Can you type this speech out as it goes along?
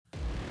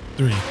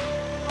3, 2, 1.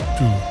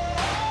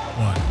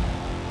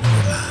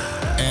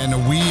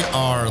 And we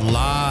are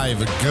live.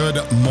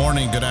 Good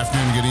morning, good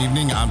afternoon, good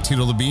evening. I'm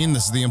Tito Labine.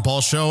 This is the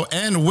Impulse Show.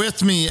 And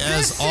with me,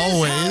 as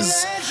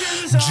always,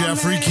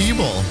 Jeffrey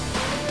Keeble.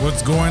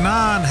 What's going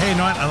on? Hey, you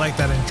know what? I like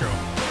that intro.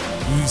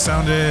 You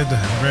sounded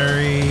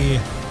very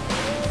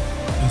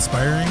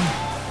inspiring,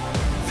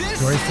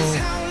 joyful,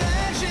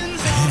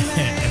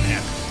 and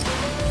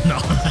happy. No.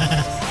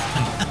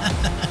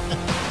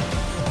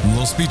 I'm a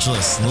little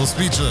speechless.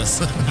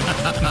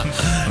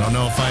 I don't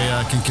know if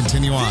I can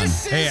continue on.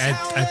 Hey,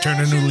 I turned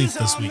a new leaf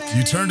this week.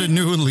 You turned a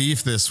new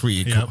leaf this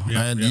week. Yep.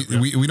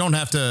 We don't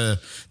have to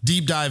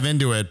deep dive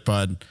into it,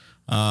 but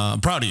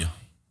I'm proud of you.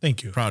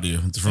 Thank you. Proud of you.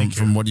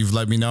 From what you've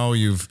let me know,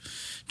 you've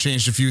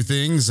changed a few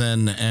things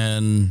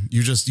and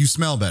you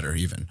smell better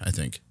even, I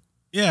think.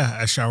 Yeah,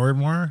 I showered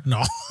more.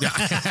 No. Yeah.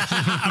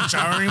 I'm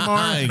showering more.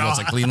 You go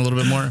to clean a little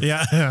bit more.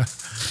 Yeah.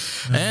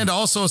 And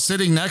also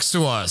sitting next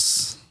to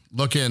us,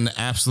 looking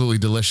absolutely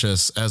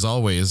delicious as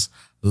always,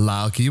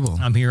 Lyle Keeble.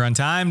 I'm here on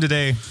time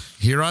today.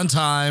 Here on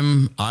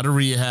time, out of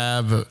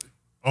rehab.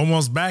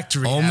 Almost back to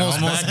rehab.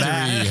 Almost back to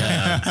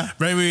rehab.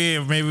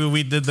 Maybe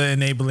we did the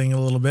enabling a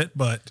little bit,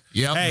 but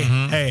yep.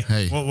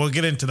 Hey. We'll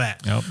get into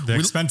that. Yep, the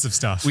expensive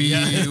stuff. We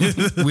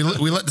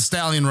let the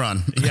stallion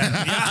run.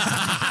 Yeah.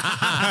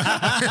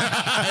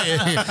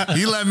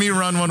 He let me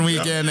run one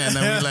weekend, and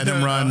then we let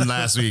him run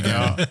last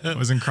weekend. I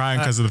wasn't crying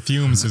because of the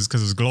fumes, it's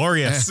because it was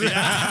glorious.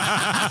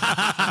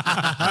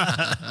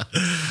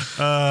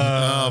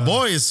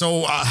 Boys,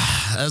 so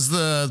as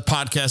the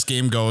podcast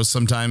game goes,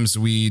 sometimes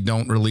we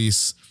don't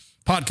release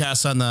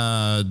podcasts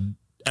on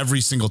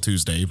every single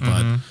Tuesday,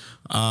 but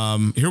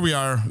here we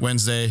are,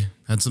 Wednesday,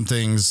 had some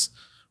things,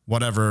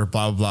 whatever,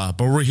 blah, blah, blah.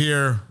 But we're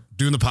here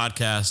doing the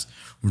podcast.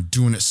 We're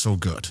doing it so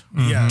good.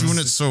 Yes. Doing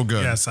it so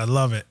good. Yes, I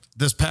love it.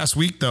 This past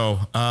week, though,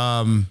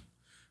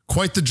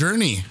 quite the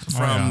journey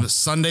from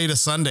Sunday to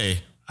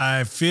Sunday.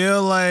 I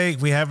feel like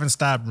we haven't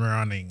stopped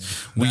running.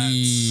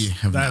 We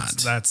have not.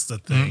 That's the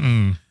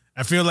thing.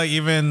 I feel like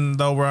even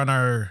though we're on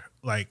our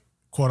like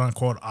quote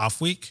unquote off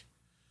week,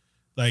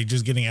 like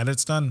just getting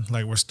edits done,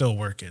 like we're still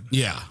working.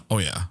 Yeah. Oh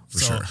yeah, for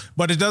sure.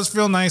 But it does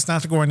feel nice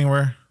not to go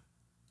anywhere.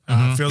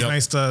 It feels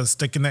nice to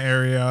stick in the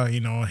area,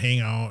 hang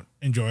out,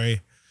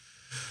 enjoy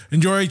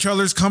each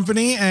other's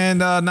company. And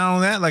not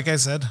only that, like I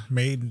said,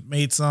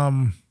 made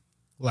some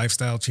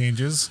lifestyle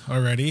changes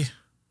already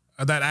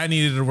that I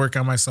needed to work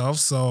on myself.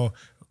 So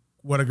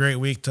what a great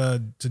week to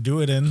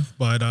do it in.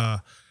 But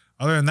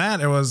other than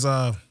that, it was,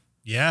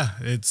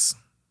 it's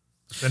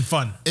been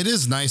fun. It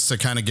is nice to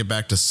kind of get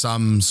back to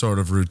some sort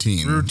of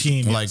routine. Like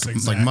yes,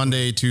 exactly. like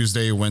Monday,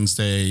 Tuesday,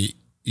 Wednesday,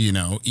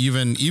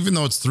 even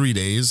though it's 3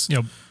 days,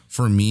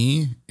 for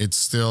me,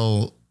 it's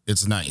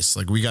nice.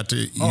 Like you got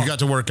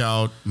to work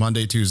out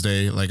Monday,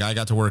 Tuesday. Like I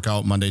got to work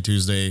out Monday,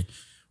 Tuesday.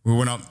 We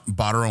went out,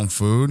 bought our own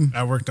food.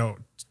 I worked out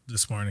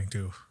this morning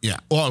too. Yeah.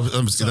 Well,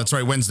 that's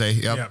right. Wednesday.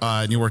 Yep.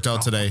 And you worked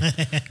out today.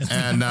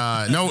 And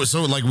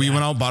so like we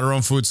went out, bought our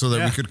own food so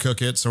that we could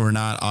cook it. So we're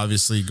not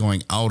obviously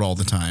going out all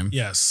the time.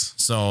 Yes.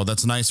 So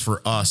that's nice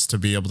for us to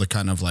be able to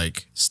kind of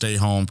like stay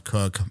home,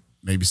 cook,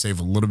 maybe save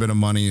a little bit of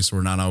money. So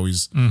we're not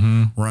always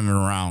running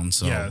around.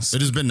 So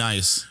it has been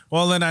nice.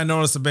 Well, then I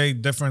noticed a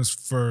big difference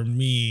for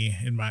me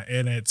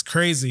and it's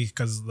crazy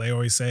because they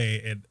always say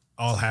it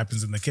all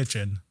happens in the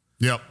kitchen.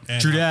 Yep.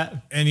 And True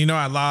that. And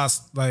I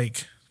lost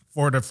like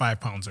 4 to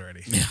 5 pounds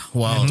already. Yeah.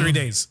 Well, in 3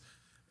 days.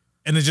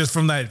 And it's just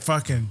from that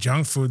fucking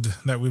junk food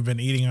that we've been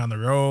eating on the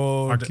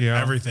road,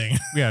 everything.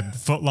 We had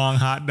foot-long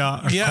hot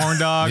dog, corn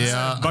dogs,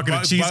 bucket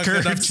of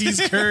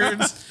cheese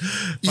curds.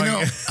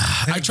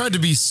 I tried to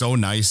be so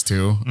nice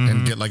too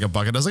and get like a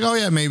bucket. I was like, oh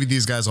yeah, maybe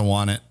these guys will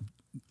want it.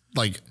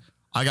 Like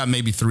I got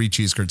maybe 3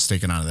 cheese curds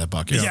taken out of that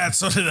bucket. Yeah,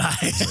 so did I.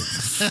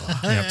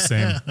 Yep,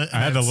 same. I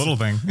had the little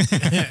thing.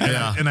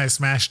 And I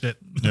smashed it.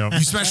 Yep. You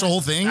smashed the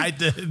whole thing? I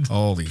did.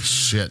 Holy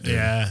shit, dude.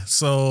 Yeah,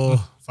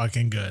 so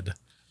fucking good.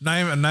 Not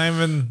even,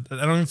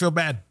 I don't even feel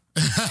bad.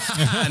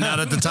 Not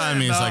at the time.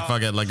 He's like,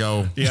 fuck it, let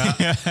go.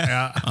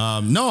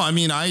 Yeah. No, I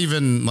mean, I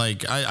even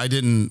like, I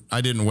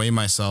didn't weigh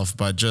myself,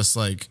 but just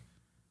like,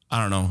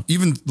 I don't know,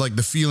 even like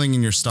the feeling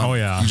in your stomach. Oh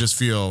yeah. You just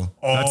feel.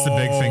 That's the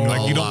big thing.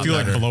 Like you don't feel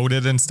like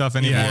bloated and stuff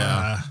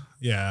anymore.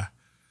 Yeah.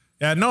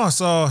 No,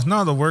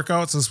 the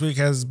workouts this week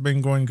has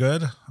been going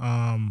good.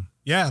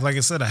 Like I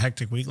said, a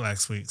hectic week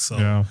last week.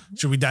 So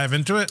should we dive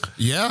into it?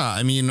 Yeah.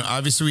 I mean,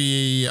 obviously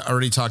we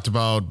already talked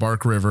about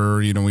Bark River.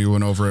 We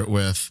went over it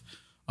with,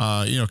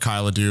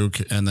 Kyla Duke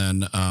and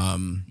then,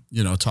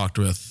 talked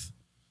with,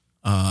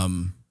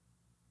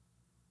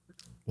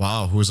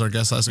 wow, who was our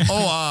guest last week?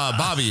 Oh,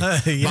 Bobby.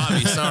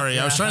 Bobby, sorry.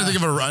 I was trying to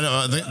think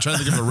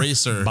of a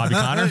racer. Bobby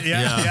Connor?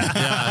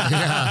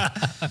 Yeah.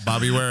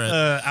 Bobby Jerett.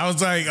 I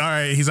was like, all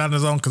right, he's on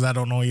his own because I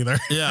don't know either.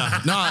 Yeah.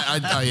 No,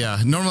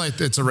 I normally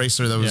it's a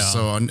racer that was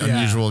so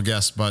unusual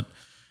guest, but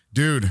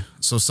dude,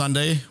 so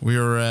Sunday we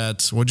were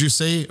at, what'd you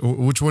say?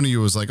 Which one of you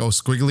was like,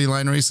 squiggly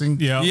line racing?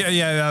 Yeah.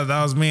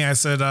 That was me. I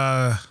said,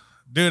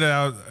 dude,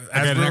 I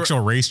got an actual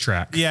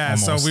racetrack. Yeah.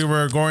 almost. So we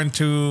were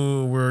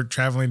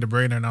traveling to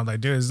Brainerd and I was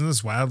like, dude, isn't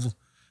this wild?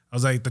 I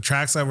was like, the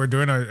tracks that we're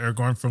doing are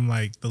going from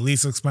like the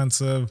least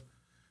expensive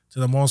to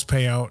the most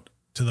payout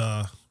to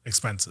the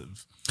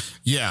expensive.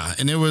 Yeah.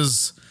 And it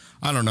was,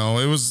 I don't know,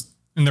 it was.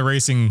 And the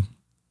racing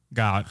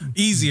got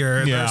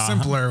easier. They're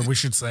simpler, we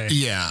should say.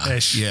 Yeah.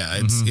 Ish. Yeah.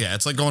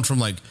 It's like going from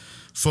like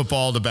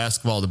football to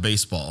basketball to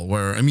baseball,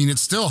 where, I mean,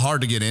 it's still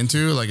hard to get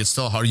into. Like, it's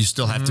still hard. You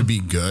still have to be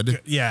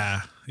good.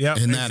 Yeah. Yeah.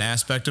 In that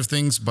aspect of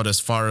things. But as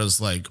far as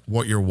like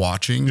what you're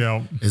watching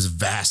is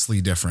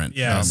vastly different.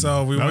 Yeah.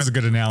 So that was a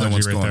good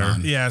analogy right there.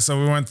 On. Yeah.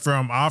 So we went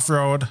from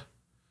off-road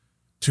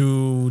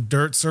to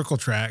dirt circle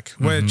track,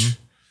 which,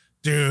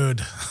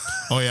 dude.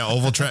 Oh yeah.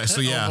 Oval track.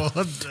 So yeah.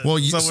 Well,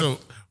 so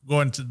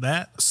going to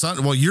that.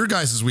 Well, your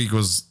guys' week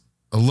was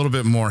a little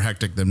bit more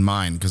hectic than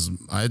mine because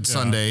I had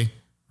Sunday,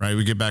 right?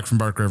 We get back from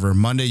Bark River.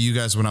 Monday, you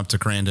guys went up to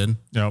Crandon.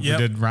 Yep. We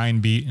did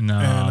Ryan Beat and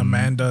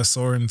Amanda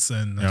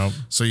Sorensen. Yep.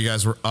 So you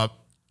guys were up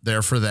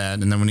there for that.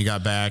 And then when you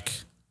got back,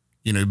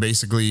 you know,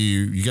 basically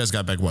you guys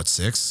got back, what,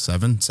 6,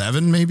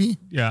 7 maybe?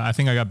 Yeah. I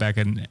think I got back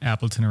in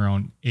Appleton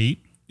around 8.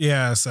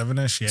 Yeah,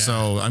 7-ish. Yeah.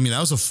 So, I mean, that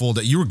was a full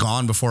day. You were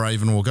gone before I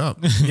even woke up.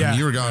 Yeah. I mean,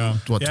 you were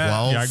gone, what,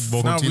 12,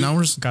 14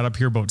 hours? Got up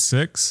here about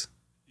 6.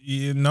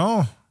 You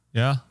know.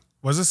 Yeah.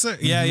 Was it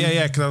 6?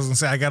 Yeah. Because I was going to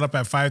say, I got up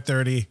at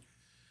 5:30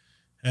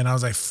 and I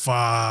was like,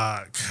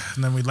 fuck.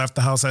 And then we left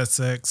the house at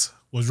 6.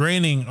 Was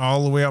raining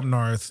all the way up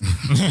north.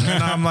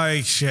 And I'm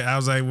like, shit. I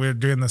was like, we're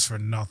doing this for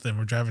nothing.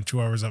 We're driving 2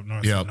 hours up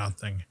north for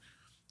nothing.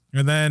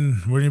 And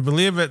then, when you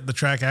believe it, the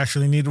track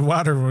actually needed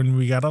water when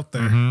we got up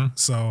there.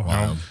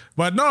 So,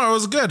 but no, it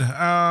was good.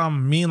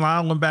 Me and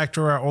Lyle went back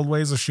to our old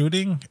ways of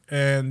shooting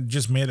and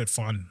just made it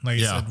fun. Like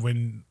I said,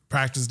 when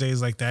practice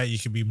days like that, you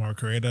can be more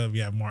creative.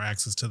 You have more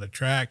access to the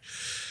track.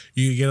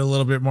 You get a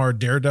little bit more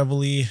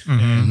daredevil-y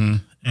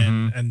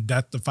and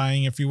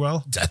death-defying, if you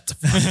will.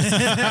 Death-defying.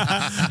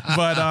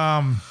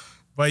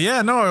 But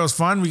yeah, no, it was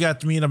fun. We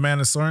got to meet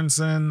Amanda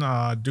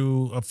Sorensen,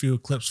 do a few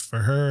clips for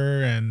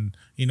her, and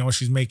you know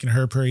she's making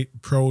her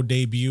pro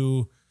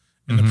debut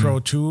in the Pro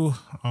 2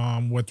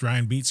 with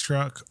Ryan Beat's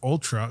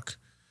old truck,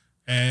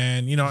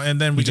 and you know, and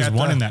then we just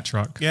won in that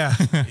truck. Yeah,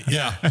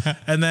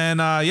 and then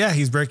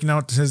he's breaking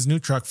out his new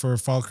truck for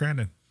Fall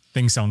Crandon.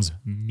 Thing sounds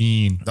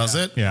mean. Does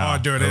it? Yeah. Oh,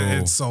 dude,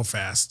 it's so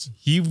fast.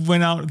 He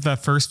went out the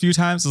first few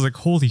times. I was like,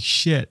 holy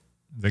shit,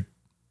 like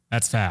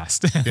that's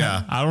fast.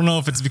 Yeah. I don't know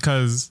if it's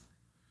because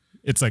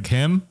it's like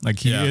him, like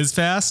he is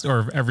fast,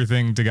 or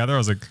everything together. I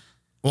was like,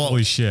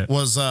 holy shit.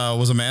 Was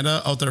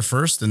Amanda out there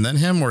first and then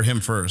him, or him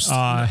first?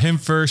 Him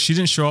first. She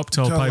didn't show up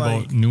till probably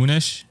about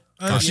noonish.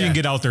 She didn't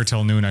get out there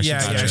till noon. I should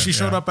say. She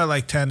showed up at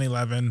like 10,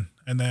 11.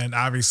 And then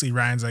obviously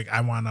Ryan's like,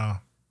 I want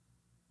to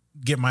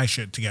get my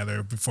shit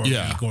together before we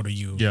go to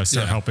you. Yeah,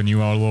 start helping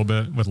you out a little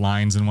bit with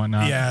lines and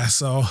whatnot. Yeah,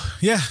 so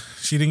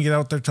she didn't get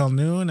out there till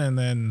noon, and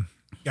then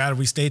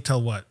we stayed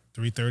till what,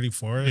 3:30,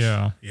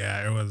 4ish?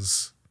 Yeah, it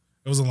was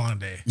a long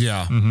day.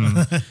 Yeah.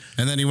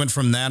 And then he went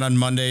from that on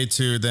Monday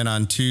to then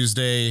on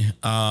Tuesday,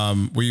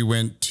 we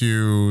went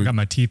to. Got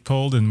my teeth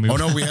pulled and moved.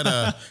 Oh no, we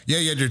had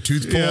you had your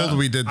tooth pulled.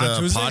 We did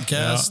the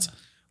podcast.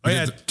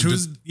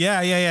 Tuesday.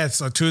 Yeah.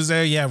 So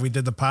Tuesday, we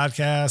did the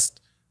podcast.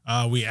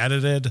 We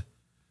edited.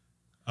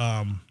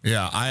 I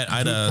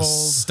had a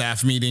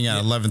staff meeting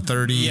at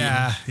 11:30.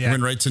 Yeah.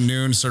 Went right to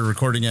noon, started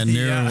recording at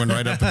noon, went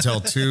right up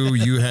until 2.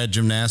 You had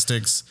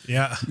gymnastics.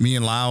 Yeah. Me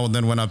and Lau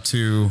then went up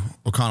to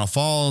O'Connell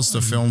Falls to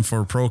film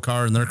for Pro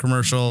Car and their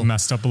commercial.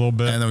 Messed up a little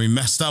bit. And then we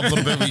messed up a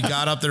little bit. We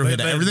got up there, we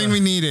had everything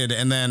we needed.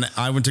 And then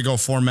I went to go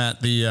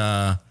format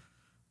the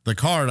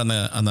card on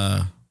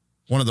the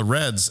one of the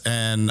reds,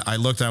 and I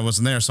looked and I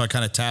wasn't there, so I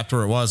kind of tapped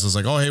where it was. I was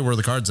like, "Oh, hey, where are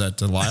the cards at?"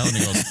 To Lyle, and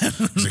he goes,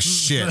 "He's like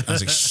shit." I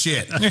was like,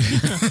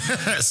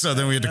 "Shit." So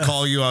then we had to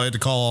call you. I had to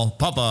call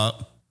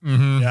Papa.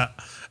 Yeah,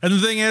 and the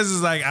thing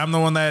is like I'm the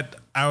one that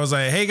I was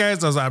like, "Hey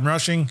guys," I'm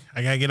rushing.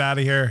 I gotta get out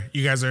of here.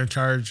 You guys are in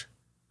charge.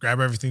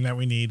 Grab everything that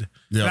we need.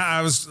 Yeah,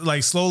 I was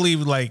like slowly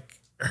like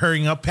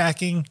hurrying up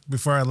packing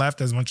before I left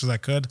as much as I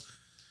could,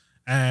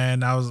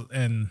 and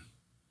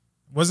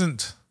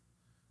wasn't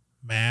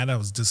mad. I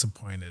was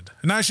disappointed,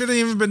 and I shouldn't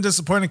even been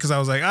disappointed because I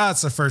was like,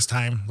 it's the first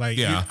time. Like,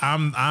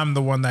 I'm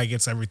the one that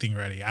gets everything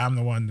ready. I'm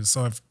the one.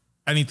 So if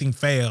anything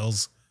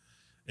fails,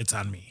 it's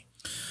on me.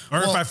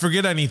 Or if I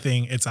forget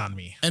anything, it's on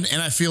me. And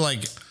I feel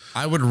like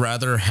I would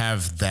rather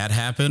have that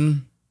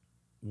happen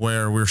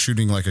where we're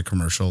shooting like a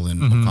commercial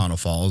in O'Connell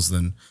Falls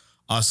than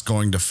us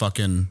going to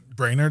fucking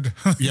Brainerd.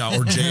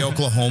 Or Jay,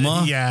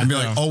 Oklahoma. And be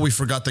like, we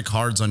forgot the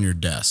cards on your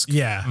desk.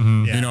 Yeah.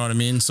 You know what I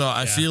mean? So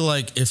I feel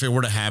like if it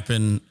were to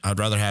happen, I'd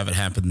rather have it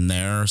happen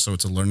there. So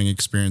it's a learning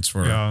experience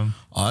for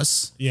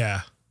us.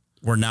 Yeah.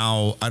 Where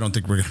now I don't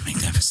think we're going to make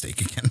that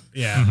mistake again.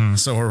 Yeah.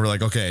 So we're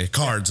like, okay,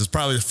 cards is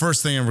probably the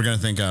first thing we're going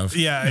to think of.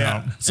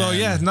 Yeah. So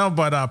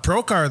but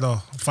Pro Car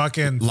though,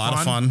 fucking a lot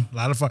of fun.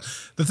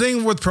 The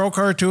thing with Pro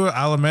Car too,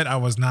 I'll admit I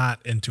was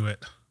not into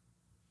it.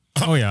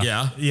 Oh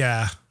yeah.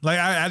 Yeah. Like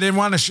I didn't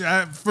want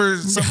to, for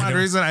some odd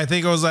reason, I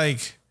think it was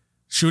like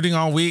shooting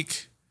all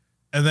week.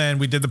 And then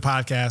we did the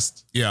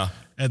podcast. Yeah.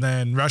 And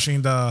then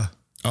rushing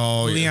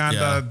Leon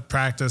to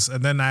practice.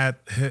 And then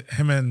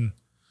him and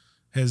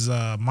his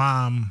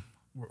mom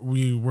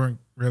we weren't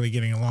really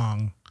getting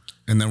along.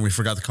 And then we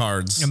forgot the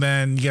cards. And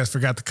then you guys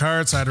forgot the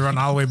cards, so I had to run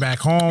all the way back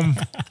home.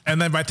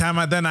 And then by the time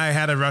I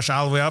had to rush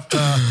all the way up to,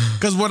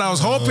 because what I was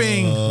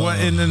hoping,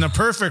 in the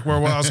perfect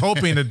world, what I was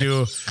hoping to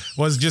do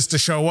was just to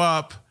show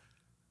up,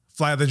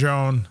 fly the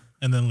drone,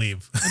 and then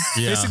leave.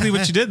 Yeah. Basically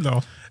what you did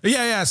though.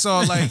 Yeah.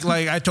 So like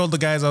I told the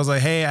guys, I was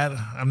like, hey,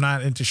 I'm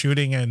not into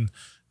shooting. And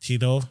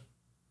Tito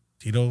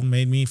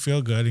made me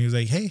feel good. And he was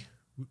like, hey,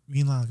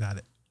 meanwhile, I got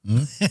it.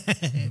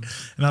 Mm-hmm.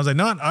 And I was like,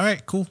 no, all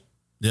right, cool.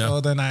 Yeah.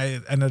 So then I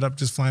ended up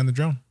just flying the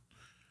drone.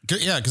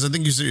 Yeah, because I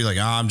think you said you're like,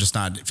 I'm just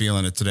not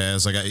feeling it today. I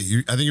was like, I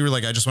think you were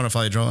like, I just want to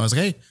fly the drone. I was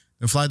like, hey,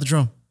 then fly the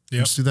drone. Yep.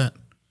 Let's do that.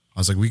 I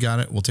was like, we got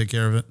it. We'll take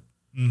care of it.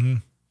 Mm-hmm.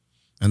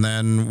 And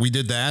then we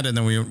did that, and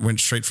then we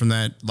went straight from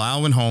that.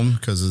 Lyle went home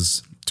because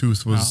his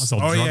tooth was all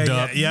drugged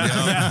up.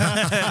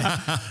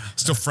 Yeah.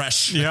 Still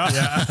fresh.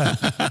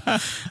 Yeah.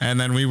 And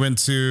then we went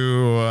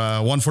to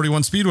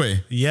 141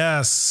 Speedway.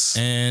 Yes.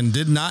 And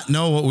did not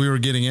know what we were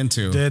getting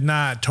into. Did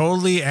not.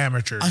 Totally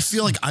amateurs. I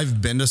feel like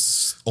I've been to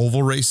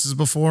oval races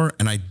before,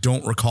 and I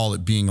don't recall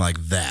it being like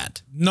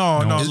that.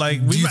 No.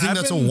 Do you think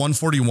that's a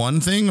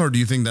 141 thing, or do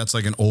you think that's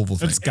like an oval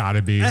thing? It's got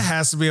to be. It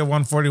has to be a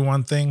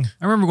 141 thing.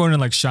 I remember going to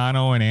like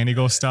Shano and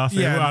Antigo stuff.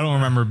 Yeah. I don't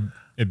remember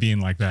it being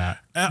like that.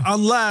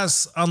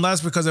 Unless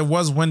because it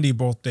was windy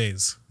both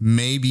days.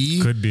 Maybe.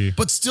 Could be.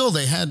 But still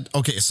they had,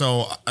 okay,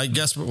 so I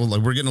guess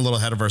we're getting a little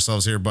ahead of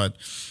ourselves here, but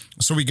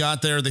so we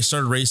got there, they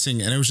started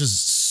racing, and it was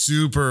just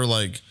super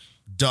like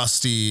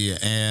dusty,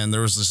 and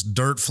there was this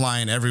dirt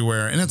flying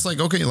everywhere. And it's like,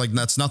 okay, like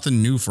that's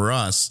nothing new for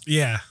us.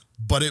 Yeah.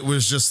 But it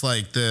was just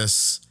like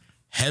this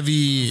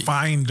heavy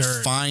fine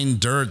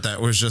dirt that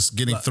was just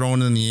getting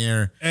thrown in the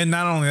air. And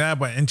not only that,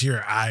 but into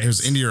your eyes. It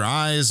was into your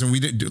eyes, and we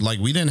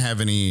didn't have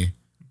any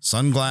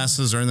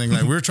sunglasses or anything.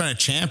 Like we were trying to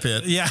champ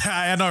it. Yeah,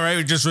 I know, right?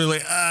 We just really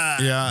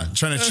yeah,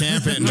 trying to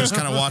champ it and just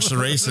kind of watch the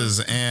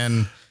races.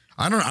 And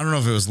I don't know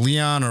if it was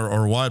Leon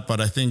or what, but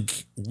I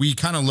think we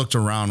kind of looked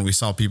around. We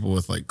saw people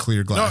with like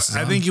clear glasses.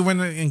 No, I think you went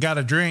and got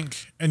a drink,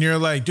 and you're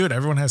like, dude,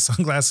 everyone has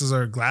sunglasses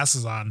or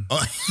glasses on. Or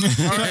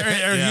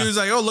he was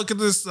like, oh, look at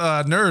this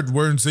nerd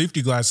wearing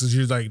safety glasses.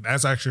 You're like,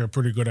 that's actually a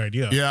pretty good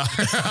idea. Yeah.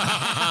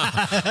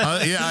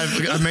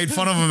 I made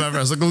fun of him ever.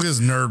 I was like, look at this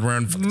nerd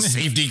wearing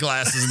safety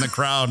glasses in the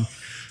crowd.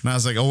 And I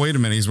was like, oh, wait a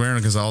minute. He's wearing it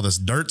because all this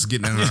dirt's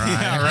getting in our eye.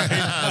 Yeah, right.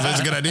 That's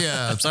a good idea.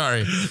 I'm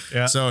sorry.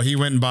 Yeah. So he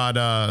went and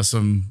bought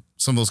some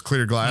of those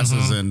clear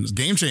glasses, and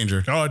game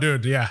changer. Oh,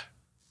 dude. Yeah.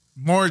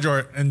 More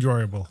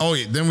enjoyable. Oh,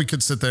 yeah. Then we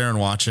could sit there and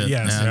watch it.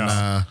 Yes.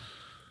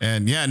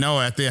 And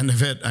at the end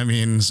of it, I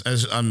mean,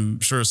 as I'm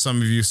sure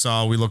some of you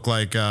saw, we look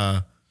like,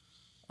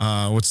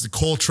 what's the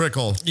Cole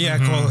Trickle? Yeah.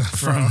 Cole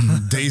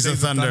from Days of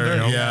Thunder.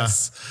 Yeah.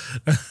 Yes.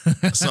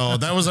 So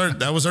that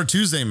was our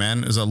Tuesday,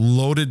 man. It was a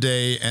loaded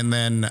day. And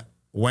then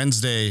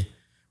Wednesday,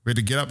 we had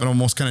to get up and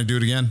almost kind of do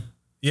it again.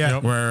 Yeah.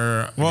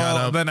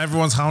 Then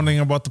everyone's hounding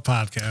about the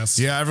podcast.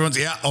 Yeah,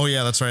 oh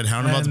yeah, that's right.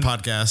 Hounding about the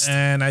podcast.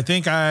 And I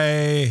think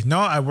I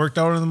worked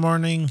out in the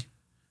morning,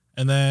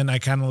 and then I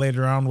kind of laid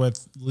around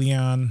with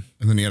Leon.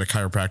 And then you had a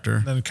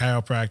chiropractor.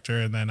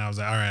 And then I was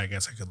like, all right, I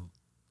guess I could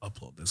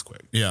upload this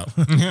quick. Yeah.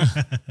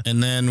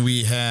 And then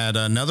we had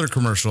another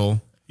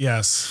commercial.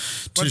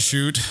 Yes. To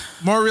shoot.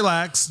 More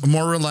relaxed.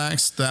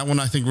 That one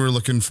I think we're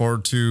looking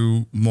forward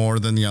to more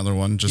than the other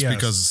one, just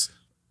because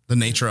the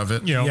nature of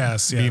it. You know,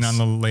 yes. Being on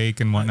the lake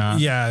and whatnot.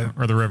 Yeah.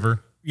 Or the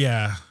river.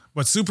 Yeah.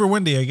 But super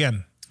windy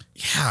again.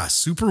 Yeah.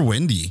 Super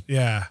windy.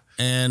 Yeah.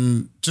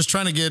 And just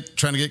trying to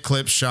get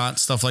clips,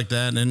 shots, stuff like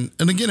that. And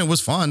again, it was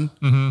fun.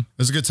 Mm-hmm. It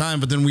was a good time,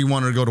 but then we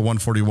wanted to go to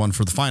 141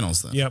 for the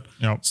finals then. Yep.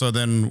 So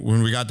then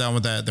when we got done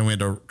with that, then we had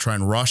to try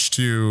and rush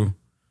to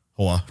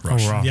rush.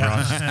 Rush.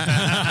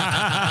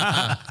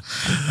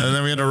 And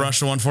then we had to rush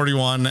to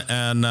 141,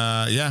 and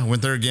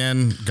went there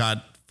again,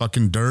 got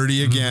fucking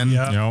dirty again.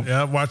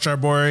 Yeah. Watch our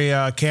boy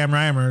Cam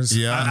Reimers.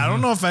 Yeah. I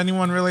don't know if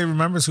anyone really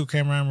remembers who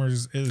Cam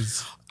Reimers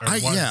is.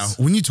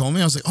 When you told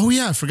me, I was like, oh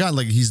yeah, I forgot.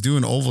 Like he's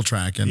doing oval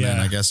track, and then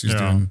I guess he's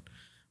doing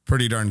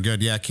pretty darn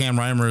good. Yeah, Cam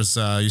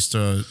Reimers used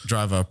to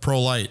drive a Pro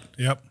Light.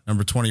 Yep.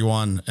 Number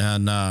 21,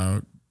 and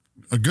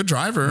a good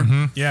driver.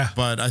 Mm-hmm. Yeah.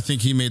 But I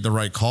think he made the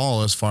right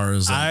call as far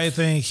as I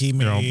think he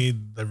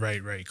made the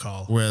right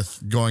call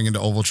with going into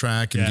oval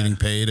track and getting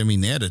paid. I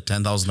mean, they had a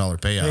 $10,000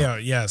 payout. Yeah.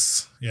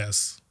 Yes.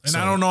 And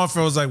I don't know if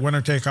it was like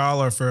winner take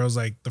all or if it was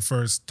like the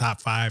first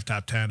top 5,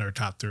 top 10, or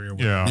top 3 or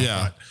whatever.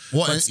 Yeah.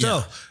 But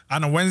still,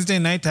 on a Wednesday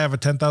night to have a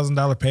 $10,000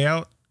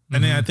 payout,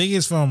 and then I think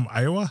he's from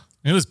Iowa.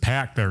 It was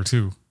packed there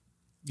too.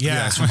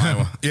 Yeah, it's from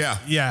Iowa. Yeah.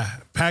 Yeah,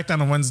 packed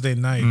on a Wednesday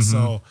night.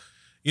 So,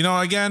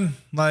 again,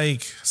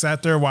 like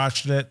sat there,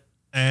 watched it,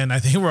 and I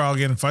think we're all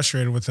getting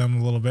frustrated with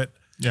him a little bit.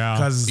 Yeah.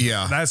 Because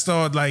that's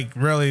still like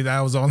really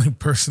that was the only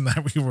person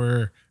that we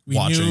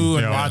knew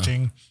and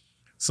watching.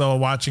 So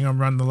watching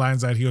him run the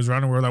lines that he was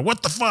running, we were like,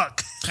 what the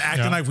fuck?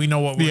 Acting like we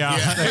know what we're doing.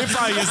 It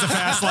probably is the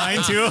fast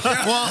line too.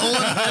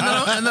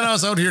 And then I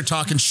was out here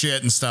talking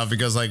shit and stuff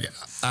because like,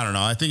 I don't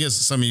know. I think as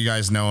some of you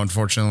guys know,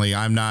 unfortunately,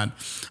 I'm not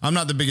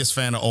the biggest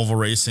fan of oval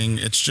racing.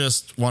 It's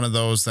just one of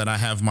those that I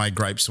have my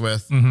gripes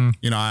with.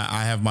 Mm-hmm.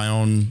 I have my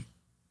own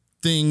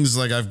things.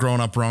 Like I've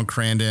grown up around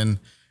Crandon,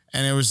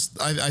 and it was,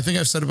 I think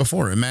I've said it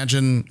before.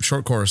 Imagine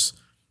short course,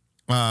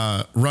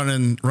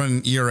 running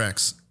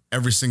ERX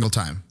every single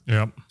time.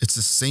 Yep. It's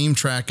the same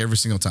track every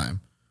single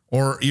time.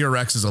 Or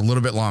ERX is a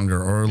little bit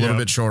longer or a little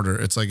bit shorter.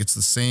 It's like, it's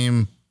the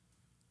same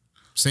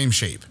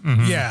shape.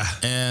 Mm-hmm. Yeah.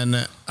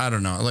 And I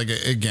don't know, like,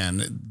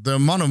 again, the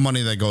amount of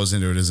money that goes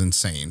into it is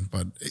insane.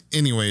 But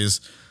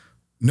anyways,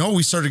 no,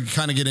 we started to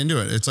kind of get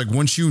into it. It's like,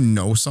 once you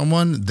know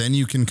someone, then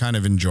you can kind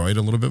of enjoy it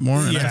a little bit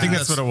more. And I think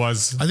that's what it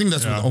was. I think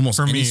that's what almost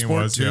for any me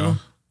sport was, too.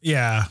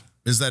 Yeah.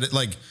 Is that it?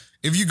 Like,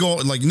 if you go,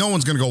 like, no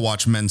one's going to go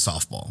watch men's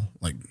softball.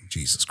 Like,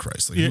 Jesus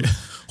Christ. Like,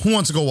 who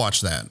wants to go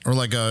watch that? Or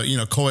like a,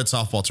 co-ed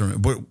softball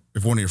tournament. But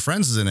if one of your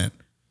friends is in it,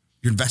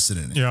 you're invested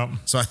in it. Yeah.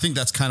 So I think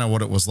that's kind of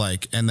what it was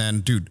like. And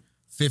then, dude,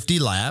 50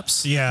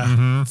 laps. Yeah.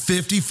 Mm-hmm.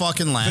 50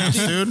 fucking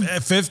laps, dude.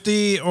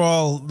 50.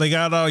 Well, they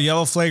got a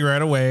yellow flag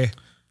right away.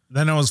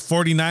 Then it was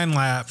 49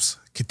 laps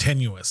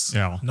continuous.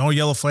 Yeah. No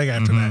yellow flag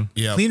after that.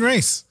 Yeah. Clean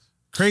race.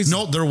 Crazy.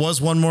 No, there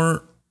was one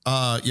more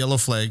yellow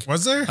flag.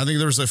 Was there? I think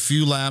there was a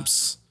few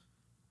laps.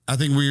 I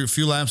think we were a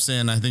few laps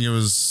in. I think it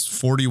was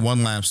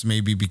 41 laps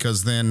maybe,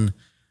 because then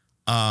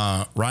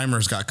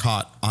Reimers got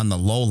caught on the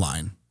low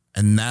line,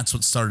 and that's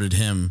what started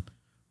him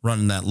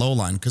running that low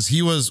line. Because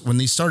when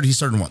he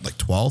started in what, like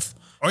 12th?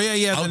 Oh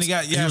yeah. Then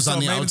he was on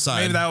the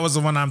outside. Maybe that was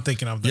the one I'm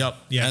thinking of. Then. Yep.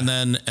 Yeah.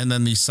 And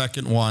then the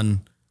second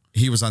one,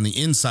 he was on the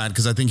inside,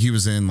 because I think he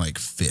was in like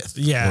 5th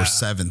or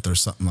 7th or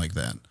something like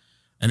that.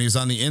 And he was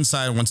on the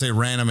inside. Once they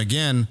ran him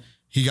again,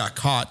 he got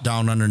caught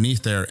down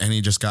underneath there, and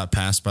he just got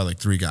passed by like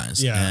 3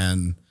 guys. Yeah.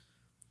 And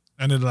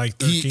ended like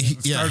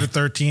 13th. Started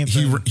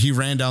 13th. He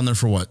ran down there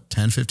for what,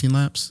 10, 15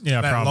 laps?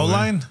 Yeah, that probably. low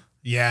line?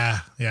 Yeah.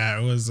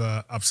 It was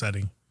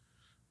upsetting.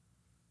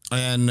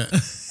 And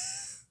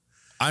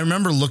I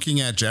remember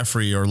looking at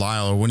Jeffrey or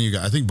Lyle or one of you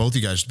guys, I think both of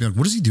you guys, just be like,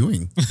 what is he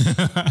doing?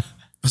 I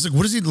was like,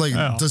 what is he like?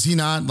 Oh. Does he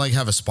not like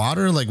have a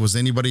spotter? Like, was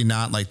anybody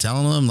not like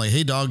telling him like,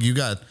 hey dog, you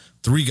got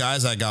 3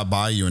 guys that got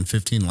by you in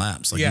 15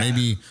 laps. Like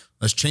maybe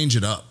let's change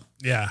it up.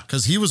 Yeah.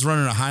 Cause he was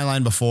running a high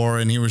line before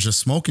and he was just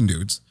smoking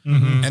dudes.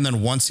 Mm-hmm. And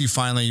then once he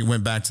finally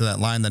went back to that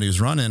line that he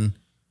was running,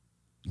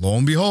 lo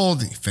and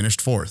behold, he finished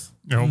 4th.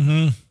 Yep.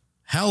 Mm-hmm.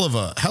 Hell of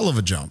a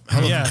jump.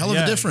 Hell of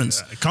a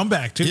difference.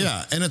 Comeback too.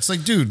 Yeah. And it's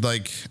like, dude,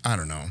 like, I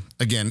don't know.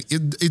 Again,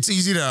 it's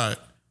easy to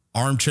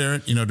armchair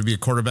it, to be a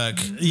quarterback.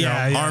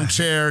 Yeah.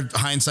 Armchair,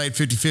 hindsight,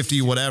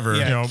 50-50, whatever.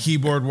 Yeah.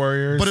 Keyboard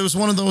warriors. But it was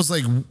one of those,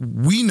 like,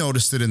 we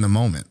noticed it in the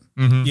moment.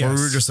 Mm-hmm. Yes. Where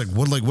we were just like,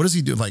 what does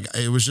he do? Like,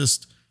 it was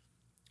just,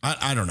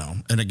 I don't know.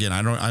 And again,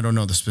 I don't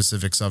know the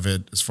specifics of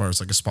it as far as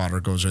like a spotter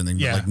goes or anything.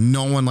 But like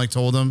no one like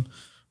told him.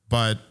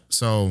 But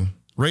so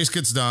race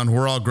gets done.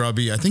 We're all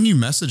grubby. I think you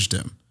messaged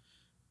him.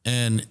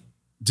 And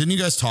didn't you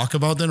guys talk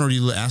about that, or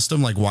you asked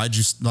him like, why'd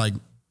you like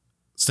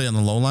stay on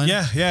the low line?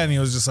 Yeah. And he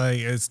was just like,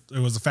 it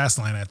was a fast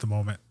line at the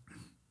moment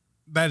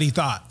that he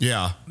thought.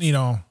 Yeah.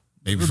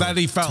 Maybe that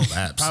he felt.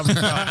 Probably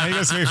felt. I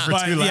guess maybe for 2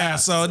 laps. Yeah.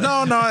 So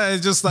no,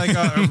 it's just like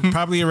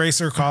probably a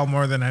racer call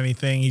more than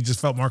anything. He just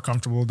felt more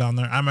comfortable down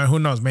there. I mean, who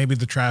knows? Maybe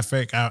the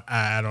traffic.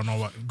 I don't know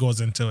what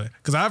goes into it,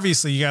 because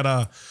obviously you got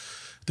I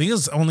think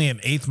it's only an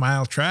 8th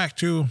mile track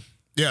too.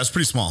 Yeah, it's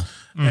pretty small.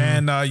 Mm-hmm.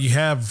 And you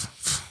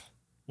have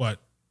what,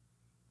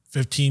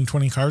 15,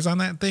 20 cars on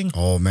that thing.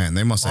 Oh man,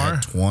 they must have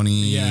had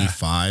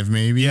 25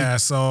 maybe. Yeah.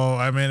 So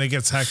I mean, it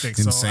gets hectic.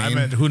 Insane. So I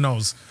mean, who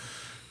knows?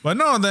 But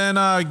no, then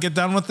get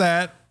done with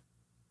that.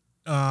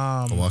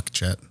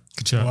 Chet.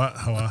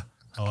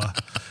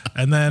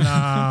 And then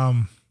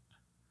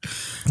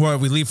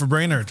we leave for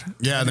Brainerd.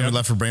 Yeah, and then we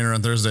left for Brainerd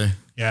on Thursday.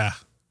 Yeah.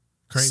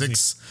 Crazy.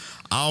 6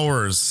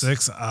 hours.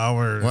 6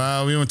 hours.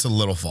 Well, we went to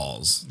Little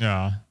Falls.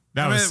 Yeah.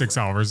 That was 6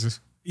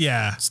 hours.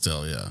 Yeah.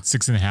 Still, yeah.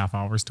 6.5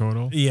 hours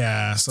total.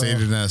 Yeah. So Stayed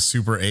in a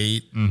Super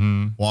 8.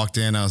 Walked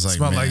in. I was like,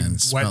 Smelled man, like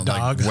smelled wet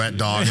dog. like wet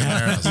dog in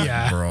there. I was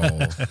Yeah. like, bro.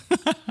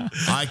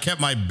 I kept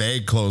my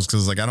bag closed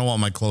because like I don't want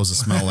my clothes to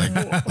smell like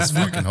this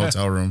fucking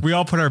hotel room. We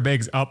all put our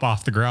bags up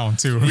off the ground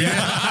too. I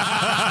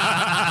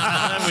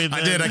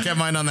did. I kept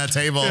mine on that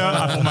table.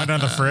 I put mine on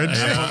the fridge.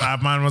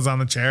 Mine was on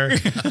the chair.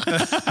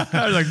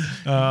 I was like,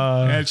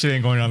 that shit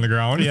ain't going on the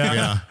ground.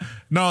 Yeah.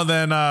 No,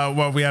 then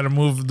we had to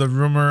move the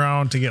room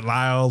around to get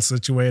Lyle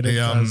situated,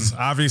 because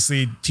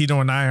obviously Tito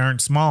and I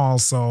aren't small,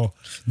 so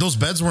those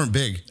beds weren't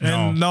big.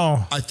 And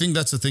no. I think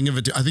that's the thing of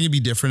it. I think it'd be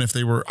different if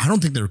they were. I don't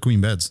think they were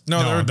queen beds.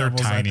 No, No, they're they're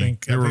doubles. tiny. I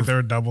think they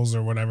were doubles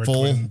or whatever.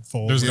 Full.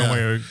 Full. There's no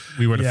way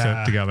we would have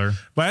fit together.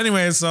 But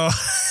anyway, so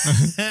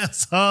then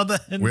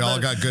We all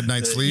got good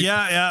night's sleep.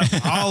 Yeah,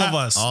 all of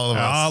us, all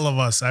of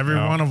us, every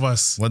one of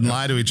us. Wouldn't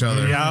lie to each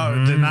other.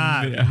 Yeah, did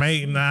not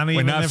make not even.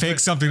 Would not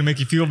fake something to make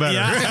you feel better.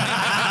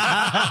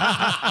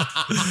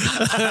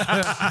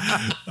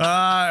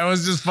 It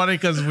was just funny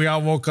because we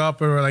all woke up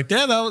and we were like,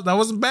 "Yeah, that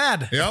wasn't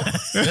bad." Yep.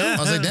 I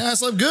was like, "Damn, I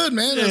slept good,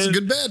 man. It was a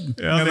good bed."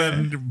 And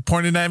then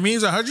pointing at me,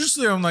 he's like, "How'd you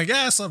sleep?" I'm like,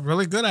 "Yeah, I slept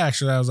really good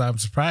actually." I'm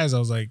surprised. I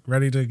was like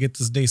ready to get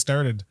this day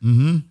started.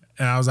 Mm-hmm.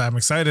 And I was like, I'm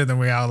excited. Then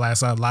we all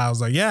laughed out loud. I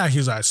was like, yeah. He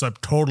was like, I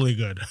slept totally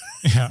good.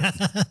 Yeah.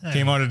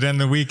 Came out at the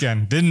end of the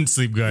weekend. Didn't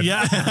sleep good.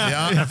 Yeah.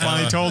 I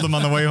finally told him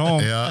on the way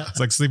home. Yeah.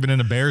 It's like sleeping in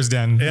a bear's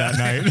den that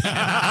night.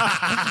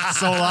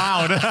 So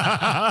loud.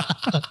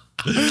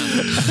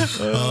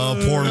 Oh,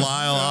 poor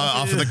Lyle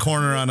off in the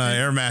corner on an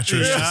air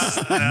mattress.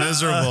 Just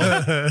miserable.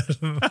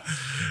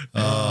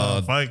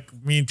 Like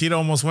me and Tito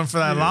almost went for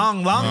that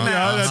long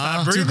nap.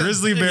 Stop Two breathing.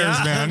 grizzly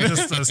bears, man.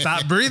 Just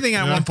stop breathing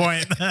at one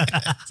point.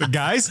 So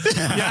guys,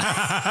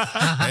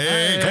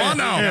 Hey, come on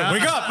now.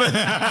 Wake up.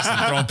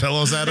 Throwing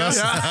pillows at us.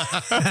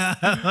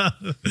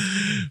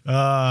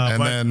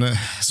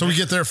 So we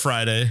get there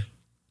Friday.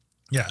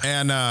 Yeah.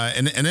 And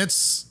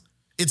it's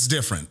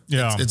different.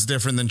 Yeah. It's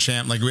different than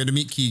Champ. Like we had to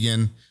meet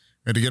Keegan.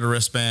 We had to get our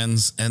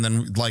wristbands, and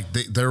then like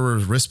there were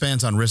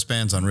wristbands on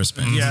wristbands on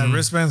wristbands. Yeah,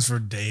 wristbands for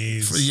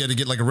days. You had to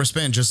get like a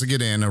wristband just to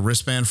get in, a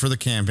wristband for the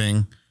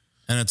camping,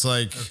 and it's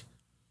like.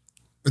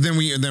 Then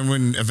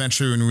when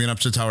eventually we went up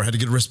to the tower, had to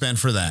get a wristband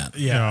for that.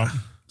 Yeah.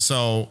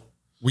 So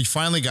we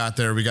finally got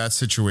there. We got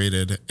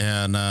situated,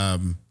 and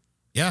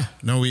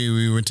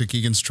we went to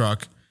Keegan's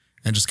truck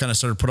and just kind of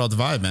started put out the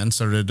vibe, man.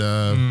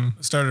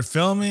 Started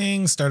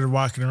filming, started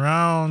walking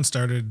around,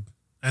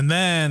 and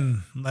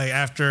then like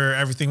after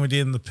everything we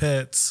did in the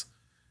pits,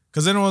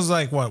 because then it was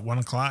like what 1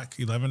 o'clock,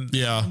 11.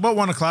 Yeah, about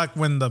 1 o'clock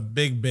when the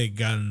big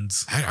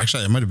guns.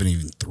 Actually, it might have been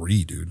even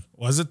 3, dude.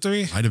 Was it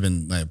 3? Might have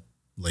been like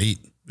late.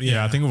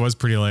 Yeah, I think it was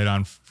pretty late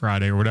on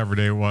Friday or whatever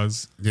day it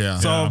was. Yeah.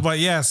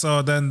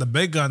 So then the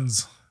big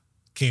guns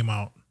came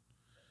out.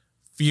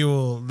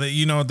 Fuel,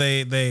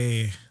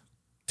 they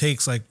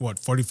takes like what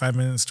 45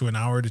 minutes to an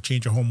hour to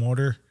change a whole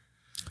motor.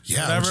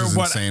 Yeah, which is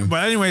insane.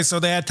 But anyway, so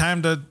they had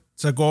time to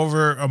go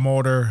over a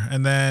motor,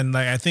 and then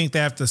like I think they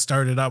have to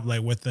start it up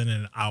like within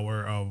an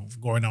hour of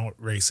going out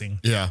racing.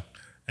 Yeah.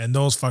 And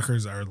those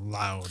fuckers are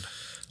loud.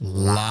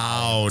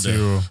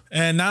 Too.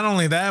 And not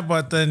only that,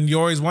 but then you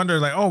always wonder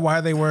like, oh, why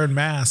are they wearing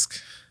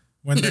masks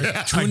when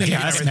they're tuning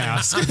gas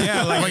mask?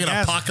 Yeah, like an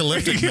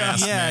apocalyptic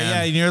mask.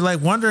 Yeah. And you're like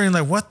wondering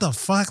like, what the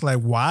fuck? Like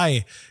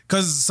why?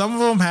 Because some of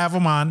them have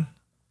them on,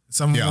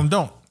 some of them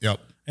don't. Yep.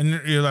 And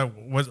you're like,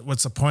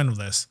 what's the point of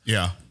this?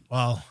 Yeah.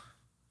 Well,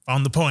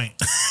 found the point.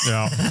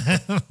 Yeah.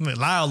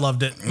 Lyle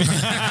loved it.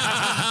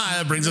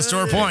 That brings us to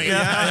our point.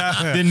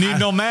 Yeah. Didn't need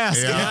no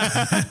mask.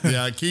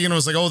 Yeah. Keegan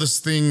was like, oh,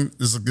 this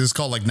is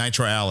called like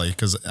Nitro Alley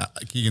because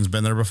Keegan's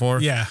been there before.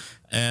 Yeah.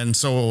 And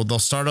so they'll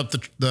start up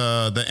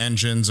the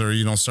engines or,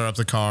 start up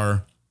the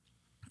car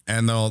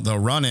and they'll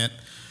run it.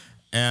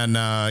 And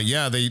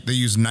they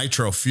use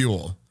nitro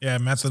fuel. Yeah,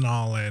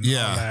 methanol and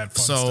all that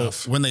fun stuff.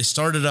 So when they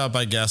start it up,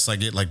 I guess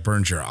like it like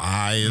burns your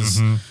eyes.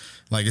 Mm-hmm.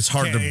 Like it's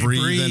hard to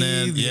breathe in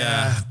it.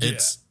 Yeah.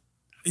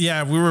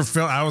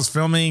 I was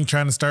filming,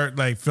 trying to start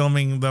like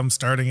filming them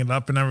starting it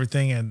up and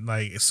everything. And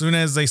like as soon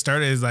as they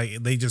started, it's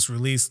like they just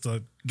released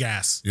the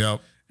gas.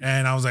 Yep.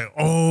 And I was like,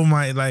 oh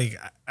my, like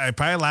I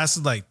probably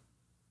lasted like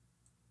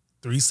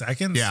 3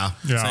 seconds. Yeah.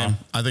 Same.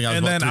 I think I was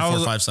about 3,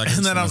 4, 5 seconds.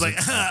 And then I was like,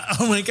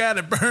 oh my God,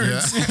 it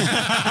burns.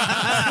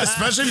 Yeah.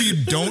 Especially if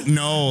you don't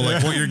know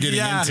like what you're getting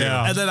into.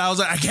 Yeah. And then I was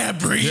like, I can't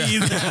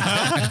breathe.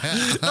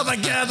 I'm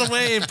like, get out of the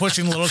way.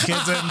 Pushing little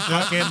kids in,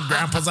 fucking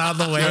grandpa's out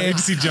of the way. You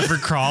see Jeffrey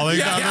crawling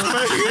down the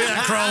way.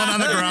 Crawling on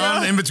the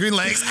ground in between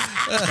legs.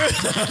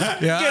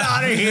 Get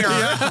out of here.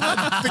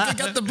 I think I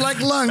got the black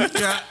lung.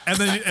 Yeah. And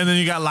then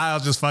you got Lyle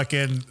just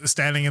fucking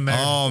standing in there.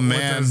 Oh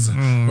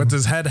man. With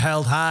his head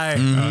held high.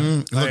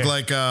 Mm-hmm. Looked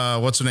like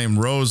what's her name?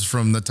 Rose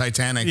from the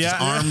Titanic. Just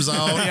arms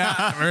out.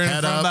 Yeah.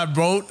 Head up. That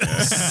boat.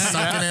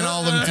 Sucking in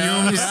all them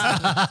fumes.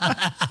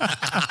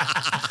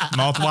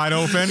 Mouth wide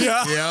open.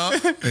 Yep.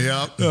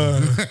 Yeah.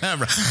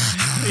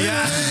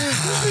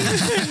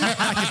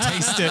 I can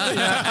taste it.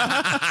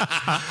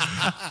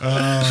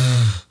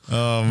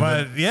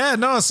 But yeah,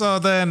 no. So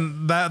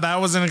then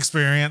that was an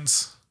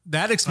experience.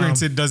 That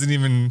experience, it doesn't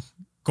even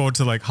go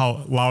to like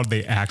how loud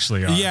they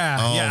actually are. Yeah.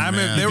 I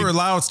mean, they were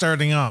loud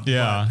starting up.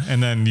 Yeah.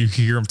 And then you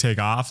hear them take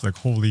off. Like,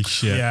 holy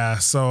shit. Yeah.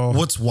 So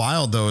what's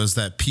wild though is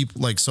that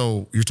people like,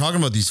 so you're talking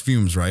about these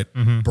fumes, right?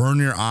 Mm-hmm. Burn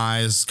your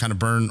eyes, kind of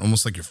burn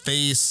almost like your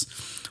face,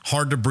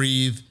 hard to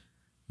breathe.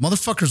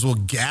 Motherfuckers will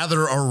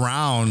gather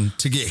around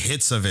to get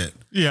hits of it.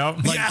 Yeah.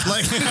 Like,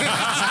 you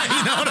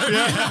know what I mean?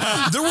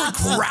 Yeah. There were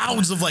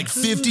crowds of like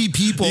 50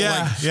 people.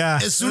 Yeah.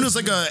 As soon as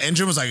like a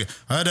engine was like,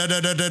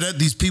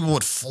 these people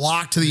would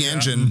flock to the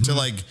engine to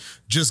like,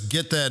 just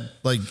get that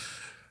like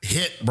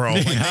hit, bro.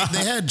 Like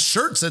they had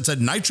shirts that said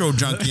Nitro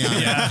Junkie on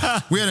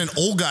it. We had an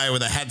old guy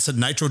with a hat that said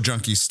Nitro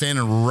Junkie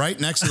standing right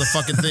next to the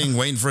fucking thing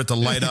waiting for it to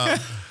light up.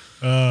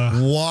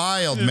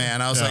 Wild,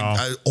 man. I was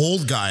like,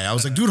 old guy. I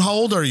was like, dude, how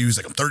old are you? He's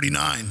like, I'm 39.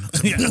 I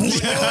was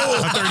like,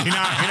 whoa. I'm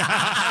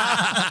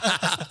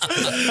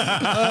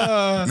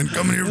 39. Been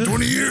coming here for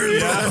 20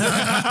 years.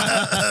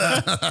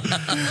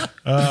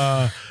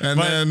 And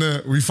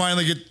then we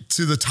finally get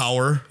to the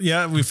tower.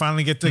 Yeah, we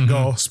finally get to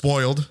go.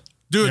 Spoiled.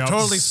 Dude,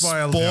 totally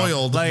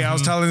spoiled. Like I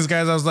was telling these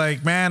guys, I was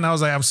like, man,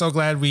 I'm so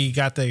glad we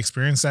got to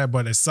experience that,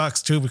 but it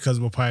sucks too because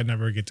we'll probably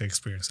never get to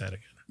experience that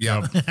again.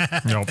 Yeah.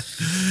 Nope.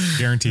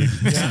 Guaranteed.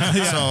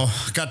 So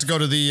got to go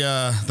to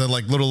the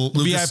like little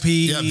Lucas,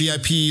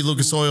 VIP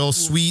Lucas Oil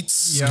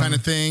Suites kind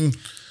of thing.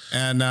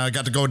 And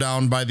got to go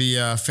down by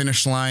the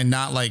finish line,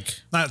 not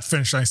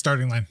finish line,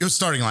 starting line. It was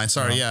starting line.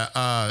 Sorry.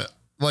 Yeah.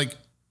 Like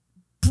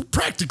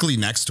practically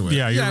next to it.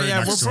 Yeah. You're right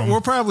next to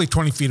we're probably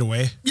 20 feet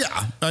away.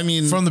 Yeah. I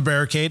mean, from the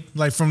barricade,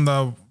 like from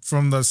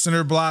the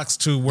center blocks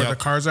to where the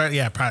cars are at.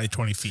 Yeah. Probably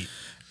 20 feet.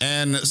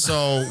 And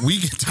so we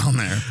get down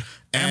there.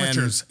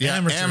 Amateurs.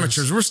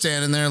 We're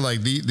standing there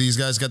like these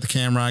guys got the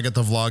camera. I got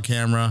the vlog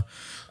camera.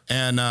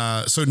 And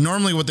so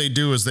normally what they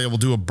do is they will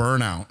do a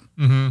burnout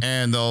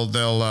and they'll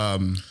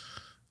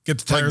get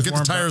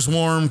the tires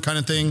warm kind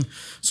of thing.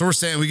 So we're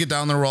standing, we get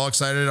down there, we're all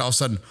excited. All of a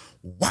sudden,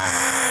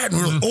 wow. And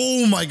we're like,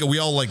 oh my God. We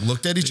all like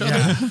looked at each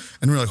other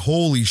and we're like,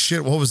 holy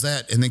shit, what was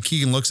that? And then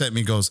Keegan looks at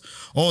me and goes,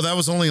 oh, that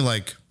was only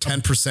like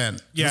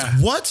 10%. Yeah. Like,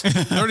 what?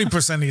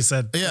 30%, he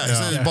said. Yeah. He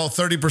said about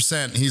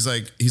 30%. He's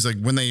like,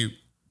 when they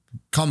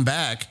come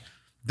back,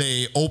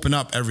 they open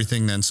up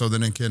everything then so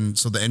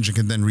the engine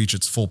can then reach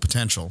its full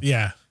potential.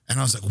 Yeah. And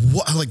I was like,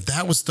 what? Like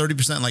that was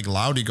 30% like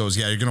loud. He goes,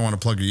 yeah, you're going to want to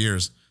plug your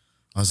ears.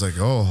 I was like,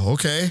 oh,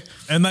 okay.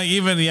 And like,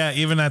 even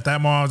at that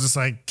moment, I was just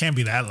like, can't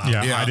be that loud.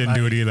 Yeah. I didn't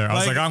do it either. I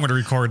was like, I'm going to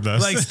record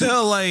this. Like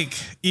still like,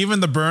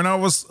 even the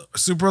burnout was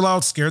super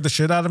loud, scared the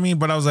shit out of me,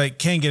 but I was like,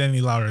 can't get any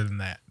louder than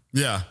that.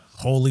 Yeah.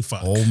 Holy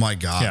fuck. Oh my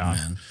God,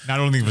 man. Not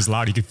only was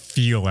loud, you could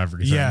feel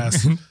everything.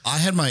 Yes. I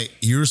had my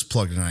ears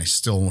plugged in and I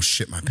still almost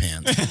shit my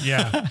pants.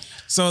 Yeah.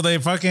 So they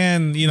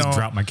fucking,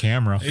 drop my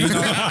camera. So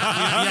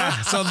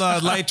the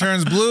light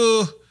turns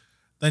blue,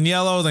 then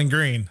yellow, then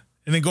green.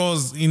 And it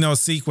goes,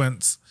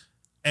 sequence.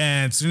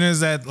 And as soon as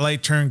that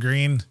light turned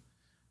green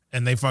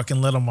and they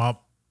fucking lit them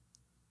up,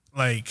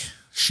 like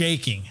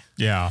shaking.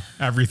 Yeah.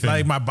 Everything.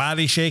 Like my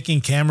body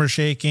shaking, camera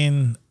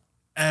shaking.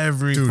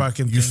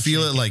 Fucking you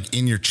feel shaking. It like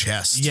in your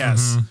chest.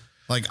 Yes.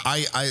 Like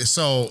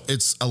so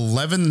it's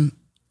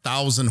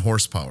 11,000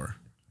 horsepower,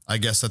 I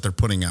guess, that they're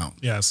putting out.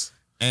 Yes.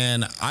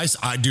 And I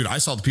saw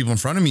the people in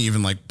front of me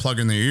even like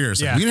plugging their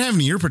ears. Like, Yeah. we didn't have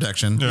any ear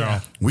protection.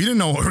 Yeah. We didn't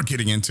know what we're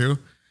getting into.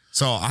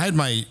 So I had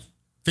my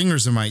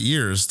fingers in my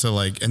ears to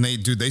like, and they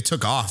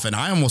took off and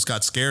I almost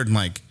got scared and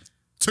like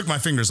took my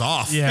fingers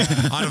off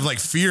out of like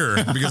fear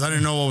because I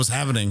didn't know what was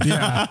happening.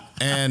 Yeah.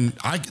 And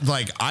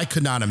I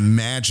could not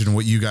imagine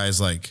what you guys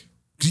like.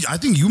 I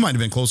think you might have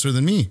been closer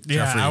than me.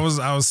 Yeah, Jeffrey.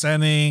 I was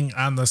standing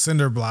on the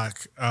cinder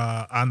block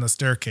on the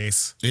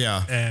staircase.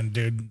 Yeah. And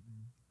dude,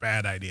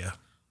 bad idea.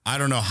 I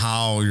don't know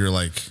how your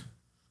like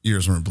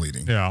ears weren't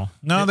bleeding. Yeah.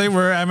 No, they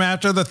were. I mean,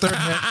 after the third hit.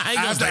 I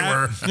guess they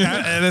were.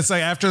 And it's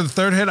like after the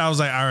third hit, I was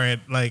like, all right.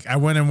 Like I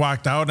went and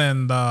walked out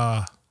and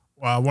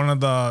one of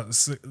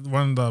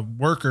the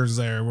workers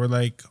there were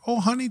like,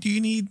 "Oh, honey, do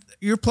you need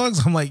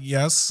earplugs?" I'm like,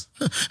 "Yes."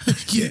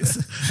 Yes.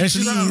 And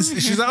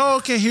she's like, "Oh,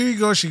 okay, here you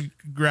go." She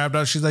grabbed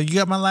out. She's like, "You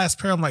got my last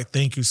pair." I'm like,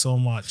 "Thank you so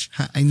much."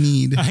 I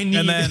need. And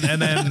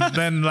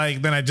then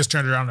I just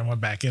turned around and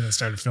went back in and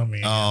started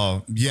filming.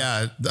 Oh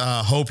yeah,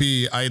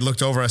 Hopi. I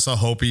looked over. I saw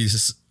Hopi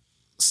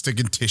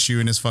sticking tissue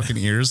in his fucking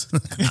ears.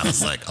 I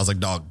was like,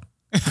 dog.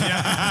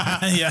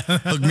 Yeah.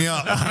 Hook me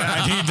up.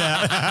 I need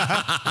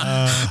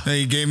that.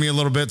 He gave me a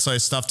little bit, so I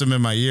stuffed him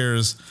in my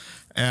ears.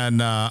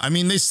 And I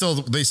mean, they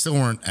still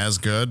weren't as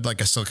good.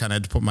 Like I still kind of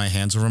had to put my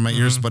hands over my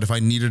ears. But if I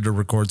needed to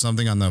record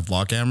something on the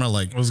vlog camera,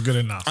 like it was good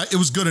enough. It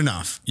was good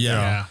enough.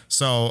 Yeah.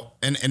 So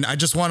and I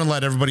just want to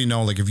let everybody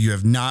know, like, if you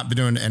have not been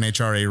doing an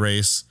NHRA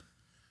race,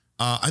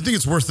 I think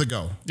it's worth the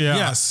go. Yeah.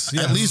 Yes.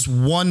 At least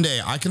one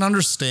day. I can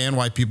understand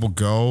why people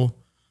go.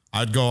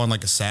 I'd go on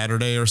like a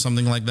Saturday or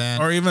something like that.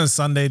 Or even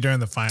Sunday during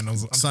the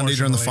finals. Sunday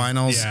during the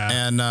finals. Yeah.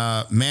 And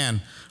man,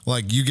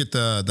 like you get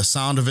the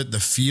sound of it, the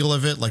feel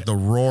of it, like the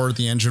roar of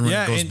the engine when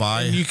it goes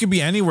by. And you could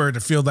be anywhere to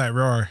feel that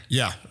roar.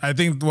 Yeah. I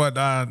think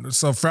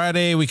so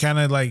Friday we kind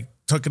of like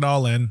took it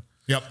all in.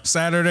 Yep.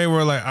 Saturday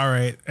we're like, all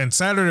right. And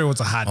Saturday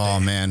was a hot day. Oh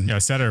man. Yeah,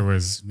 Saturday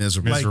was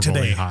miserable. Like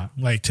today. Hot.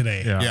 Like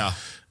today. Yeah. Yeah.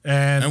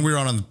 And we were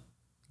on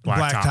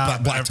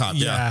blacktop.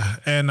 Yeah.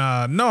 And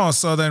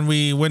so then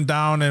we went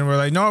down and we're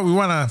like, no, we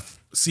want to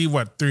see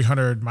what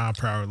 300 mile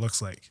per hour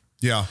looks like.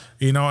 Yeah.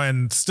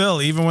 And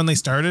still, even when they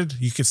started,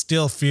 you could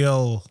still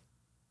feel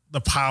the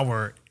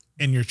power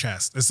in your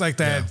chest. It's like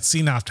that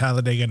scene off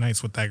Talladega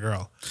Nights with that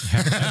girl.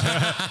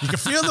 You can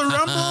feel the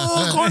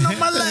rumble going up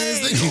my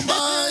legs.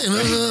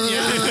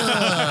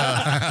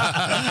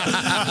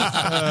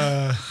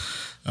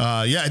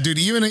 Yeah, dude.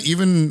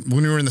 Even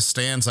when we were in the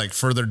stands, like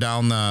further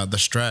down the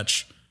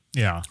stretch,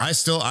 I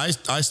still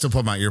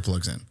put my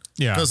earplugs in.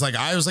 Yeah. Because like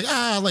I was like,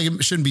 like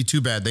it shouldn't be too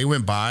bad. They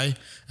went by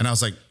and I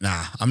was like,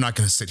 nah, I'm not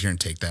gonna sit here and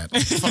take that.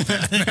 Fuck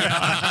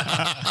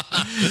that.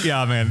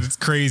 Yeah, man. It's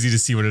crazy to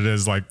see what it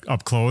is like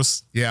up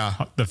close. Yeah.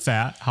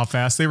 How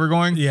fast they were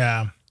going.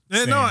 Yeah.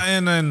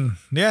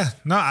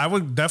 I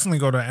would definitely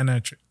go to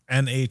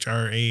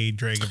NHRA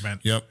drag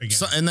event. Yep. Again.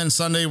 So, and then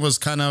Sunday was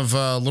kind of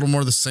a little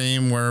more the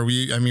same where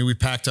we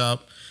packed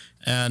up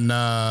and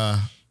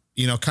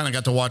kind of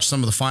got to watch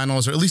some of the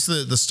finals, or at least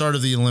the start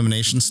of the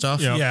elimination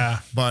stuff. Yep. Yeah.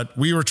 But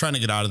we were trying to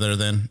get out of there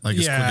then, like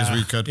as quick as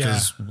we could,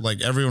 because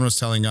like everyone was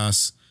telling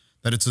us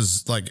that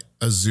it's like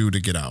a zoo to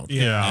get out.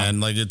 Yeah.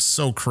 And like, it's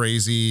so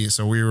crazy.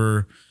 So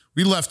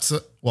we left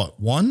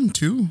one,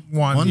 two,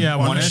 one, yeah,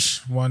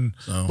 one-ish, one.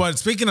 So. But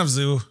speaking of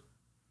zoo,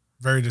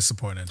 very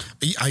disappointed.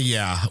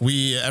 Yeah.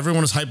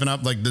 Everyone was hyping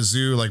up like the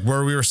zoo, like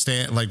where we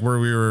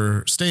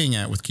were staying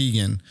at with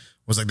Keegan.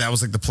 Was like, that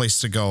was like the place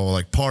to go,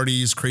 like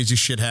parties, crazy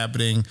shit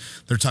happening.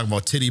 They're talking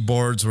about titty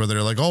boards where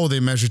they're like, oh, they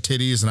measure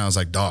titties. And I was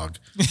like, dog.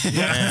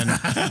 and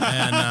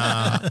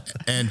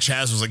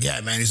Chaz was like,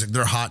 yeah, man. He's like,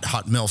 they're hot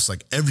MILFs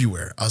like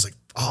everywhere. I was like,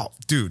 oh,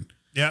 dude.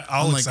 Yeah,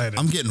 I'm excited.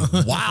 I'm getting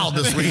wild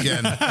this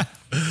weekend.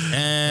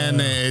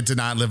 And it did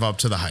not live up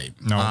to the hype.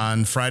 No.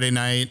 On Friday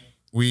night,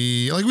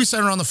 we sat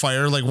around the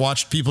fire, like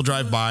watched people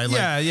drive by.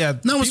 Like, yeah.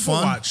 That was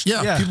fun. Watched.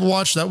 Yeah, people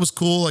watched. That was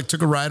cool. Like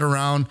took a ride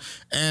around,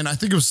 and I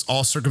think it was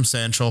all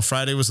circumstantial.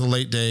 Friday was a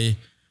late day.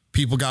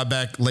 People got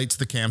back late to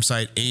the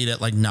campsite, ate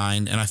at like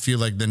 9, and I feel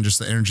like then just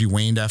the energy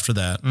waned after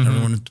that. Mm-hmm.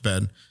 Everyone went to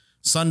bed.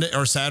 Sunday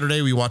or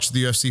Saturday, we watched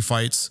the UFC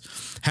fights,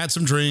 had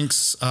some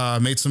drinks,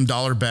 made some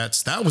dollar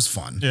bets. That was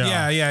fun.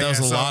 Yeah. That was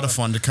a lot of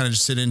fun to kind of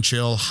just sit in,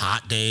 chill,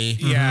 hot day.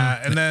 Yeah.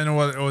 Mm-hmm. And then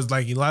it was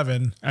like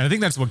 11. I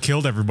think that's what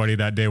killed everybody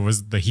that day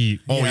was the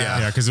heat. Oh yeah.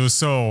 Yeah. Cause it was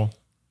so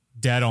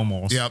dead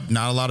almost. Yep.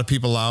 Not a lot of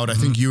people out. I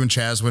think you and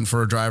Chaz went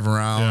for a drive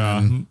around. Yeah.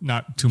 And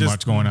not too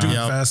much going on.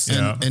 Yep. Fest.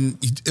 And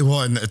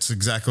it's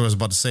exactly what I was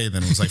about to say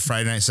then. It was like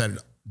Friday night, Saturday,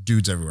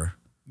 dudes everywhere.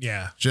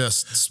 Yeah.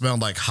 Just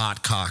smelled like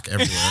hot cock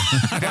everywhere.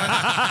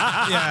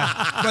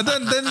 Yeah. But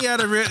then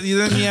you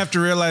have to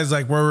realize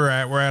like where we're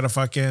at. We're at a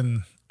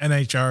fucking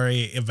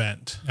NHRA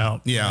event. Oh.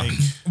 Yeah.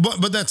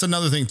 But that's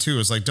another thing too,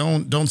 is like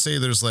don't say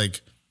there's like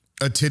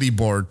a titty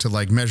board to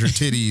like measure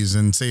titties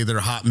and say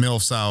they're hot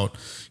MILFs out.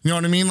 You know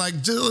what I mean? Like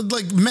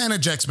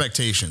manage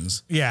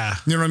expectations. Yeah.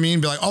 You know what I mean?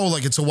 Be like, oh,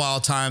 like it's a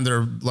wild time.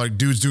 They're like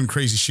dudes doing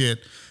crazy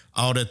shit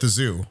out at the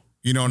zoo.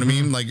 You know what I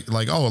mean? Like,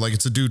 oh, like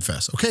it's a dude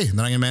fest. Okay.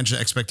 Then I can manage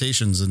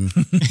expectations and,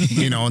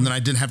 and then I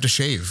didn't have to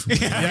shave.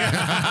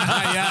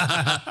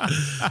 Yeah.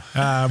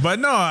 But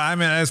no, I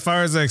mean, as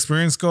far as the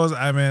experience goes,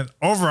 I mean,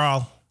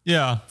 overall,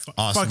 yeah,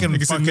 awesome.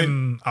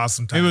 Fucking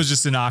awesome time. It was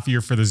just an off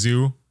year for the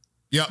zoo.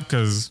 Yep.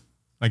 Because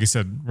like I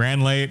said, ran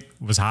late,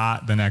 was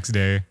hot the next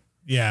day.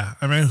 Yeah.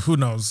 I mean, who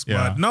knows?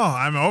 Yeah. But no,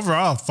 I mean,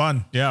 overall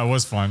fun. Yeah, it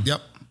was fun. Yep.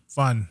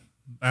 Fun.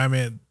 I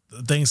mean,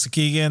 thanks to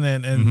Keegan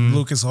and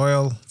Lucas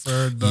Hoyle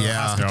for the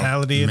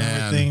hospitality and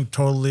everything.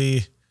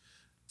 Totally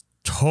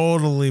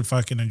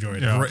fucking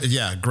enjoyed it.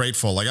 Yeah,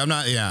 grateful. Like I'm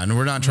not. Yeah, and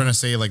we're not trying to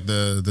say like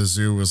the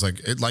zoo was like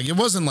it. Like it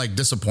wasn't like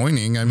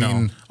disappointing. I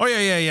mean, oh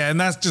yeah, and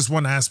that's just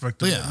one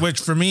aspect of it, which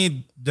for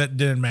me that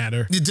didn't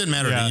matter. It didn't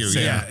matter to you.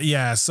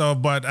 Yeah. So,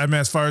 but I mean,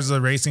 as far as the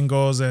racing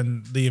goes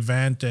and the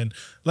event, and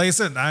like I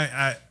said,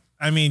 I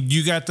mean,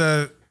 you got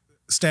to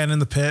stand in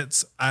the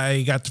pits.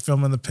 I got to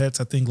film in the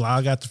pits. I think Lau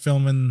got to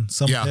film in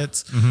some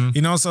pits.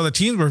 Mm-hmm. So the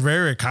teams were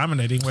very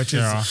accommodating, which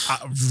is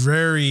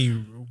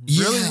really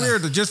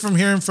weird. Just from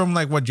hearing from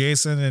like what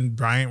Jason and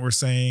Bryant were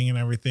saying and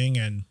everything,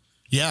 and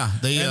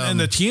and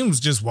the teams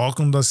just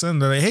welcomed us in.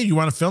 They're like, "Hey, you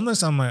want to film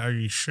this?" I'm like, "Are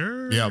you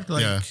sure?" Yeah,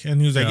 And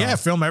he was like, "Yeah,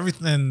 film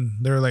everything." And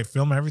they were like,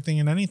 "Film everything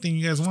and anything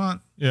you guys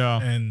want."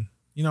 Yeah, and.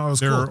 It was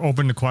they were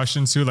open to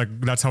questions too. Like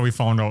that's how we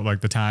found out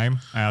like the time.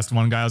 I asked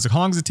one guy, I was like, how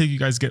long does it take you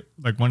guys to get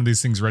like one of these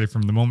things ready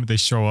from the moment they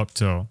show up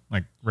to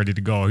like ready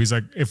to go? He's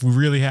like, if we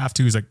really have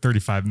to, he's like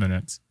 35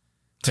 minutes.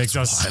 Takes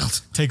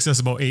us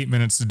about 8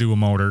 minutes to do a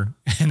motor.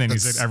 And then he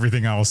said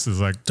everything else is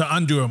like to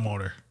undo a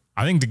motor.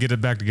 I think to get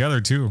it back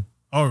together too.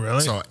 Oh,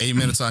 really? So 8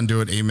 minutes to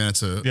undo it, 8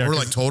 minutes or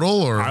like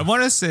total or I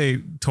want to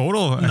say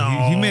total.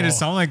 No. He made it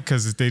sound like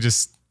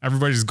because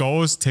everybody just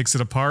goes, takes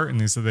it apart, and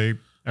they said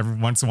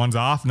once one's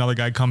off, another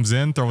guy comes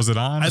in, throws it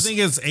on. I think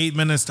it's 8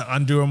 minutes to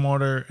undo a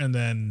motor and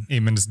then 8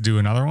 minutes to do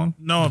another one.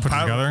 No, put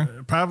it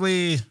together.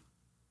 Probably.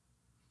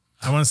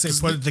 I want to say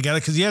put it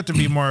together because you have to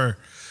be more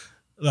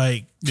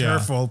like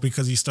careful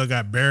because you still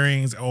got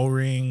bearings,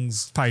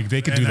 O-rings. Probably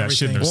they could do that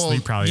shit in their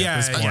sleep probably at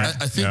this point.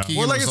 I think.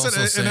 Well, like I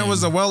said, and it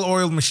was a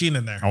well-oiled machine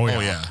in there. Oh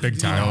yeah, big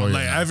time.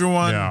 Like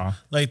everyone,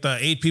 like the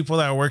 8 people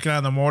that were working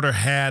on the motor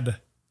had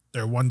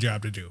their one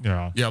job to do.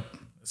 Yeah. Yep.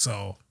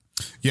 So.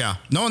 Yeah,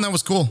 no, and that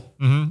was cool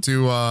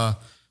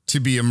to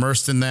be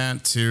immersed in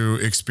that, to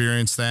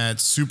experience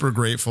that. Super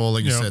grateful,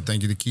 like you said.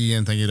 Thank you to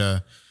Keegan, thank you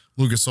to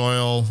Lucas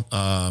Oil.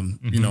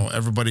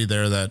 Everybody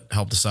there that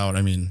helped us out.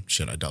 I mean,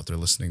 shit, I doubt they're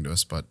listening to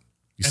us, but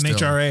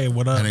NHRA,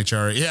 what up?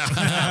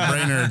 NHRA,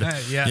 Brainerd,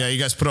 yeah. You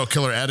guys put out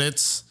killer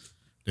edits,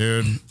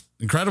 dude.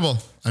 Incredible.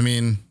 I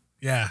mean,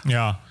 yeah.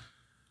 It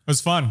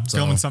was fun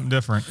filming something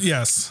different.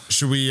 Yes.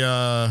 Should we?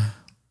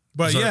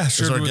 But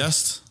is our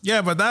guest?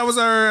 Yeah, but that was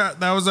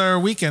our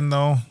weekend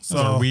though. So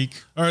that was our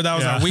week. Or that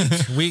was our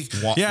week.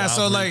 Yeah,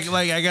 so like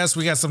I guess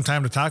we got some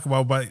time to talk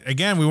about. But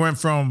again, we went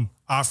from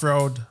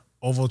off-road,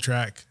 oval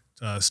track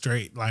to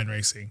straight line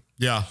racing.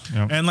 Yeah.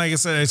 And like I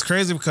said, it's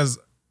crazy because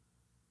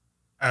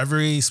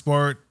every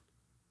sport,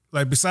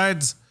 like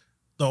besides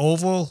the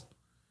oval,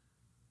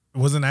 it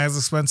wasn't as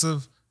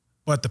expensive,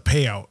 but the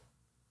payout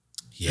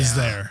is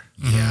there.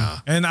 Yeah.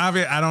 And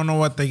obviously, I don't know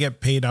what they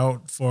get paid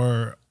out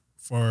for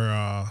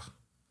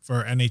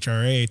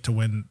NHRA to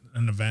win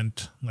an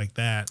event like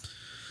that.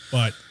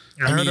 But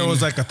I heard it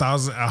was like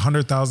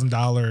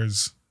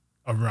 $100,000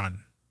 a run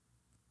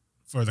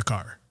for the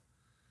car.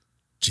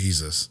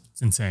 Jesus.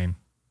 It's insane.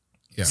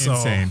 Yeah.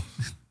 Insane.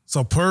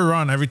 So per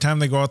run, every time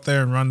they go out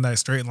there and run that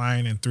straight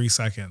line in 3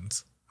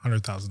 seconds,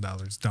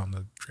 $100,000 down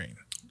the drain.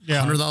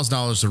 Yeah.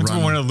 $100,000 to That's run.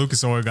 what one of the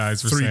Lucas Oil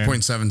guys were saying.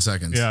 3.7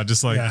 seconds. Yeah,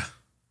 just like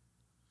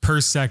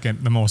per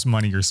second, the most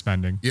money you're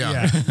spending.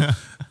 Yeah.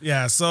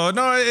 Yeah. So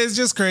no, it's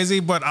just crazy.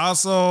 But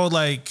also,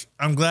 like,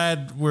 I'm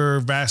glad we're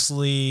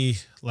vastly,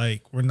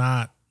 like, we're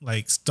not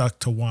like stuck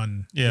to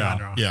one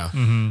genre. Yeah.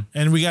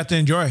 And we got to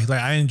enjoy.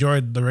 Like, I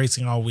enjoyed the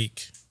racing all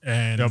week,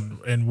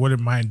 and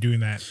wouldn't mind doing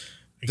that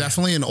again.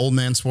 Definitely an old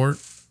man sport.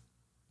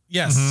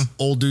 Yes.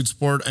 Old dude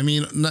sport. I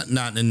mean,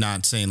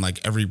 not saying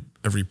like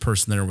every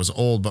person there was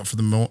old, but for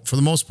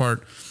the most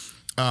part,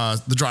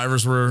 the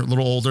drivers were a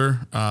little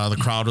older. The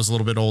crowd was a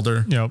little bit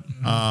older. Yep.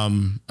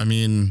 I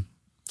mean,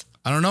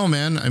 I don't know,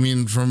 man. I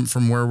mean,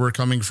 from where we're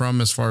coming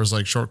from, as far as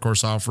like short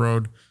course off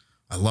road,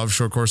 I love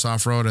short course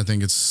off road. I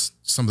think it's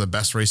some of the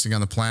best racing on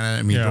the planet.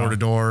 I mean, door to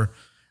door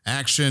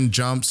action,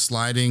 jumps,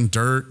 sliding,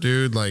 dirt,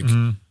 dude. Like,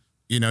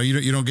 you know,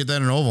 you don't get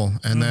that in oval.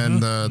 And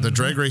then the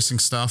drag racing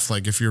stuff,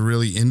 like if you're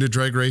really into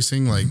drag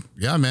racing, like,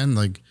 yeah, man,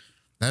 like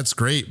that's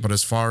great. But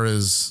as far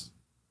as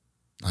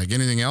like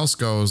anything else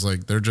goes,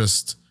 like they're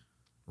just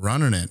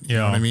running it. You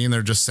know what I mean?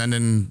 They're just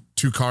sending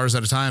 2 cars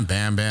at a time.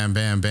 Bam, bam,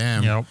 bam,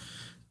 bam. Yep.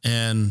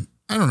 And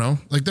I don't know,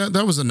 like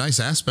that was a nice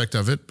aspect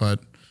of it,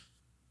 but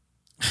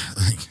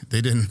like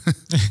they didn't,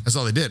 that's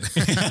all they did.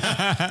 You know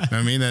what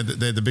I mean? They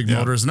had the big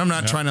motors, and I'm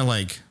not trying to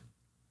like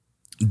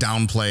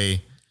downplay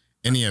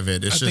any of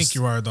it. It's just, think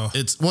you are though.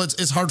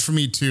 It's hard for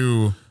me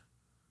to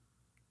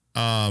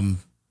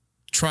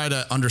try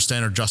to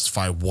understand or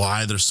justify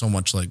why there's so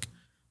much like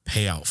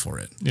payout for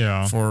it.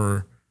 Yeah.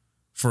 For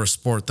a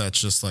sport that's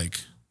just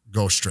like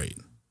go straight.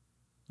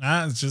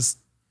 It's just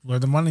where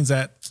the money's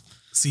at.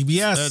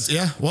 CBS.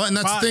 And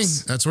that's Fox. the thing.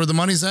 That's where the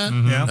money's at.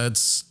 Yeah.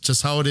 That's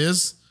just how it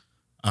is.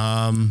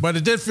 But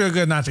it did feel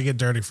good not to get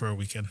dirty for a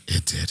weekend.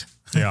 It did.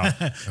 Yeah.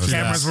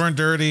 Cameras weren't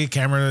dirty.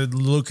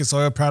 Lucas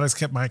Oil Products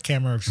kept my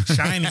camera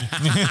shiny. And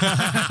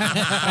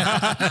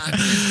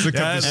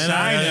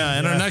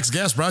our next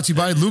guest brought to you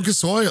by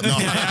Lucas Oil. No.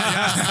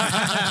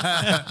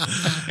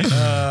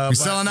 We're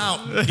selling out.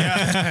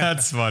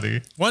 That's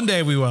funny. One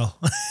day we will.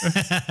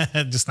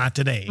 Just not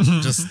today.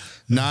 Just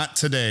not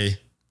today.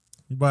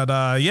 But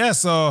we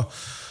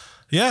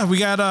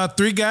got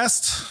 3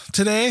 guests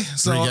today.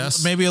 So 3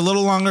 guests. maybe a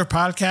little longer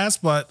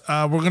podcast, but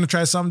we're going to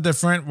try something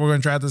different. We're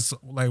going to try this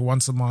like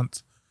once a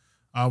month.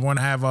 I want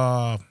to have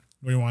what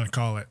do you want to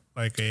call it?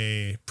 Like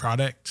a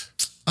product?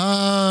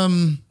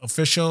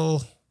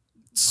 Official?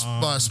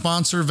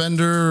 Sponsor,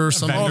 vendor, or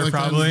something vendor, like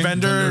probably.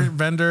 that.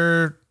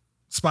 Vendor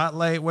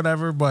spotlight,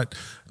 whatever. But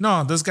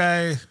no, this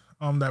guy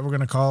that we're going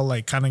to call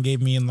like kind of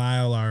gave me and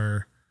Lyle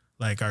our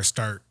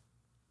start.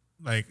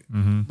 Like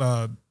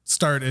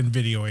start in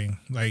videoing.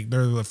 Like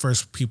they're the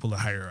first people to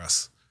hire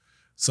us.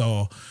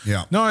 So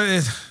no,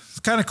 it's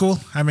kind of cool.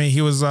 I mean,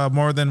 he was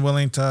more than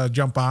willing to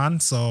jump on.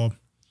 So,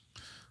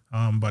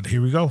 but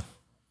here we go.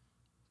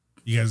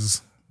 You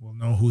guys will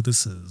know who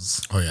this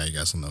is. Oh yeah, you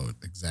guys will know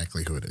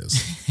exactly who it is.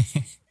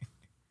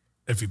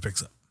 If he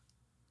picks up.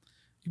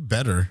 You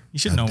better. You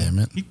should know. Damn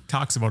it. He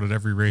talks about it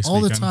every race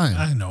All weekend. the time.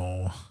 I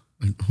know.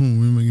 Like, who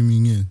am I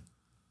giving in?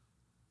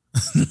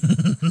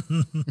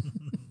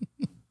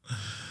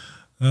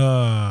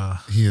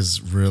 He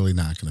is really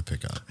not going to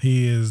pick up.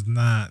 He is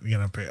not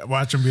gonna pick.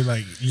 Watch him be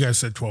like, you guys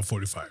said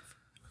 12:45.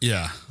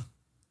 Yeah.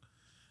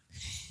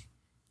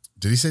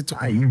 Did he say?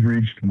 You've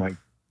reached my.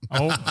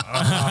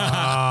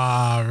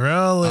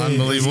 Really?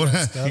 Unbelievable.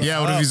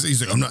 Yeah. What if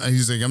he's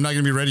like, I'm not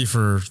going to be ready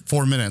for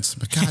 4 minutes.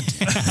 But God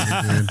damn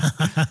it, dude.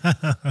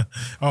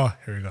 Oh,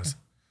 here he goes.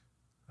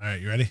 All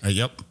right, you ready?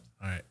 Yep.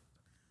 All right.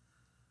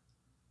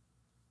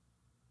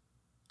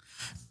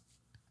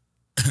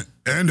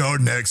 And our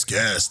next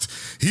guest,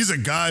 he's a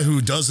guy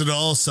who does it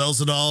all,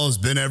 sells it all, has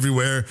been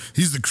everywhere.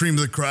 He's the cream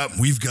of the crop.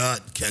 We've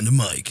got Kenda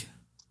Mike.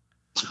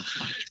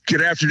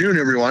 Good afternoon,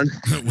 everyone.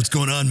 What's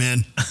going on,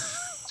 man?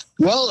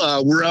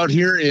 Well, we're out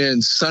here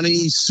in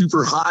sunny,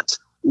 super hot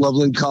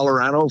Loveland,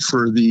 Colorado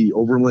for the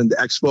Overland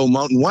Expo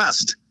Mountain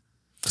West.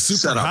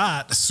 Super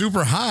hot.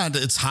 Super hot.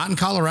 It's hot in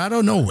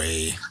Colorado? No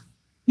way.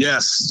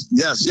 Yes.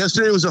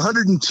 Yesterday was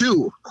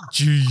 102.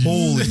 Jeez.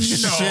 Holy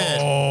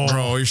shit.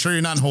 Bro, are you sure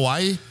you're not in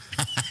Hawaii?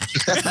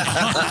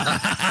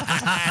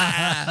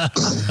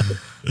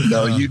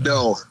 No, you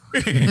know.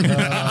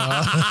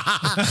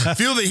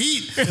 Feel the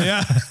heat.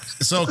 Yeah.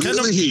 So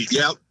Feel the heat.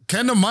 Yep.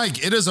 Kenda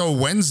Mike, it is a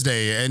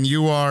Wednesday and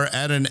you are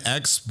at an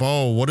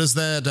expo. What does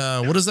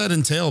that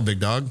entail, big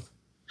dog?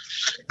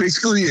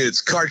 Basically,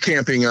 it's car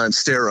camping on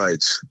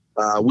steroids.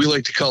 We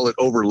like to call it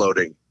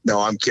overloading. No,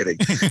 I'm kidding.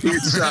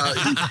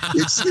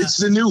 It's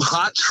the new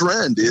hot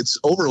trend. It's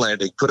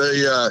overlanding. Put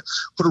a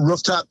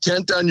rooftop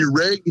tent on your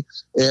rig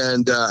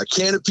and a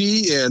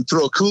canopy and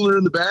throw a cooler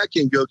in the back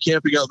and go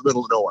camping out in the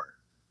middle of nowhere.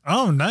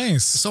 Oh,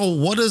 nice. So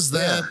what does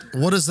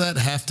that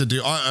have to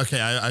do? Okay,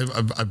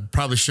 I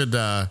probably should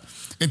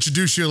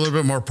introduce you a little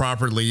bit more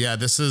properly. Yeah,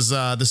 this is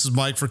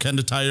Mike for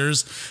Kenda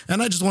Tires,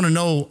 and I just want to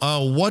know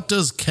what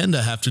does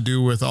Kenda have to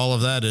do with all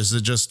of that? Is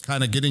it just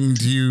kind of getting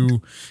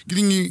you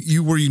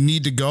where you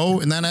need to go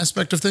in that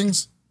aspect of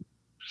things?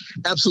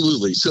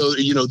 Absolutely. So,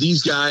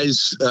 these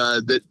guys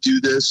that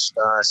do this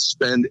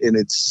spend an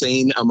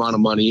insane amount of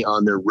money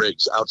on their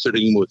rigs,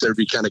 outfitting them with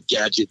every kind of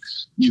gadget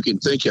you can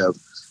think of.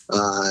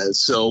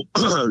 So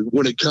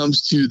when it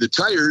comes to the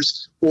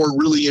tires or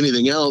really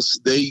anything else,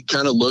 they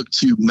kind of look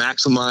to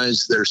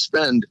maximize their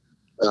spend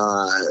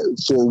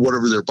for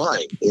whatever they're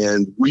buying.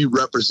 And we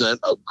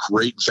represent a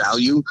great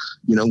value.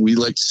 We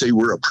like to say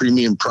we're a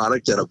premium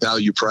product at a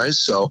value price.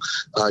 So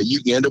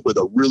you can end up with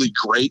a really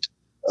great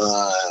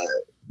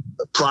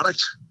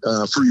product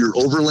for your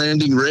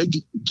overlanding rig,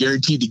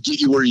 guaranteed to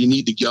get you where you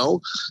need to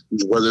go,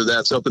 whether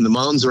that's up in the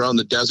mountains or on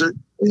the desert.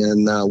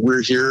 And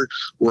we're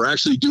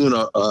actually doing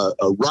a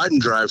ride and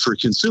drive for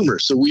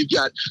consumers. So we've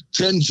got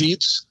 10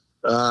 Jeeps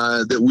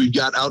that we've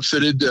got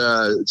outfitted,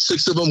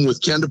 6 of them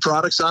with Kenda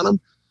products on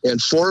them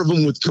and 4 of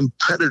them with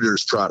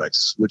competitors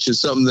products, which is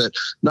something that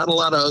not a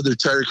lot of other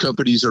tire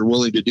companies are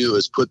willing to do,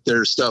 is put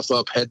their stuff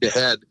up head to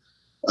head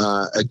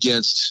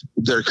against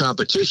their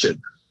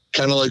competition.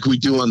 Kind of like we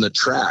do on the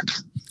track.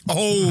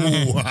 Oh,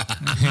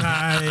 nice.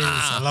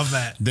 I love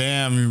that.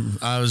 Damn.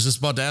 I was just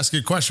about to ask you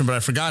a question, but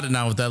I forgot it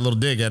now with that little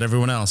dig at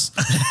everyone else.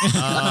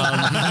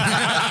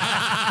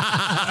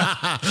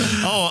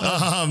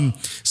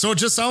 So it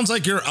just sounds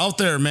like you're out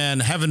there, man,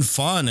 having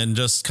fun and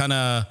just kind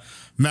of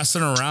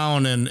messing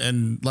around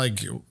and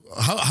like,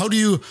 how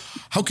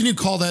can you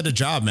call that a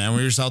job, man,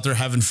 when you're just out there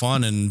having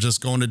fun and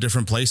just going to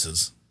different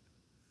places?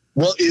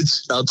 Well,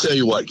 I'll tell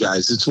you what,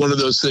 guys, it's one of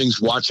those things.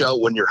 Watch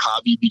out when your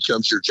hobby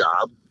becomes your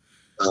job,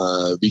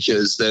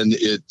 because then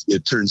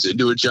it turns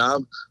into a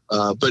job.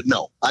 But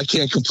no, I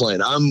can't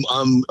complain. I'm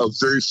a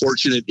very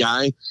fortunate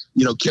guy.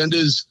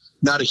 Kenda's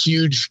not a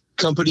huge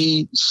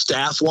company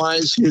staff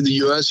wise here in the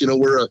U.S.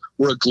 We're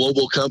a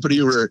global company.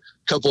 We're a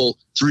couple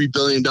 $3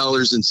 billion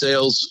in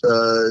sales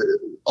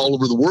all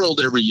over the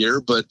world every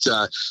year. But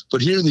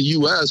here in the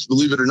U.S.,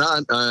 believe it or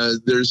not,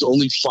 there's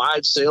only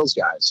 5 sales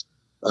guys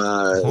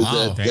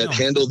that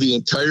handle the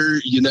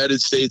entire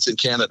United States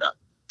and Canada.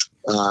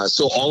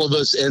 So all of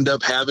us end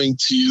up having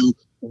to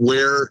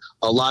wear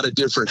a lot of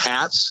different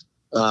hats.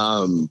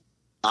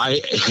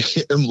 I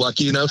am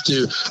lucky enough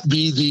to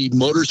be the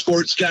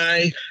motorsports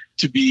guy,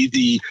 to be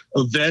the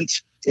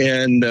event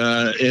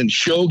and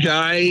show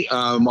guy.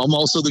 I'm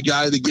also the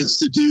guy that gets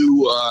to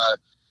do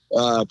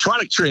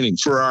product training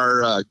for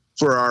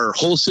our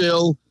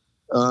wholesale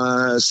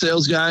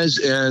sales guys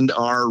and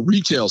our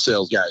retail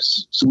sales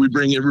guys. So we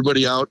bring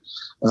everybody out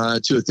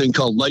to a thing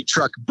called Light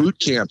Truck Boot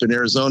Camp in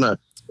Arizona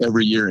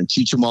every year and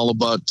teach them all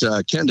about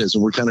Kendas.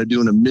 And we're kind of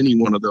doing a mini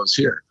one of those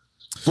here.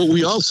 But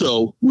we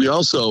also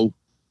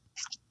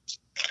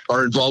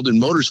are involved in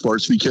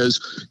motorsports because,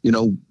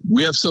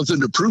 we have something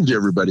to prove to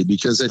everybody,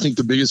 because I think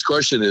the biggest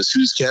question is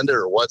who's Kenda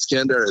or what's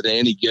Kenda? Are they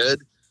any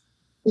good?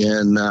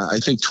 And I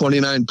think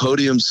 29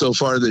 podiums so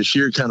far this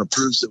year kind of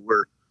proves that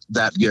we're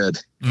that good.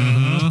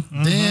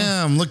 Mm-hmm.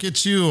 Damn, look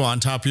at you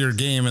on top of your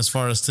game as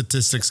far as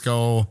statistics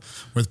go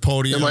with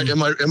podium.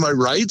 Am I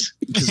right?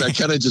 Because I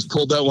kind of just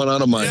pulled that one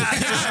out of my.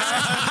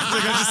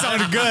 That just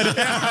sounded good.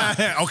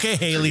 Okay,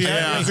 Haley.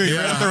 Yeah. Right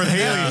there with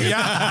Haley.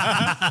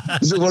 Yeah.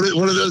 Is it one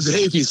of those?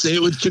 Hey, if you say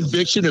it with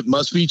conviction, it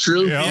must be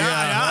true.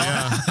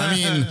 Yeah.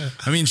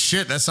 I mean,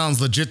 shit. That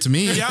sounds legit to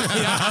me.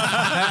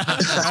 Yeah.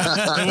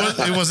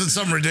 It wasn't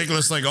something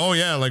ridiculous like, oh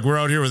yeah, like we're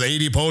out here with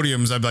 80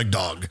 podiums. I'd be like,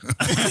 dog.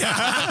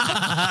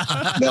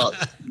 No.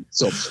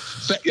 So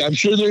I'm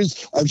sure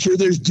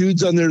there's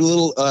dudes on their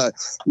little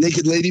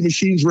naked lady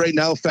machines right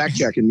now fact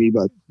checking me,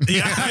 but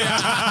naked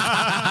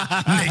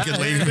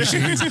lady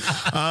machines.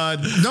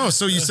 No,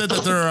 so you said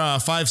that there are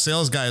 5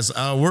 sales guys.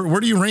 Where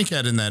do you rank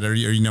at in that? Are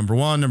you number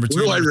 1, number 2?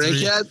 Where do I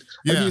rank at?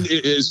 Yeah. I mean,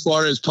 as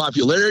far as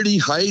popularity,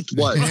 height,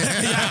 what?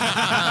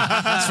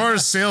 As far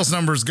as sales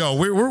numbers go,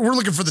 we're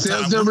looking for the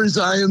sales top numbers.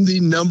 I am the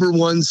number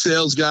 1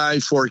 sales guy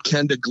for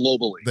Kenda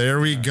globally. There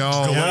we go.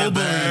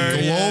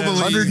 Globally.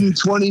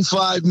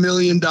 $125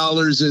 million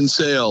in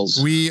sales.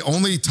 We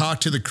only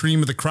talk to the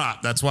cream of the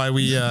crop. That's why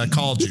we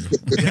called you.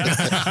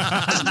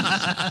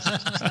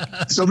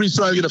 Somebody's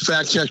probably going to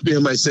fact check me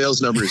on my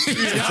sales numbers. In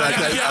fact,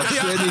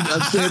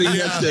 I'm standing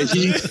next to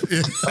Heath.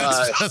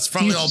 That's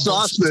probably all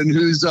Sauceman,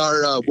 who's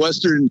our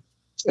Western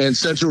and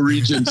Central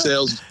Region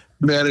sales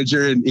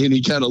manager, and he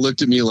kind of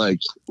looked at me like,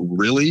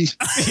 really?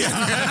 He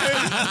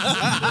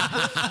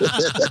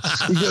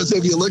goes,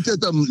 have you looked at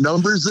the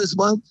numbers this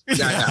month?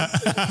 Yeah,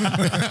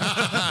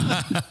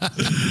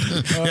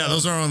 yeah,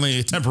 those are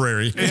only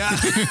temporary. Yeah.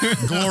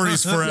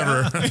 Glory's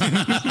forever.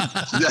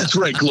 That's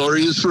right.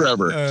 Glory is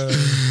forever.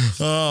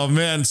 Oh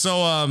man.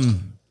 So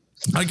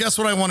I guess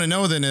what I want to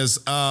know then is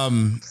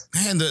man,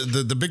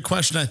 the big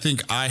question I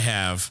think I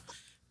have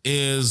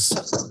is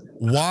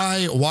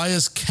why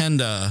is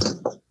Kenda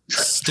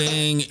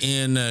staying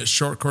in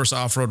short course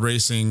off-road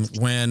racing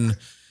when,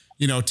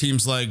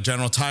 teams like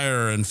General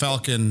Tire and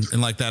Falcon and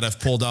like that have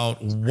pulled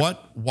out?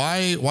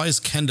 Why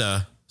is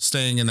Kenda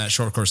staying in that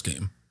short course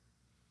game?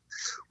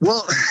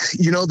 Well,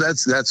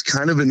 that's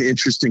kind of an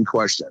interesting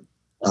question.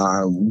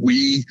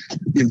 We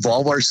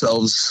involve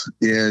ourselves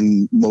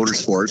in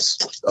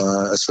motorsports,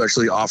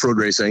 especially off-road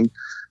racing.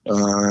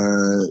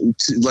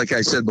 Like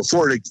I said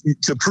before,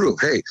 to prove,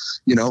 hey,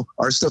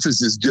 our stuff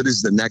is as good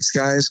as the next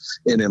guy's,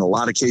 and in a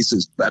lot of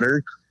cases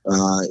better.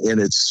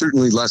 And it's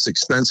certainly less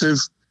expensive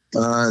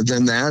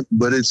than that,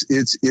 but it's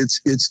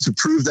to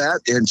prove that.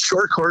 And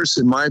short course,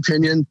 in my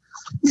opinion,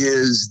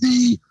 is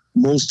the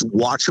most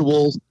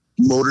watchable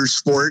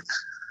motorsport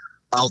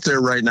out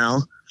there right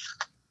now.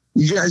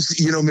 You guys,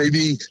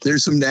 maybe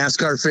there's some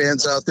NASCAR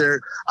fans out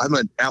there. I'm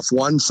an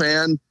F1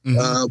 fan,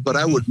 but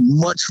I would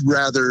much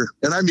rather,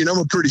 and I mean, I'm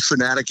a pretty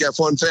fanatic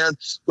F1 fan,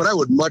 but I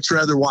would much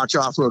rather watch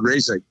off-road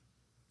racing.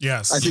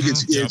 Yes. I think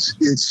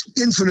it's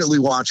infinitely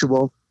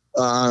watchable.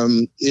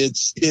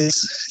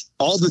 It's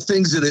all the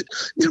things that it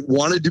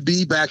wanted to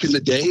be back in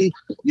the day.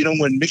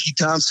 When Mickey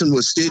Thompson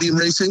was stadium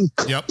racing,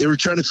 they were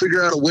trying to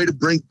figure out a way to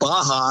bring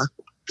Baja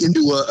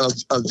into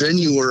a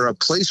venue or a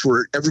place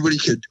where everybody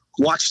could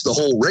watch the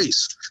whole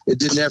race. It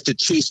didn't have to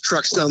chase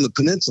trucks down the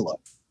peninsula.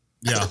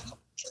 Yeah.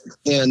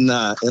 And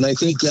I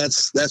think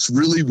that's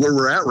really where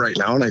we're at right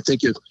now. And I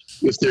think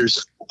if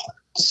there's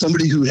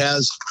somebody who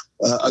has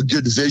a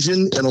good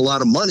vision and a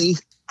lot of money,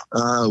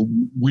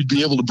 we'd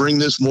be able to bring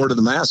this more to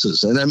the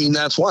masses. And I mean,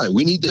 that's why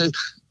we need to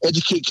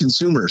educate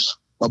consumers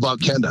about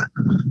Kenda.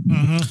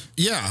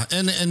 Yeah.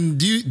 And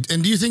do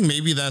you think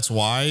maybe that's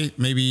why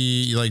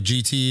maybe like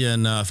GT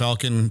and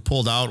Falcon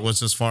pulled out,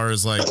 was as far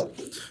as like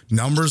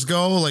numbers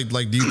go? Like,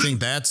 do you think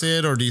that's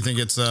it? Or do you think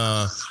it's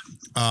a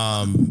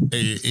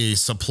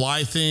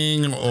supply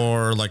thing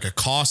or like a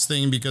cost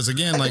thing? Because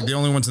again, like the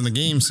only ones in the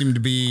game seem to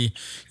be,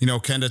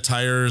 Kenda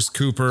Tires,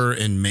 Cooper,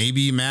 and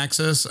maybe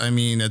Maxxis. I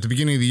mean, at the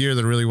beginning of the year,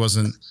 there really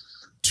wasn't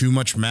too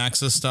much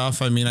Maxxis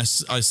stuff. I mean, I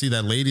see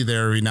that lady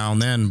there every now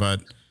and then, but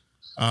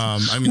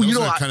those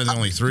are kind of the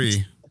only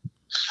three.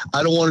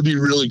 I don't want to be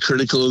really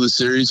critical of the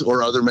series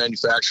or other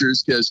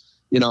manufacturers because,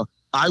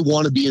 I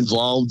want to be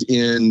involved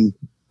in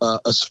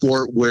a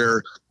sport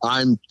where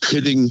I'm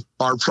pitting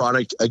our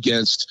product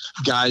against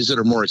guys that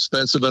are more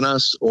expensive than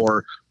us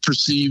or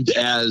perceived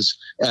as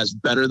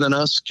better than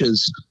us,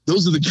 because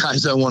those are the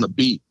guys I want to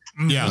beat.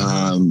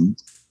 Yeah. And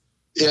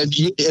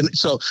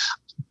so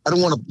I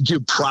don't want to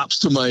give props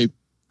to my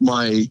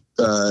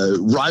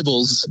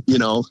rivals,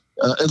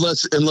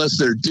 unless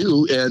they're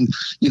due. And,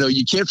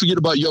 you can't forget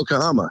about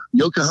Yokohama.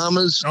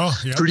 Yokohama's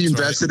pretty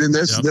invested in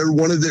this. Yep. They're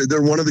one of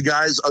the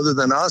guys other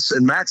than us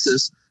and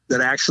Maxxis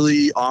that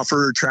actually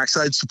offer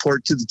trackside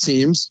support to the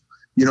teams.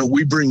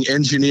 We bring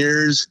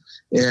engineers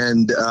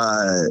and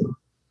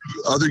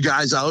other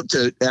guys out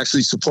to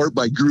actually support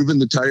by grooving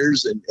the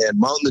tires and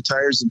mounting the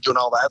tires and doing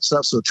all that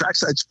stuff. So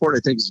trackside support, I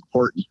think, is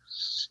important.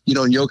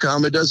 And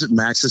Yokohama does it,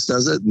 Maxxis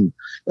does it, and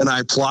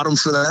I applaud them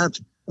for that.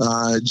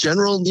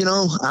 General,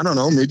 I don't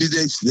know, maybe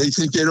they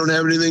think they don't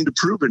have anything to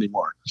prove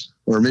anymore,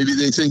 or maybe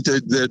they think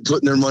that they're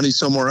putting their money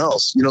somewhere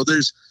else.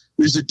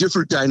 There's a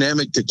different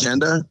dynamic to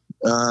Kenda.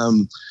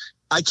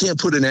 I can't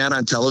put an ad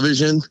on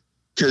television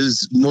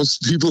because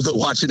most people that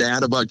watch an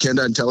ad about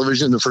Kenda on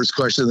television, the first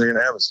question they're going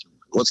to have is,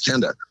 what's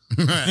Kenda?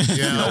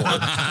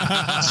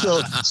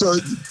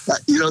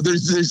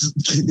 There's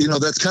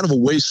that's kind of a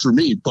waste for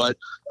me, but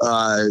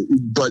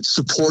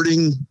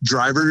supporting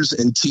drivers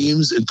and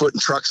teams and putting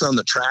trucks on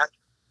the track,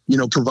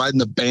 providing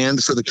the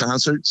band for the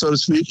concert, so to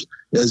speak,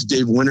 as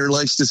Dave Winter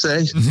likes to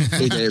say.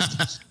 Hey, Dave.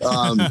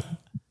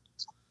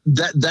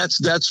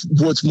 That's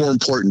what's more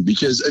important,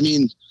 because I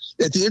mean,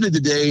 at the end of the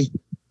day,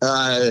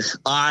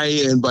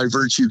 and by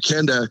virtue,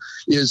 Kenda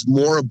is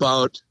more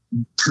about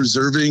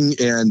preserving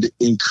and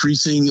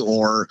increasing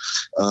or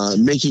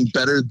making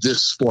better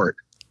this sport.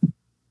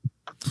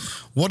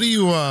 What do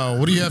you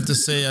have to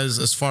say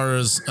as far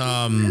as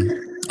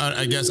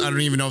I guess I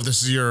don't even know if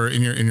this is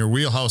in your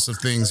wheelhouse of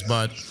things,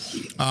 but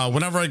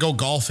whenever I go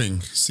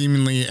golfing,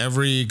 seemingly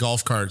every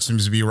golf cart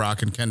seems to be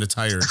rocking Kenda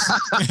tires.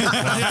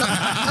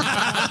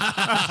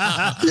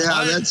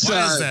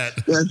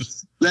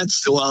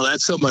 That's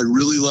something I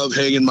really love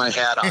hanging my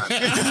hat on. We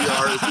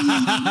are the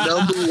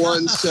number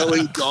one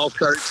selling golf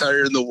cart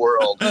tire in the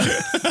world. That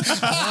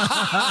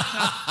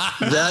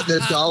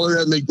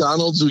 $1 at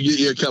McDonald's will get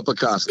you a cup of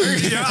coffee.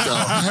 Yeah. So.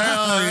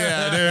 Hell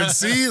yeah, dude.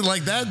 See,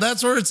 like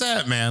that's where it's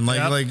at, man.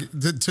 Like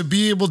to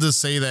be able to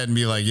say that and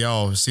be like,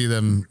 yo, see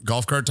them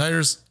golf cart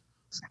tires?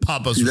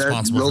 Papa's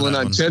responsible rolling for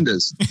that on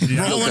Kendas.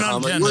 Rolling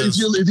on Kendas. Well,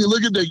 if you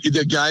look at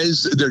the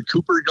guys, their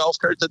Cooper golf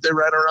cart that they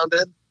ride around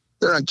in,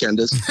 they're on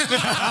Kendas.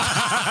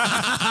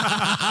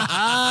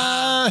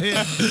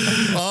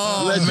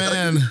 Oh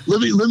man.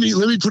 Let me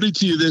put it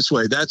to you this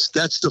way. That's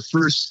the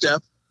first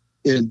step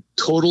in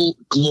total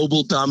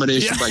global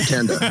domination by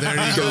Kenda.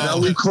 There you so go. Now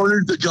we've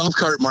cornered the golf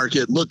cart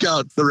market. Look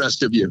out, the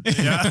rest of you.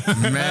 Yeah.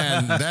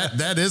 Man,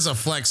 that is a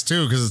flex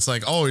too, because it's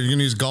like, oh, you're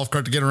gonna use golf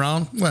cart to get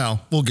around?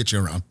 Well, we'll get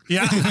you around.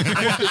 Yeah.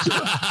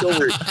 Don't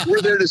worry. We're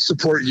there to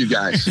support you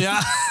guys.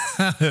 Yeah.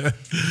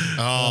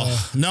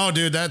 Oh no,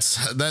 dude,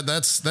 that's big.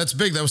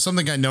 That was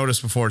something I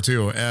noticed before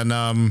too.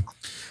 And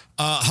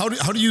How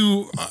do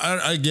you,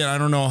 again, I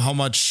don't know how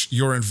much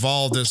you're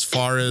involved as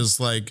far as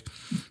like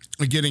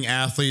getting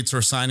athletes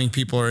or signing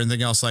people or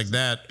anything else like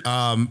that.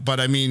 But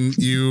I mean,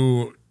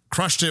 you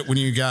crushed it when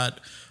you got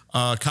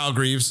Kyle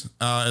Greaves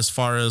as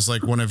far as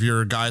like one of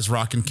your guys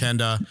rocking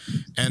Kenda,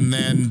 and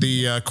then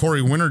the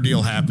Corey Winter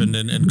deal happened,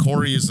 and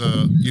Corey is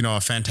a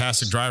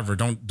fantastic driver.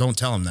 Don't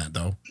tell him that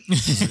though.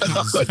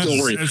 Don't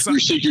worry, your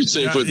secret's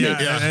safe with me.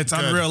 Yeah, it's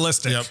good.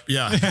 Unrealistic. Yep.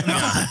 Yeah.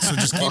 So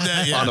just keep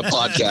that on a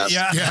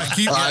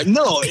podcast.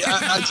 No,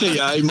 I tell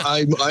you,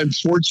 I'm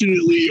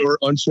fortunately or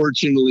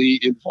unfortunately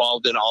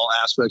involved in all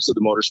aspects of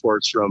the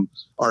motorsports, from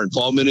our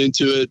involvement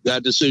into it,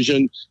 that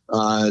decision,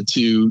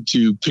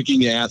 to picking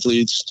the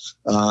athletes.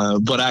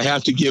 But I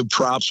have to give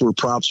props where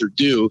props are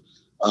due.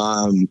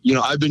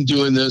 I've been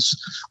doing this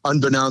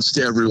unbeknownst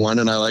to everyone,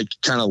 and I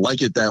kind of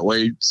like it that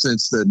way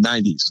since the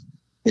 90s.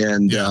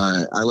 And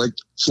I like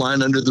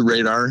flying under the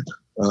radar.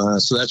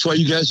 So that's why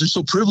you guys are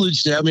so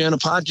privileged to have me on a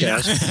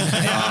podcast.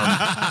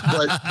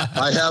 But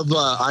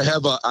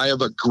I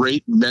have a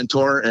great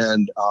mentor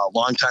and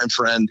longtime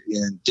friend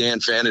in Dan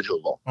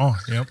Vandenheuvel. Oh,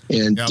 yep.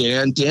 And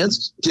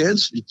Dan's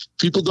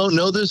people don't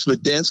know this,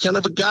 but Dan's kind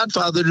of a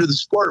godfather to the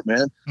sport,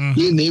 man. Mm-hmm.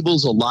 He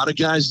enables a lot of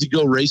guys to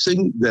go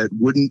racing that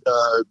wouldn't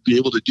be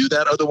able to do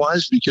that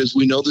otherwise, because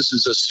we know this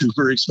is a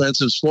super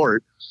expensive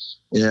sport.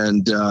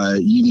 And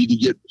you need to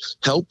get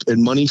help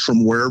and money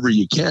from wherever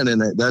you can.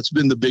 And that's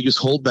been the biggest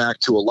holdback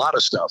to a lot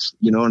of stuff,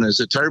 and as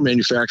a tire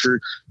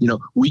manufacturer,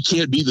 we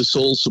can't be the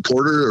sole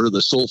supporter or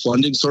the sole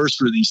funding source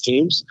for these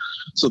teams.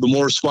 So the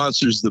more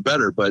sponsors, the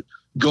better. But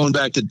going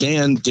back to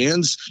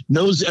Dan's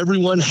knows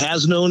everyone,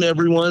 has known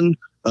everyone,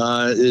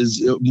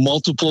 is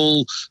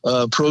multiple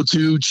Pro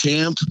 2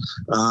 champ.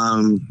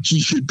 He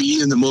should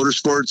be in the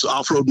motorsports,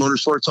 off-road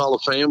motorsports Hall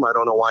of Fame. I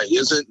don't know why he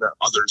isn't.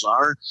 Others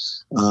are.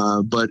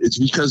 But it's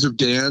because of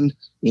Dan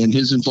and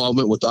his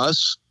involvement with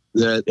us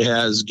that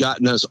has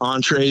gotten us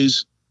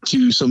entrees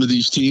to some of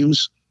these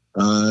teams.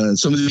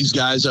 Some of these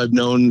guys I've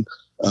known,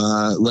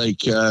 like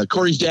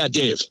Corey's dad,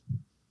 Dave.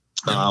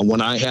 When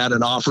I had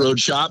an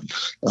off-road shop,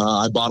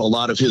 I bought a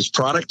lot of his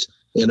product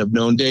and have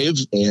known Dave,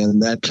 and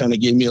that kind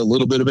of gave me a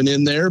little bit of an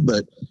in there.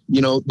 But,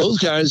 those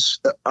guys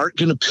aren't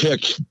going to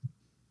pick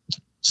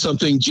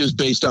something just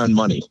based on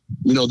money.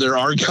 There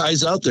are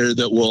guys out there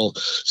that will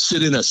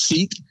sit in a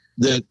seat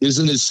that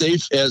isn't as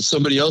safe as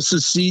somebody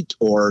else's seat,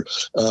 or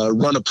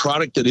run a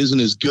product that isn't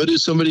as good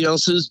as somebody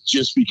else's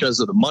just because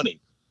of the money.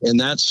 And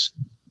that's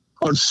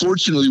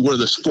unfortunately where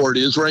the sport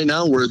is right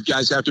now, where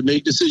guys have to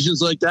make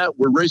decisions like that,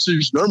 where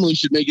racers normally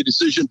should make a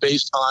decision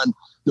based on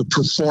the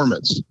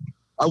performance.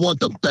 I want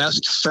the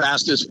best,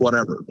 fastest,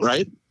 whatever,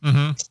 right?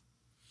 Mm-hmm.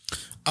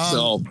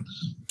 So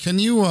can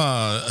you,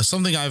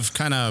 something I've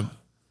kind of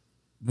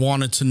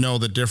wanted to know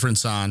the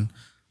difference on,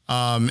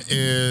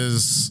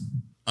 is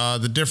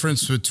the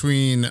difference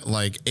between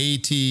like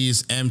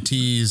ATs,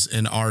 MTs,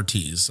 and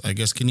RTs. I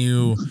guess, can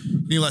you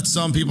let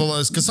some people,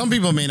 because some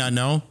people may not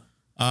know,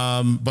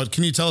 but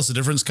can you tell us the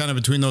difference kind of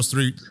between those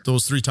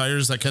three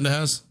tires that Kenda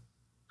has?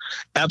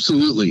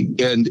 Absolutely.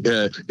 And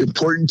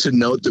important to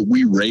note that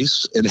we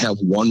race and have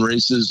won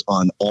races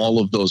on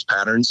all of those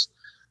patterns.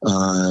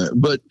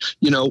 But,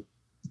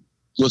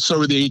 let's start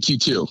with the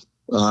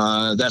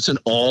AT2. That's an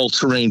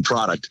all-terrain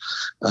product.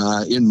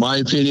 In my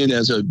opinion,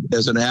 as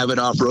an avid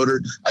off-roader,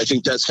 I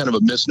think that's kind of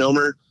a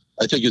misnomer.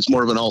 I think it's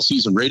more of an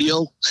all-season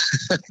radial,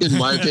 in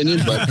my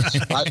opinion. But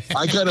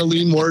I kind of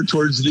lean more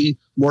towards the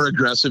more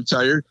aggressive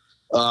tire.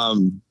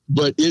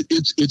 But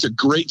it's a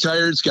great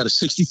tire. It's got a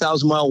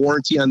 60,000 mile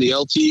warranty on the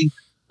LT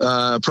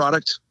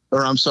product,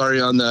 or I'm sorry,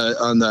 on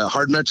the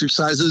hard metric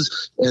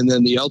sizes, and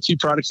then the LT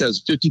product has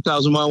a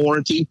 50,000 mile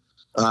warranty.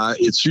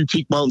 It's through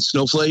Peak Mountain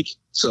Snowflake,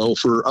 so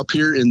for up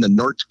here in the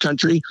North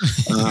Country,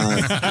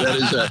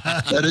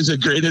 that is a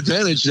great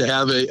advantage to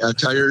have a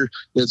tire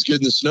that's good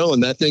in the snow,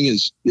 and that thing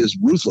is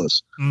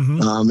ruthless.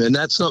 Mm-hmm. And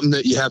that's something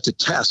that you have to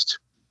test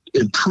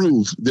and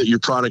prove that your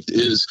product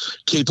is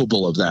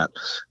capable of that.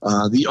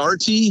 The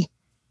RT,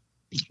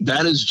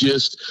 that is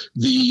just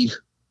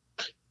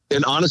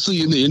and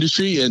honestly in the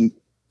industry, and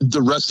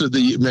the rest of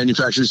the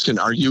manufacturers can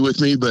argue with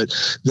me, but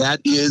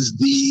that is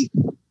the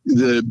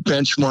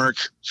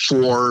benchmark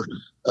for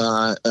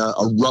a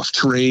rough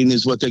terrain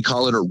is what they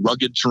call it, or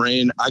rugged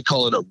terrain. I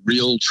call it a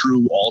real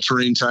true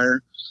all-terrain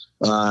tire.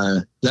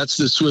 That's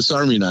the Swiss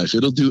Army knife.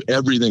 It'll do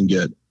everything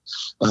good.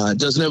 It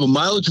doesn't have a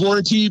mileage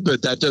warranty,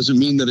 but that doesn't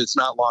mean that it's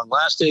not long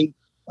lasting.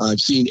 I've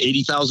seen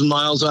 80,000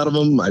 miles out of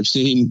them. I've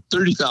seen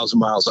 30,000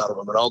 miles out of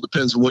them. It all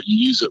depends on what you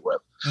use it with.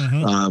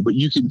 Mm-hmm. But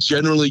you can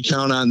generally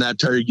count on that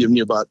tire giving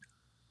you about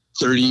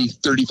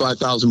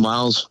 35,000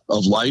 miles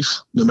of life,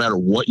 no matter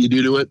what you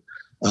do to it.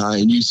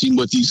 And you've seen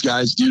what these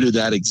guys do to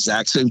that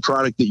exact same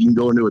product that you can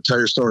go into a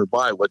tire store and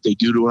buy, what they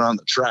do to it on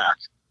the track.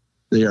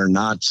 They are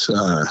not,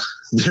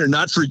 they're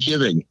not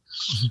forgiving.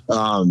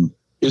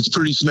 It's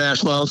pretty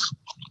smash mouth.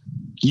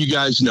 You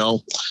guys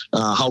know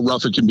how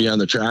rough it can be on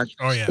the track.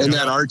 Oh yeah. And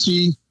that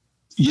RT,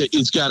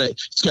 it's got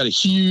a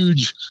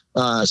huge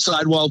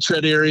sidewall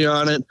tread area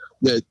on it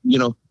that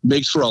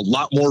makes for a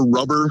lot more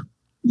rubber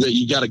that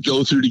you got to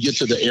go through to get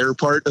to the air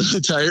part of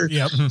the tire.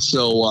 Yep.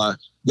 So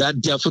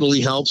that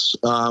definitely helps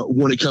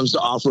when it comes to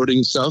off-roading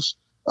and stuff.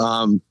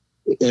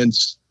 And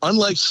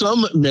unlike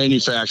some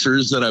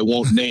manufacturers that I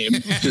won't name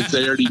because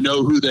they already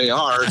know who they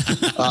are,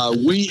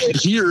 we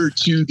adhere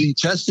to the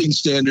testing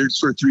standards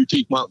for Three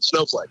Peak Mountain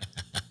Snowflake.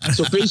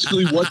 So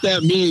basically what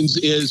that means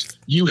is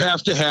you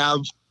have to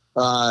have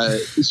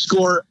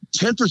score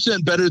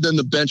 10% better than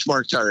the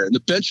benchmark tire. And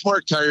the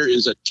benchmark tire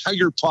is a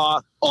tiger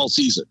paw all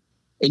season.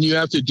 And you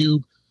have to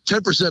do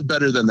 10%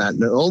 better than that.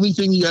 And the only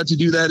thing you have to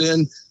do that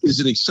in is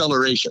an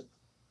acceleration.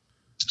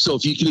 So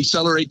if you can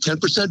accelerate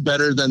 10%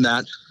 better than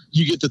that,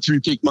 you get the Three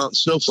Peak Mountain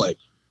Snowflake.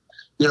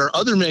 There are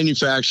other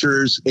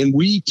manufacturers, and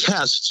we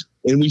test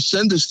and we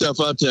send this stuff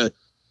out to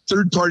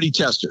third-party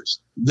testers.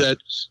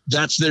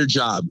 That's their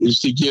job, is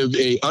to give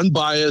a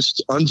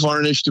unbiased,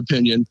 unvarnished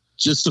opinion,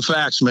 just the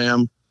facts,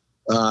 ma'am,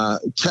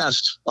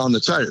 test on the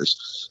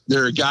tires.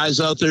 There are guys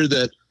out there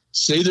that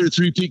say they're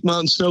Three Peak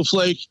Mountain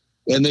Snowflake,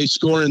 and they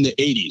score in the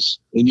 80s,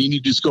 and you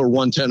need to score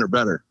 110 or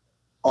better.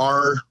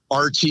 Our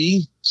RT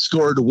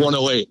scored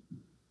 108,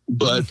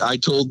 but I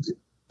told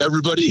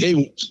everybody,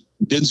 hey,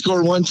 didn't score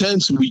 110,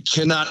 so we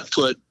cannot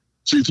put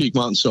Three Peak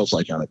Mountain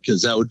Snowflake on it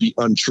because that would be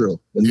untrue,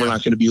 and we're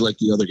not going to be like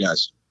the other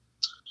guys.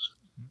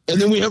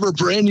 And then we have our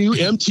brand new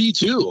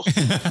MT2.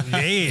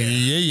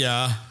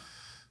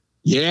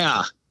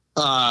 Yeah.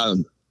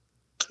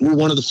 We're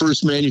one of the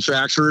first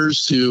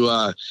manufacturers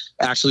to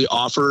actually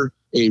offer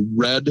a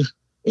red,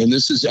 and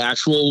this is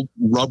actual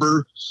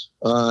rubber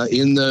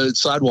in the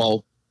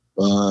sidewall,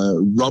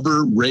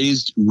 rubber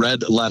raised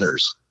red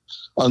letters.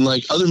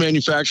 Unlike other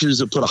manufacturers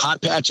that put a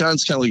hot patch on,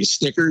 it's kind of like a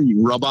sticker you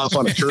can rub off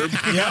on a curb.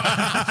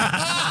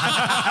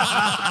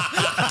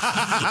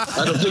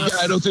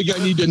 I don't think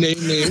I need to name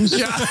names.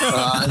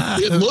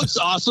 It looks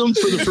awesome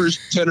for the first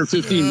 10 or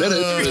 15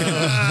 minutes,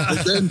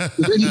 but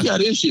then you got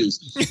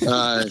issues,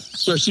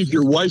 especially if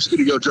your wife's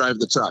going to go drive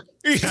the truck.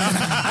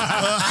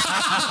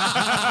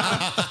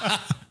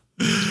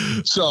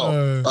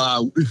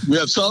 So we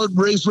have solid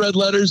raised red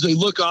letters. They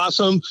look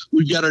awesome.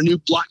 We've got our new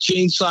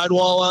blockchain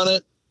sidewall on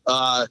it.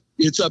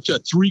 It's up to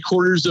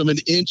 3/4 of an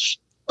inch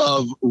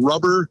of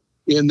rubber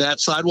in that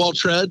sidewall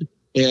tread.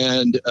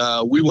 And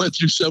we went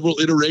through several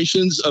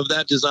iterations of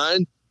that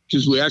design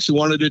because we actually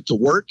wanted it to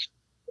work.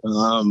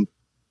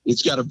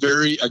 It's got a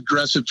very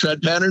aggressive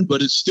tread pattern,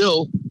 but it's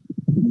still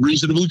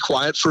reasonably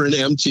quiet for an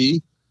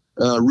MT,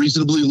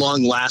 reasonably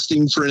long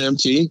lasting for an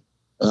MT.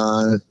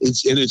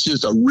 It's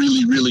just a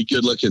really, really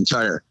good looking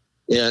tire.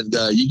 And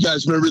you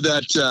guys remember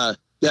that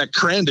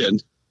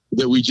Crandon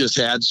that we just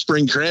had,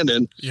 Spring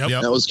Crandon?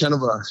 Yep. That was kind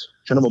of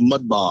a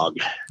mud bog.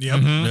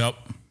 Yep.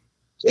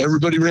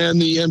 Everybody ran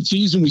the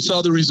MTs and we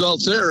saw the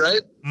results there,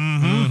 right?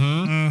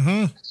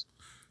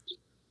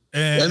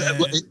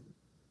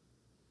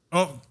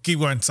 Keep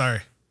going.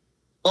 Sorry.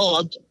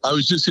 I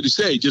was just going to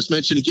say, just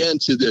mention again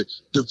to the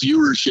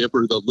viewership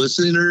or the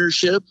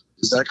listenership.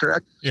 Is that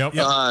correct? Yep.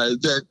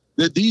 That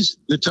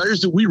the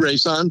tires that we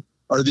race on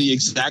are the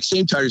exact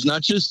same tires,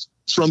 not just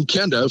from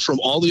Kenda, from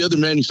all the other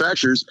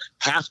manufacturers,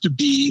 have to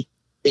be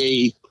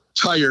a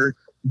tire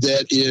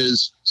that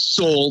is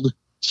sold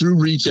through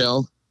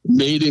retail,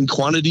 made in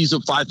quantities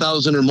of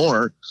 5,000 or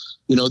more.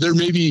 There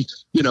may be,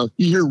 you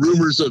hear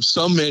rumors of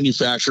some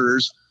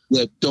manufacturers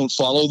that don't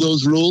follow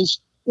those rules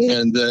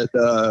and that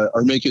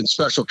are making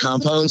special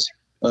compounds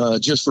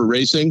just for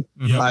racing.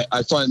 Yep.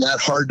 I find that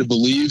hard to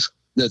believe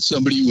that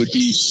somebody would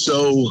be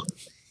so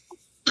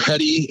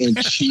petty and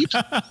cheap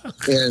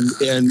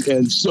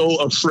and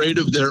so afraid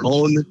of their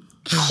own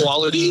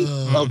quality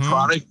of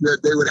product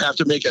that they would have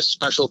to make a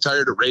special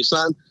tire to race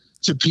on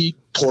to beat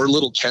poor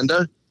little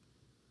Kenda,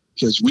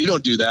 because we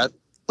don't do that.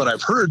 But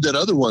I've heard that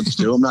other ones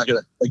do. I'm not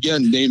going to,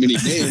 again, name any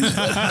names.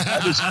 But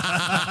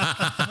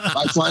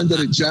I find that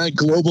a giant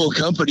global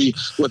company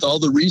with all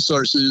the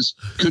resources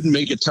couldn't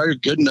make a tire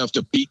good enough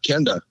to beat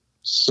Kenda.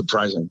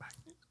 Surprising.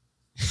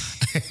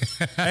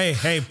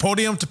 Hey,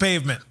 podium to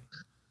pavement.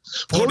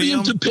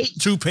 Podium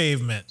to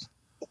pavement.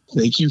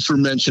 Thank you for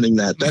mentioning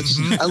that.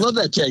 I love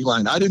that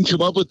tagline. I didn't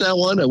come up with that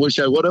one. I wish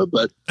I would have,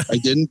 but I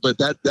didn't. But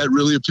that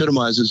really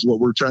epitomizes what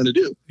we're trying to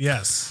do.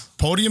 Yes.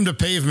 Podium to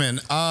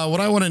pavement. What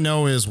I want to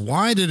know is,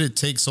 why did it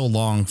take so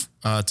long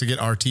to get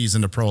RTs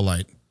into Pro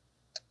Light?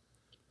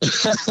 Well,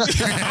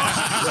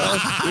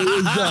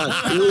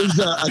 it was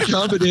a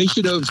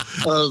combination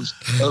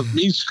of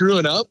me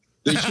screwing up.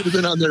 They should have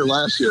been on there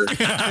last year. And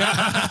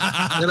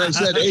I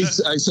said,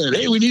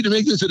 hey, we need to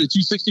make this at a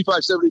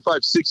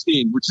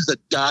 265/75/16, which is a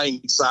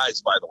dying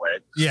size, by the way.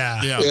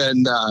 Yeah.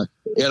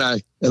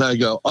 And I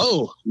go,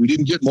 oh, we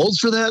didn't get molds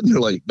for that? And they're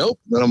like, nope.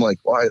 And I'm like,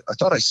 well, I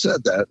thought I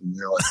said that. And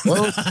they're like,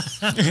 well,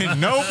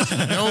 nope.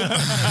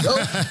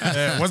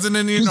 It wasn't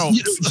in your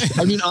notes.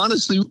 I mean,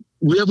 honestly,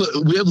 we have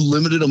a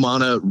limited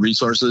amount of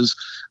resources.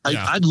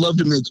 I'd love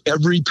to make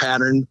every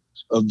pattern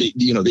of the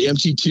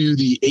MT2,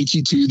 the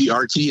AT2, the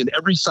RT, and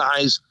every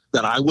size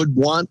that I would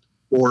want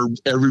or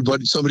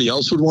somebody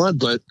else would want,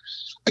 but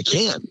I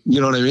can't.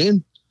 You know what I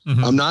mean?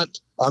 Mm-hmm. I'm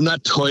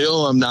not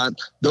Toyo. I'm not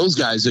those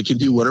guys that can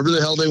do whatever the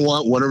hell they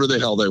want, whatever the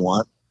hell they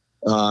want.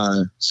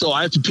 So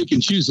I have to pick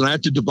and choose, and I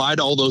have to divide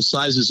all those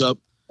sizes up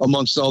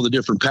amongst all the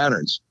different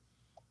patterns.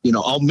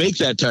 I'll make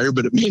that tire,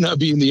 but it may not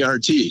be in the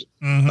RT.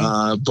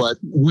 But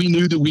we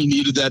knew that we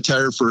needed that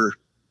tire for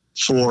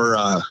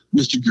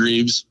Mr.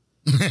 Greaves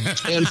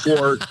and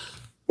for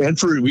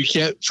we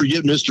can't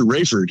forget Mr.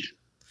 Rayford.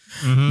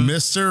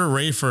 Mr.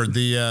 Rayford,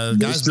 the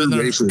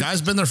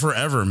guy's been there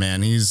forever,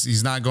 man.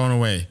 He's not going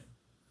away.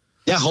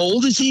 Yeah, how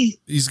old is he?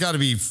 He's got to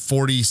be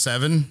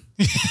 47.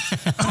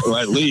 Well,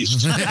 at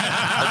least.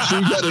 I'm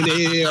sure he got an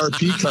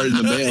AARP card in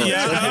the mail.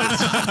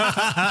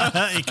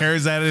 Yeah. He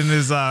carries that in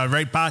his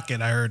right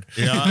pocket, I heard.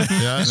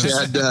 Yeah.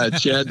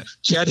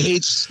 Chad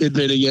hates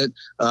admitting it,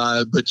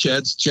 but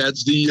Chad's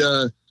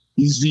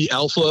he's the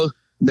alpha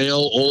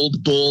male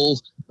old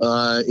bull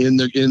in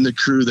the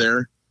crew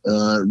there,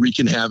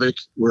 wreaking havoc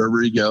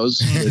wherever he goes.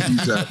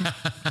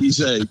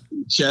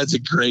 Chad's a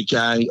great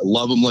guy. I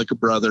love him like a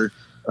brother.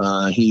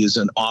 He is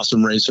an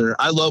awesome racer.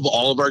 I love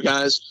all of our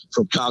guys,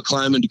 from Kyle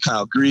Kleiman to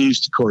Kyle Greaves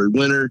to Corey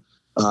Winter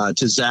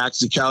to Zach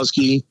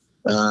Zukowski.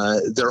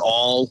 They're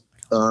all,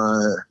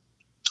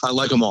 I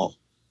like them all.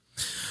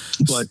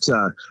 But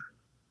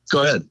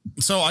go ahead.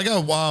 So I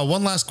got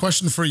one last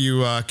question for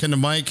you, Kenda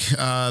Mike.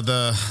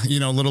 The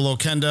little old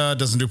Kenda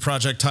doesn't do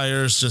project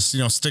tires, just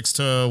sticks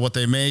to what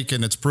they make,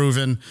 and it's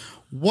proven.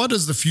 What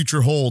does the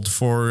future hold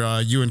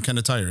for you and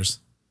Kenda Tires?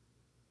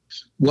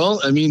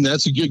 Well, I mean,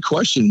 that's a good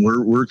question.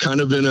 We're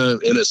kind of in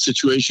a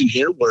situation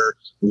here where,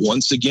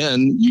 once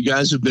again, you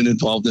guys have been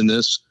involved in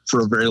this for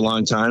a very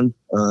long time.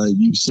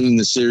 You've seen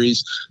the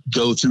series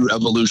go through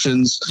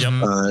evolutions,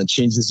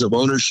 changes of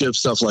ownership,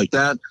 stuff like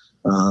that.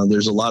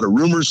 There's a lot of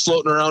rumors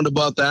floating around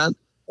about that.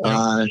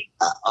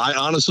 I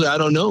honestly, I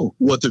don't know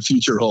what the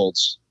future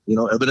holds.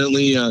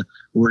 Evidently,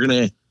 we're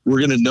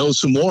gonna know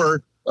some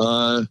more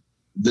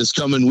this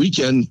coming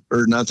weekend,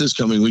 or not this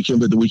coming weekend,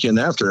 but the weekend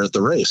after at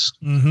the race.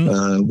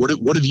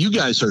 What have you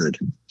guys heard?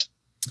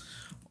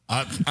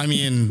 I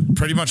mean,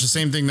 pretty much the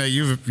same thing that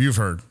you've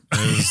heard.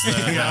 Is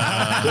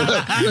that,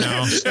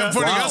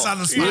 Putting us on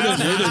the spot. Way to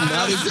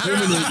not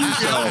incriminate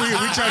yourself.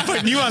 We tried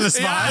putting you on the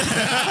spot.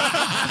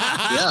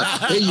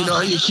 Yeah. Hey, you know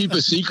how you keep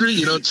a secret?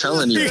 You don't tell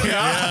anyone.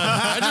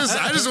 I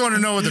just want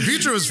to know what the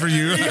future was for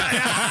you.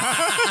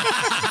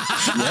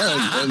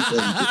 And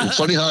it's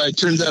funny how I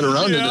turned that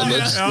around.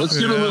 Let's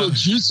get a little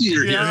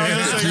juicier here.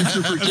 The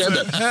future for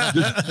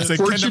Kenda.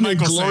 Fortune and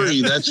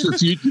glory. That's the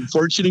future.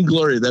 Fortune and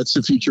glory. That's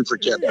the future for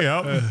Kenda.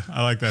 Yep.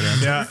 I like that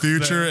answer. Yeah.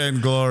 Future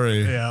and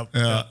glory. Yeah.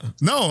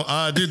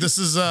 No, dude, this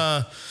is,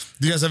 do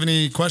you guys have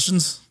any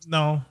questions?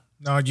 No,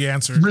 you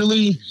answered.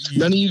 Really?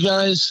 None of you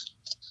guys?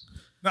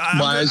 No,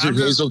 My eyes are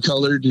hazel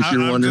colored, if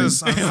you're wondering.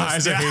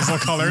 Eyes are hazel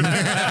colored.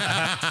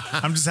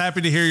 I'm just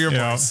happy to hear your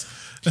voice.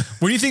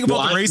 What do you think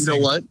about the racing? You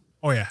know what?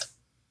 Oh, yeah.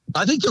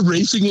 I think the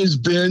racing has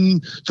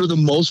been, for the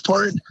most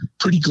part,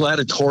 pretty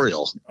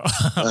gladiatorial.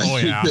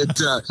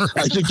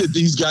 I think that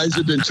these guys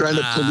have been trying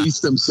to police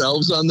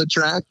themselves on the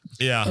track.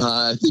 Yeah.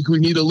 I think we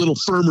need a little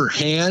firmer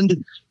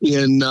hand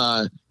in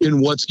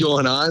what's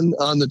going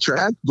on the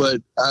track.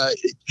 But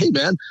hey,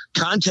 man,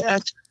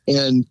 contact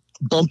and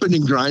bumping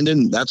and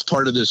grinding, that's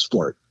part of this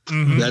sport.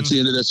 That's the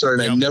end of that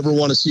story. And I never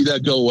want to see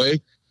that go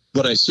away.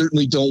 But I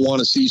certainly don't want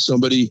to see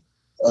somebody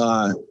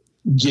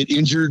get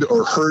injured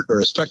or hurt,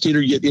 or a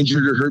spectator get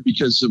injured or hurt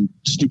because of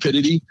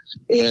stupidity.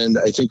 And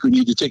I think we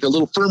need to take a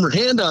little firmer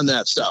hand on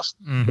that stuff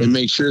and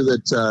make sure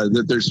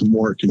that there's some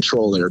more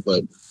control there.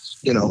 But,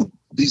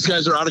 these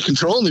guys are out of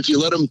control. And if you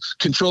let them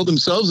control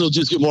themselves, they'll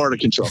just get more out of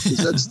control, because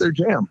that's their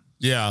jam.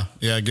 Yeah.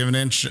 Give an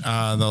inch.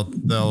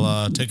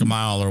 They'll take a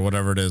mile or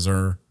whatever it is,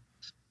 or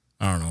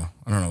I don't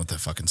know what that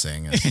fucking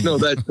saying is. No,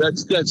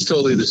 that's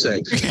totally the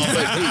same. But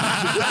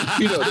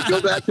hey,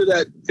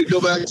 to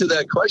go back to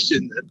that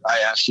question that I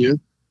asked you,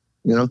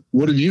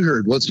 what have you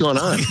heard? What's going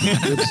on?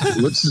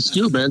 What's the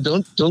scoop, man?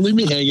 Don't leave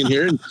me hanging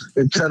here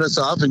and cut us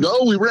off and go,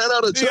 oh, we ran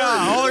out of time.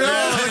 Yeah. Oh,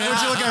 no. Would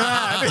you look at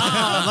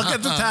that? Look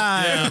at the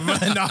time.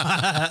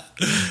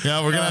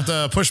 Yeah, we're going to have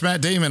to push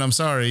Matt Damon. I'm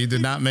sorry. He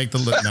did not make the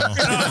list.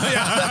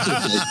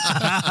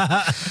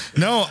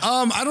 No.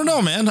 I don't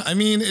know, man. I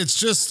mean, it's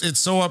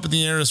so up in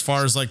the air as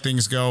far as like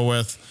things go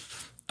with,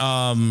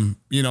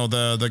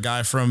 the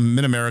guy from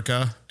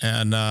Mid-America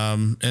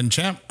and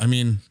Champ. I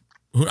mean,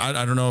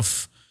 I don't know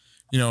if,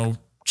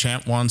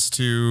 Champ wants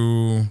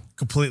to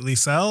completely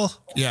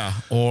sell. Yeah.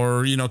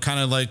 Or, kind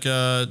of like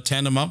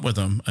tandem up with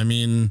him. I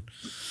mean,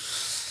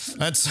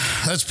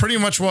 that's pretty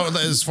much what,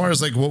 as far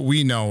as like what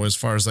we know, as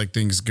far as like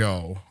things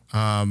go.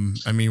 I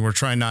mean, we're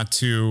trying not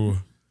to,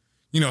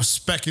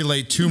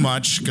 speculate too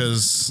much,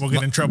 because we'll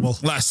get in trouble.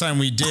 Last time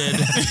we did,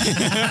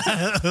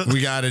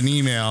 we got an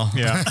email.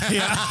 Yeah.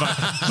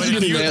 But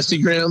if you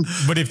nasty, Graham.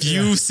 But if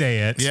you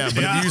say it. Yeah.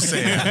 But if you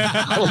say it.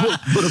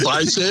 But if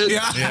I say it.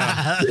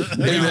 Yeah.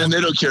 Hey, man,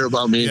 they don't care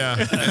about me.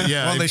 Yeah.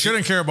 Well, they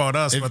shouldn't care about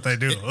us, but they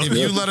do. If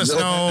you let us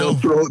know.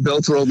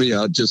 They'll throw me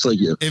out just like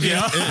you. If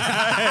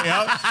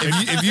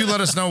you let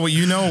us know what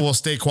you know, we'll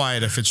stay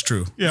quiet if it's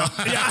true. Yeah.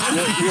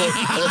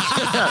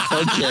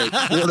 Okay.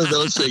 One of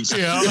those things.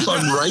 Yeah. If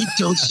I'm right,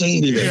 don't say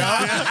anything.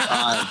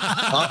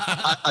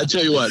 I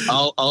tell you what,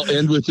 I'll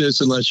end with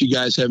this unless you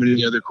guys have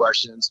any other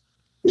questions.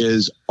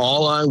 Is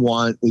all I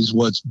want is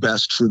what's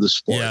best for the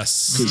sport.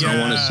 Yes. Because I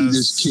want to see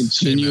this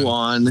continue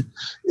on.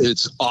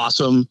 It's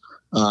awesome.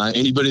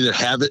 Anybody that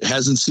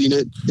hasn't seen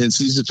it and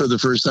sees it for the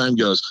first time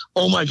goes,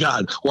 oh my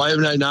God, why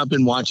haven't I not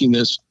been watching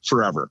this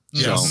forever?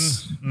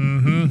 Yes. So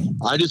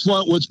I just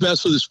want what's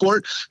best for the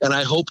sport. And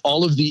I hope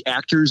all of the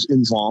actors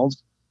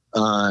involved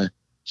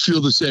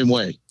feel the same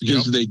way,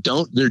 because if they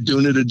don't, they're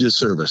doing it a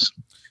disservice.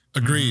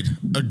 Agreed.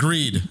 Yep.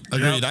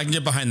 I can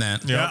get behind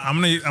that. Yeah,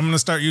 I'm gonna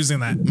start using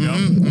that.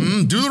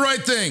 Do the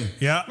right thing.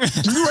 Yeah,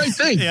 do the right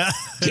thing. Yeah,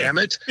 damn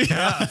it.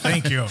 Yeah,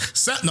 thank you.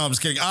 No, I'm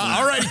just kidding.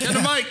 All right,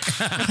 Kenda Mike.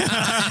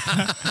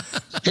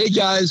 Hey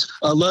guys,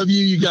 I love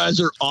you. You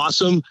guys are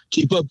awesome.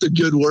 Keep up the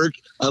good work.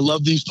 I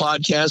love these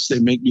podcasts. They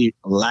make me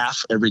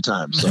laugh every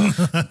time. So,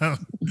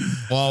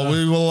 well,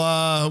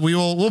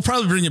 we'll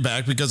probably bring you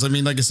back, because I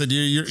mean, like I said,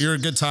 you're a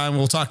good time.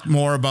 We'll talk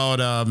more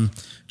about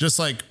just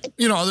like,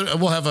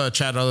 we'll have a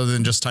chat other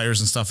than just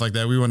tires and stuff like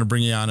that. We want to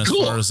bring you on as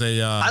far as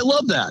I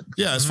love that.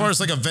 Yeah. As far as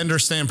like a vendor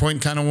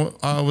standpoint kind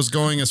of was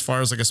going, as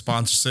far as like a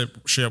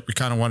sponsorship, we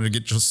kind of wanted to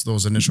get just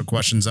those initial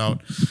questions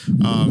out.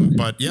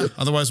 But yeah,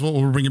 otherwise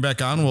we'll bring you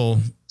back on.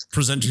 We'll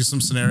present you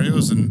some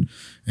scenarios and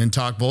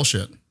talk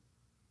bullshit.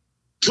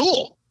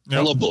 Cool. Yep.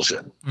 I love bullshit.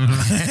 All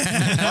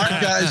right,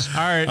 guys.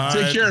 All right.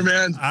 Take care,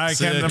 man. All right,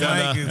 Kenda,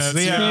 Mike.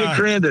 See you in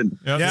Crandon.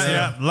 Yep.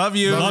 Yeah. Love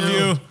you.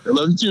 I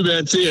love you too,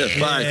 man. See ya.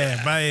 Bye.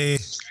 Yeah, bye.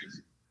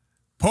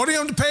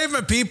 Podium to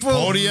pavement, people.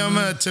 Podium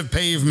to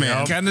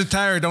pavement. Kenda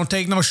Tire. Don't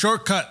take no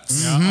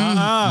shortcuts.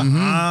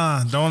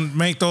 Don't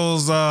make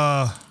those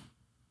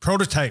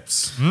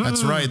prototypes.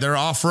 That's right. They're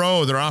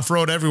off-road. They're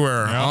off-road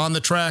everywhere, on the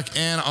track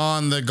and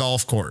on the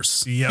golf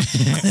course. Yep.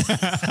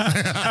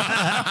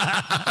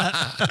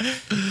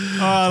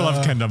 I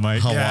love Kenda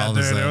Mike. How wild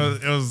is that?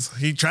 It was.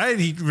 He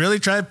really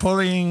tried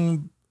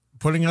putting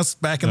us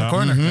back in the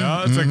corner.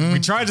 Yeah, it's like, we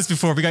tried this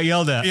before. We got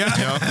yelled at.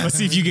 Yeah. Let's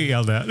see if you get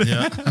yelled at.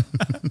 Yeah.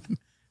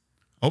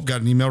 Oh,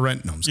 got an email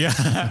right now.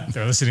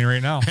 They're listening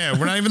right now. Yeah,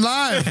 we're not even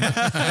live.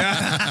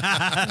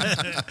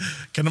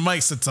 Kenda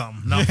Mike said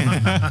something. No.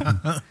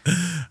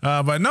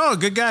 But no,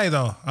 good guy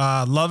though.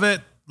 Love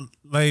it.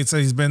 Like I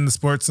said, he's been in the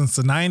sport since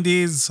the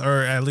 90s,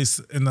 or at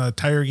least in the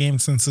tire game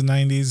since the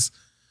 90s.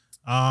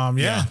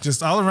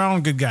 Just all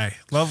around good guy.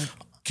 Love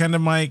Kenda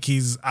Mike.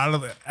 He's out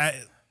of the.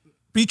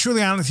 Be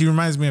truly honest, he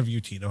reminds me of you,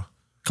 Tito.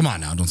 Come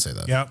on now, don't say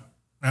that. Yep,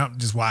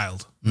 just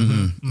wild.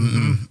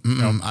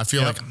 I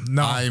feel like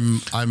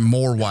I'm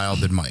more wild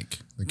than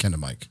Kenda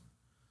Mike.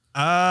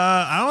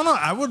 I don't know.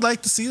 I would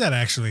like to see that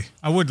actually.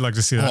 I would like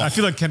to see that. I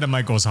feel like Kenda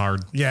Mike goes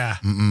hard. Yeah.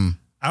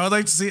 I would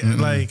like to see it.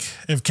 Like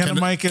if Kenda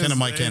Mike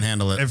can't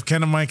handle it. If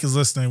Kenda Mike is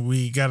listening,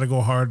 we got to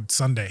go hard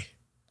Sunday.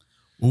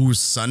 Ooh,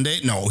 Sunday?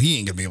 No, he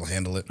ain't gonna be able to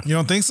handle it. You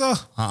don't think so?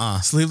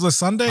 Sleeveless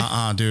Sunday?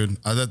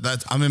 Dude.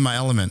 That I'm in my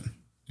element.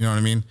 You know what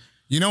I mean?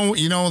 You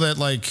know that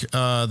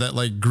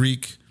like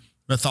Greek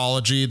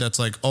mythology that's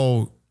like,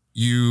 oh,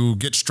 you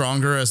get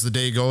stronger as the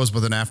day goes,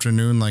 but then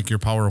afternoon, like your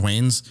power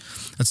wanes.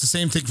 That's the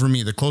same thing for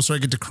me. The closer I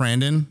get to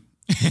Crandon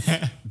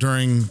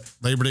during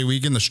Labor Day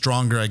weekend, the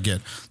stronger I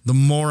get. The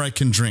more I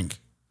can drink.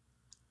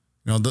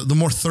 The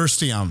more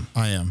thirsty I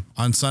am.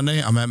 On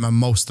Sunday, I'm at my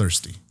most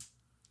thirsty.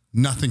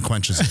 Nothing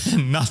quenches it.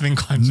 Nothing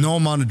quenches. No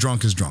amount of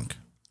drunk is drunk.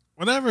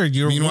 Whatever.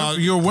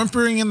 You're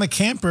whimpering in the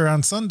camper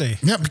on Sunday.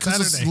 Yeah,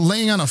 because Saturday. It's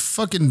laying on a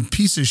fucking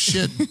piece of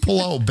shit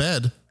pull-out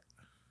bed.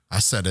 I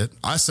said it.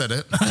 I said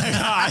it.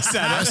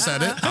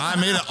 I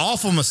made an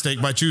awful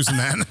mistake by choosing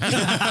that.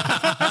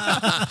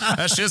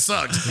 That shit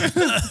sucked.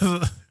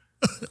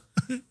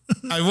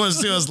 I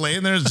was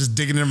laying there just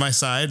digging into my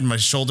side, and my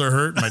shoulder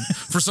hurt.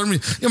 For some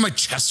reason, my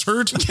chest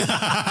hurt.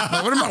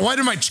 Why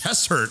did my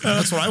chest hurt?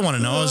 That's what I want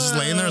to know. I was just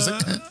laying there. I was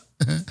like,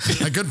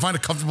 I couldn't find a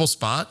comfortable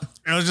spot.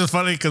 It was just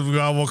funny because we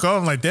all woke up.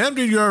 I'm like, damn,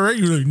 dude, you all right?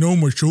 You're like, no,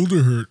 my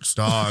shoulder hurts.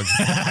 Dog.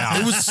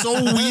 It was so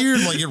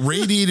weird. Like it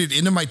radiated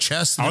into my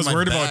chest. And I was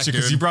worried about you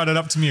because you brought it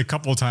up to me a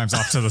couple of times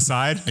off to the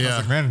side. I was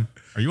like, man,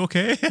 are you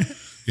okay?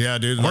 Yeah,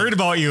 dude. I'm worried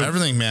about you.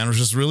 Everything, man, was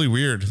just really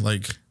weird.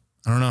 Like,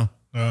 I don't know.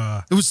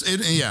 I don't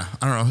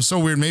know. It was so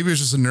weird. Maybe it was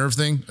just a nerve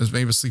thing. It was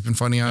maybe sleeping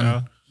funny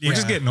on. We're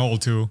just getting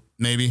old too.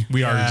 Maybe.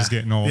 We are just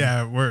getting old.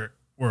 Yeah, we're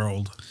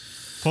old.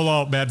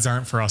 Pull-out beds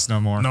aren't for us no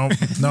more. No,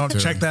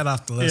 check that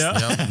off the list.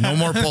 Yeah. Yep. No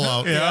more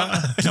pull-out.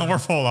 No more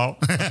pull-out.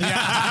 Guys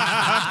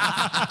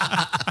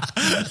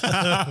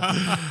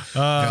are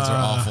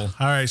awful.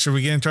 All right, should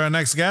we get into our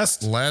next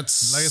guest?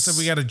 Let's. Like I said,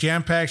 we got a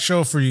jam-packed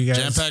show for you guys.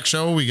 Jam-packed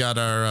show. We got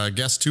our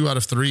guest 2 out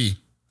of 3.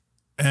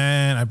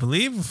 And I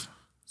believe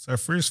it's our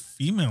first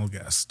female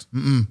guest.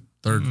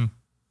 Third.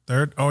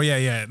 Third? Oh,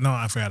 yeah. No,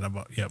 I forgot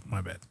about. Yep,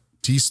 my bad.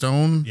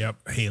 T-Stone.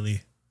 Yep,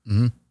 Haley.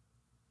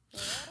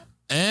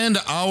 And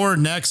our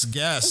next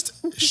guest,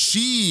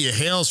 she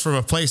hails from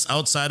a place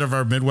outside of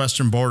our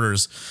Midwestern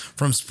borders.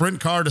 From sprint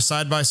car to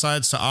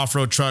side-by-sides to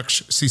off-road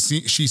trucks, she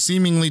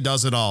seemingly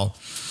does it all.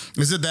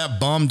 Is it that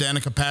bum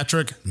Danica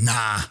Patrick?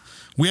 Nah.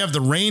 We have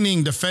the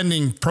reigning,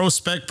 defending Pro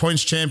Spec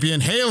Points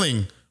champion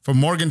hailing from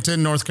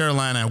Morganton, North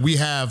Carolina, we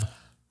have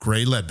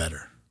Gray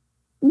Leadbetter.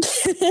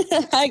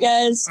 Hi,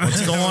 guys.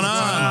 What's going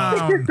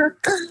on?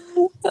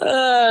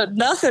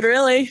 Nothing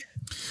really.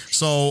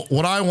 So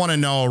what I want to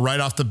know right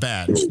off the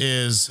bat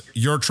is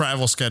your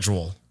travel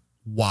schedule.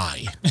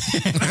 Why?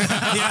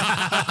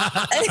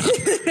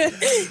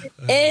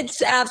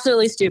 It's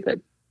absolutely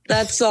stupid.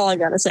 That's all I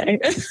gotta say.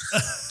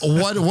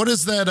 What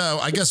is that?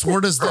 I guess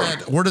where does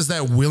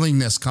that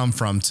willingness come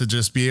from to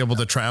just be able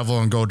to travel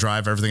and go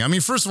drive everything? I mean,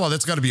 first of all,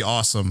 that's got to be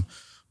awesome,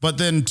 but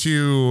then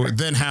to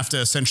have to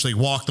essentially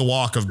walk the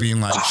walk of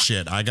being like,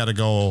 shit, I got to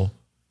go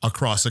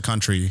across the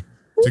country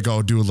to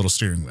go do a little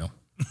steering wheel.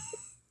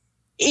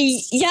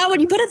 Yeah, when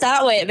you put it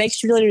that way, it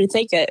makes you really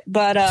rethink it.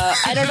 But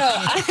I don't know.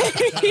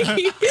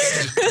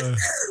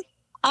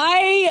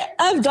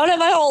 I've done it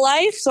my whole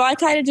life, so I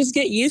kind of just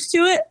get used to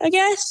it, I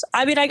guess.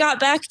 I mean, I got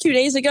back 2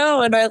 days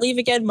ago, and I leave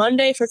again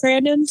Monday for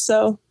Crandon,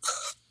 so.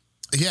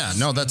 Yeah,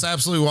 no, that's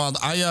absolutely wild.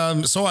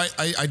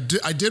 I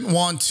didn't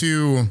want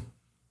to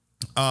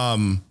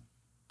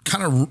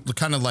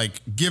kind of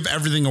like give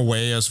everything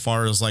away as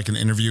far as like an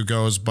interview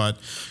goes, but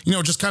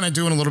just kind of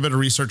doing a little bit of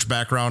research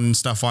background and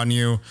stuff on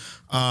you.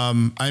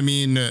 I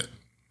mean,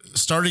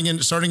 starting in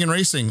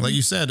racing, like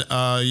you said,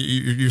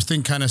 your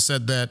thing kind of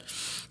said that,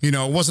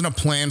 it wasn't a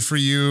plan for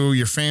you.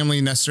 Your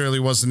family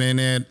necessarily wasn't in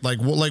it. Like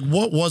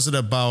what was it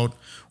about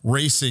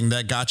racing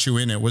that got you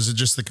in it? Was it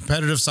just the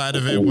competitive side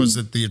of it? Was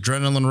it the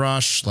adrenaline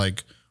rush?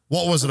 Like,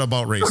 what was it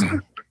about racing?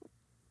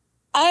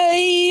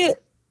 I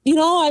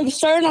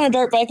started on a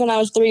dirt bike when I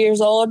was 3 years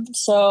old.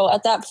 So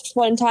at that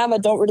point in time, I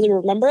don't really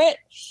remember it.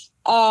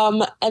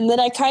 And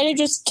then I kind of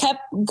just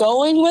kept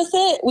going with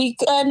it.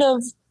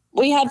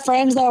 We had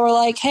friends that were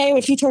like, hey,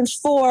 if he turns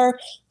 4,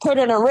 put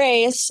in a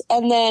race.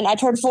 And then I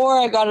turned 4,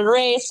 I got in a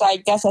race. I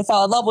guess I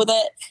fell in love with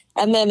it.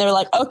 And then they're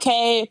like,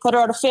 okay, put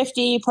her on a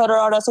 50, put her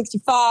on a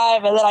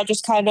 65. And then I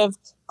just kind of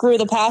grew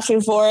the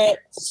passion for it.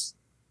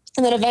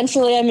 And then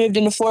eventually I moved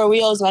into 4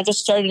 wheels and I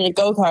just started in a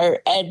go-kart.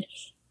 And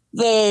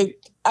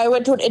I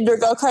went to an indoor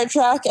go-kart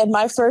track and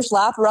my first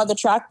lap around the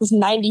track was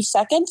 90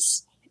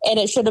 seconds and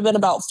it should have been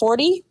about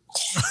 40.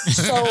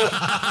 So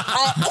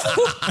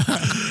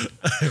I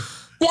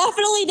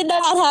definitely did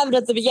not have it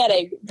at the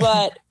beginning,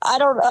 but I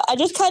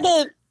just kind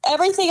of,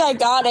 everything I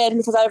got in,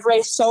 because I've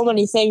raced so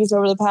many things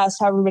over the past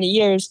however many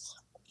years,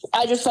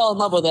 I just fell in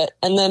love with it.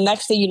 And then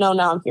next thing you know,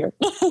 now I'm here.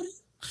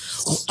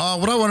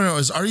 What I want to know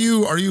is, are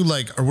you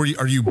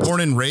born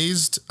and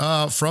raised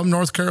from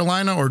North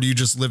Carolina, or do you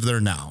just live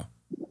there now?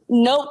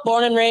 Nope.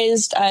 Born and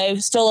raised. I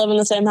still live in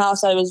the same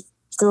house I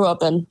grew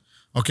up in.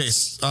 Okay.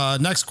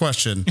 Next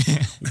question.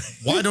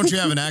 Why don't you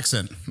have an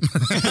accent?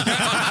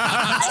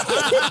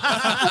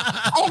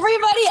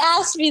 Everybody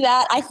asks me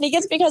that. I think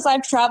it's because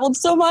I've traveled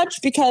so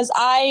much, because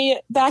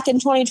back in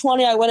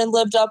 2020, I went and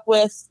lived up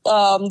with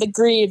the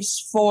Greaves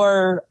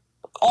for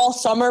all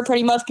summer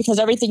pretty much, because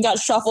everything got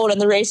shuffled and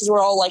the races were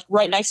all like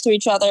right next to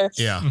each other.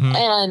 Yeah. Mm-hmm.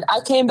 And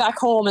I came back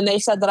home and they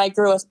said that I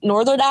grew a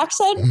northern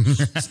accent.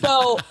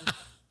 So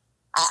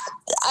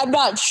I'm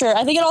not sure.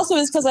 I think it also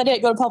is because I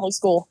didn't go to public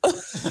school.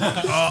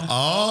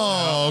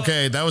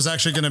 Okay. That was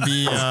actually going to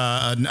be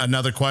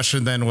another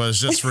question then,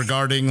 was just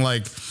regarding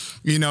like,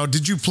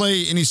 did you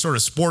play any sort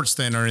of sports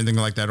then or anything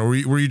like that? Or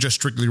were you just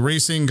strictly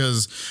racing?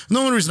 Because the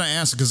only reason I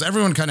asked is because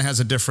everyone kind of has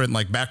a different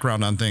like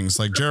background on things.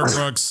 Like Jerett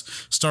Brooks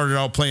started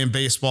out playing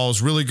baseball,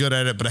 was really good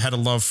at it, but had a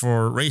love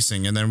for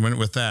racing and then went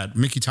with that.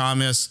 Mickey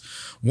Thomas,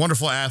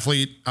 wonderful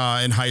athlete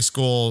in high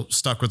school,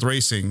 stuck with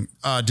racing.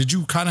 Did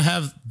you kind of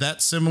have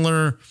that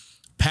similar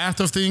path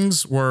of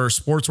things where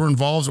sports were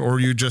involved, or were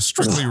you just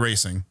strictly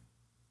racing?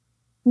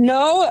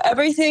 No,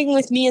 everything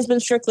with me has been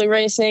strictly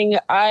racing.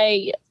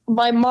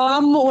 My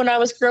mom, when I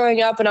was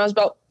growing up and I was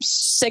about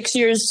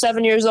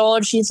 7 years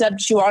old, she said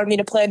she wanted me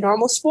to play a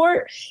normal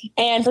sport.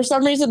 And for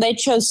some reason they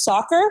chose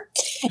soccer.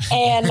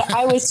 And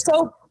I was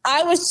so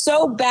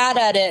bad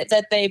at it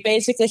that they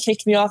basically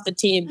kicked me off the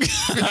team,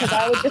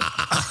 because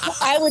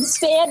I would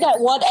stand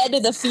at one end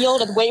of the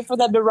field and wait for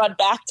them to run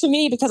back to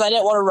me because I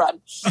didn't want to run.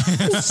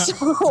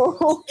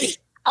 So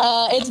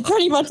it's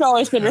pretty much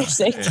always been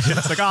racing.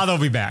 It's like, they'll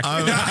be back.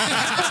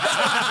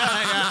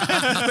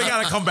 They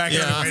gotta come back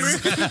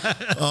anyways.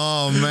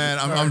 Oh man,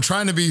 I'm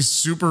trying to be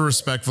super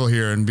respectful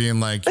here and being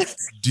like,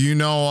 do you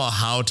know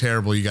how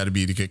terrible you got to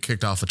be to get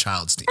kicked off a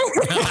child's team?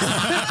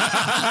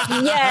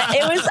 Yeah,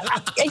 it was,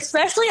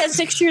 especially at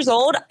 6 years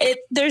old.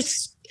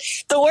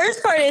 The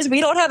worst part is we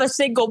don't have a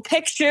single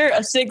picture,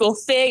 a single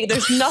thing.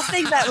 There's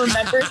nothing that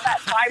remembers that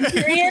time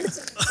period.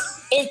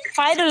 It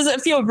kind of doesn't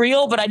feel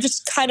real, but I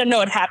just kind of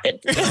know it happened.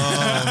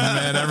 Oh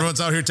man,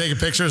 everyone's out here taking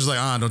pictures. Like,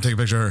 don't take a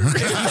picture of her.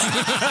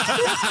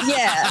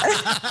 Yeah.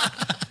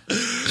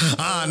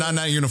 Not in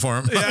that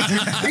uniform. Yeah.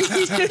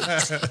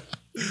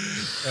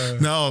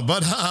 No,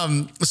 but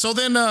so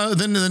then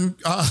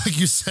like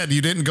you said,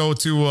 you didn't go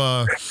to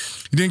a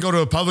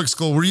public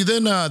school. Were you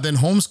then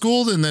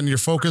homeschooled, and then your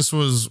focus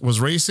was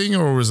racing,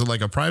 or was it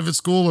like a private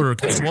school, or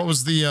what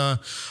was the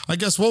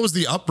what was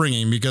the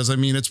upbringing? Because I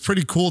mean, it's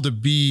pretty cool to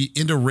be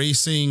into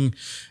racing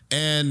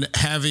and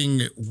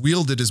having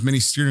wielded as many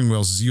steering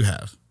wheels as you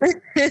have.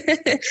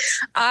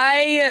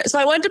 I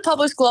went to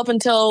public school up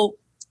until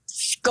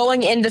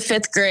going into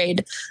 5th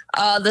grade.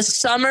 The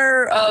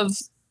summer of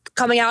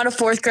coming out of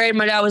 4th grade,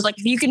 my dad was like,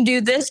 if you can do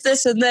this,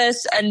 this, and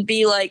this, and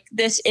be like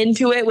this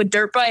into it with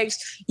dirt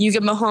bikes, you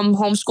get my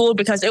homeschooled,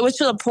 because it was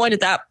to the point at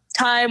that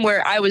time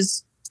where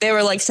they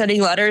were like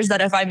sending letters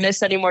that if I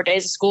missed any more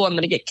days of school, I'm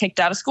going to get kicked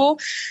out of school.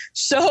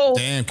 So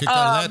damn, kicked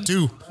out of that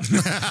too.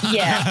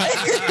 Yeah.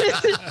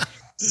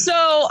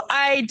 So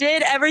I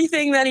did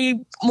everything that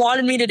he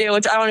wanted me to do,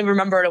 which I don't even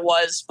remember what it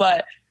was.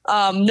 But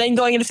then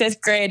going into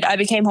 5th grade, I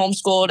became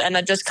homeschooled, and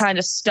I just kind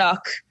of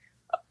stuck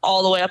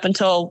all the way up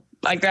until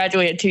I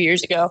graduated 2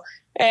 years ago.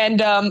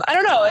 And I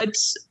don't know,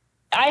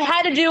 I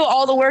had to do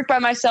all the work by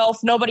myself.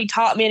 Nobody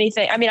taught me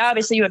anything. I mean,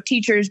 obviously you have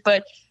teachers,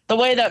 but the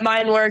way that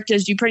mine worked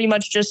is you pretty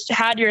much just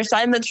had your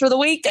assignments for the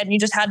week and you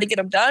just had to get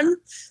them done.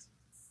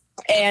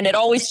 And it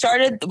always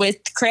started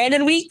with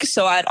Crandon week.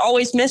 So I'd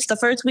always miss the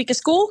first week of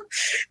school,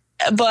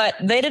 but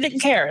they didn't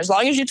care. As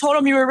long as you told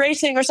them you were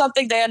racing or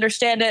something, they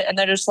understand it. And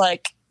they're just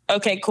like,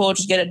 okay, cool,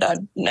 just get it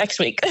done next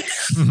week.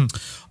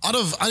 Out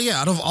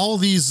of all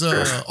these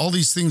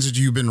things that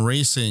you've been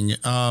racing,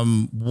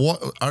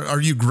 what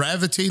are you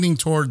gravitating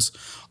towards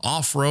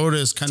off-road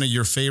as kind of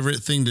your favorite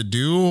thing to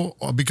do?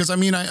 Because I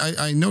mean,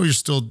 I know you're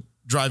still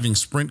driving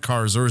sprint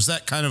cars, or is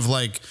that kind of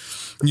like,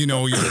 you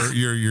know,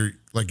 your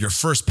like your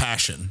first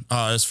passion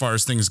as far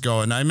as things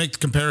go? And I make the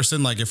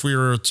comparison, like if we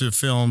were to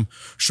film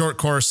short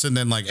course and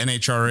then like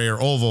NHRA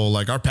or oval,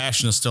 like our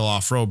passion is still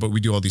off-road, but we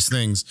do all these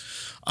things.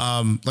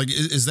 Like,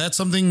 is that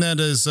something that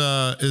is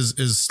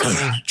still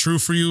true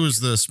for you as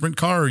the sprint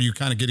car, or are you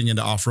kind of getting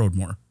into off-road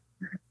more?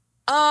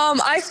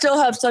 I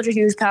still have such a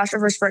huge passion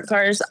for sprint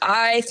cars.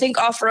 I think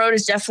off-road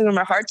is definitely where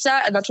my heart's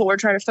at, and that's what we're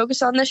trying to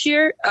focus on this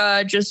year,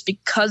 just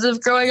because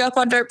of growing up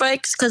on dirt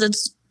bikes, because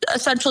it's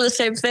essentially the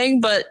same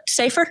thing, but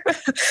safer.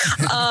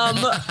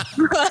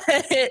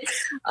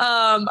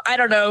 I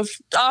don't know.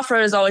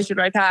 Off-road has always been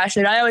my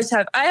passion. I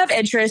have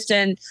interest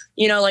in,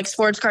 you know, like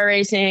sports car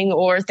racing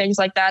or things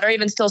like that, or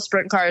even still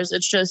sprint cars.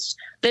 It's just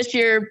this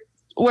year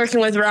working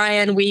with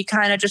Ryan, we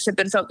kind of just have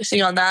been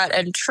focusing on that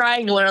and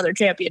trying to win another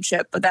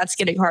championship, but that's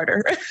getting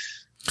harder.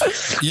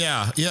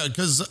 Yeah.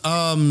 Because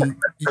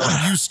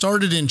you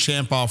started in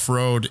Champ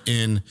Off-Road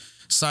in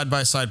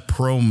side-by-side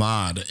pro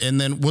mod. And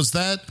then was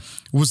that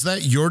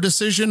your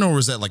decision, or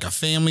was that like a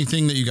family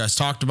thing that you guys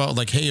talked about?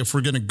 Like, hey, if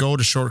we're going to go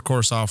to short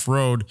course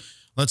off-road,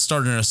 let's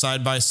start in a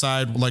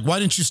side-by-side. Like, why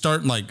didn't you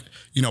start in like,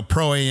 you know,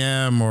 pro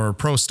AM or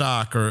pro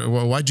stock, or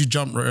why'd you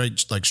jump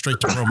straight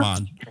to pro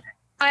mod?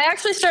 I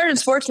actually started in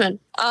Sportsman.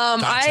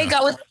 Gotcha.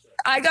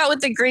 I got with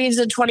the Greens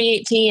in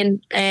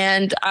 2018,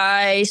 and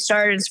I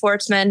started in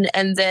Sportsman,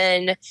 and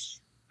then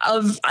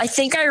I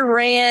think I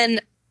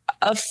ran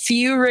a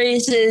few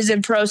races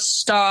in pro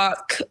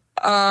stock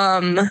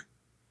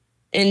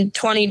in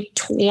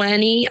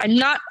 2020.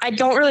 I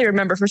don't really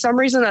remember. For some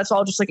reason, that's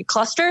all just like a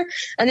cluster.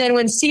 And then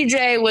when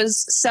CJ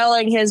was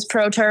selling his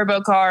pro turbo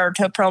car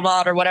to pro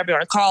mod, or whatever you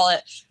want to call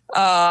it,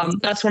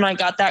 that's when I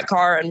got that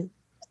car, and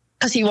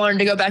because he wanted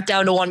to go back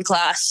down to one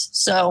class.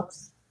 So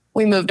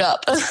we moved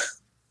up.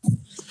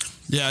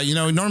 Yeah, you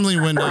know, normally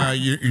when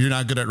you're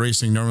not good at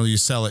racing, normally you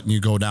sell it and you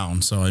go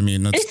down. So I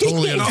mean, that's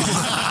totally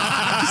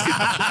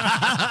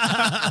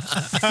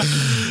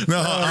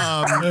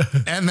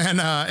and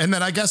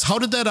then I guess, how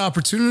did that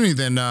opportunity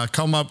then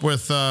come up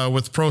with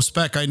Pro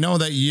Spec? I know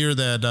that year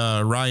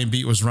that Ryan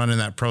Beat was running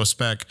that Pro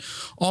Spec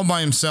all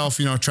by himself,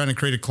 you know, trying to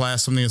create a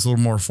class, something that's a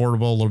little more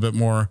affordable, a little bit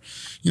more,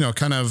 you know,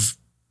 kind of.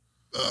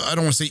 I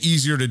don't want to say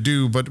easier to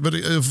do, but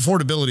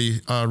affordability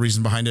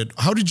reason behind it.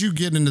 How did you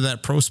get into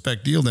that Pro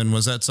Spec deal then?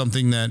 Was that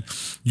something that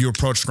you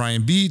approached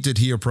Ryan B? Did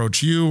he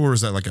approach you, or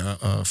is that like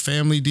a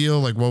family deal?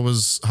 Like,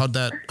 how'd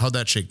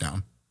that shake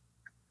down?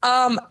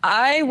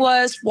 I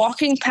was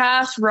walking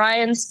past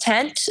Ryan's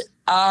tent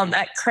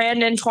at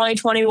Crandon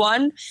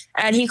 2021,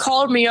 and he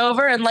called me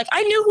over, and like,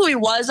 I knew who he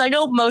was. I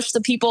know most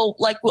of the people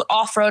like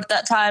off-road at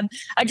that time.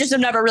 I just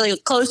have never really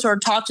close or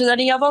talked to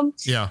any of them.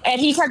 Yeah.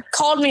 And he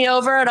called me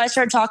over, and I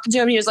started talking to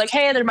him. He was like,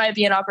 hey, there might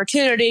be an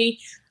opportunity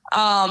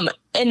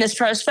in this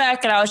Pro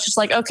Spec. And I was just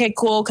like, okay,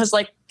 cool. Cause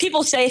like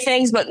people say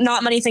things, but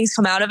not many things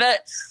come out of it.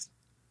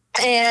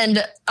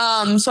 And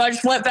so I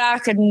just went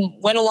back and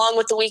went along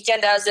with the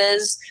weekend as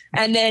is.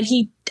 And then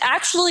he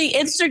actually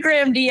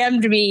Instagram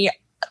DM'd me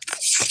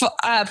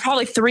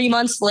probably 2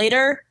 months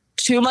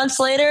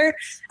later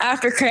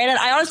after Crandon.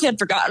 I honestly had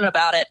forgotten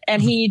about it.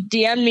 And he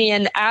DM'd me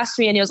and asked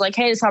me, and he was like,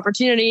 hey, this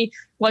opportunity,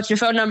 what's your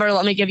phone number?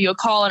 Let me give you a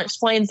call and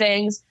explain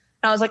things.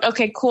 And I was like,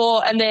 okay,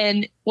 cool. And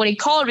then when he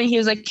called me, he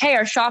was like, hey,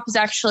 our shop is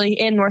actually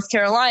in North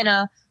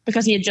Carolina,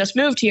 because he had just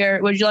moved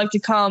here. Would you like to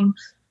come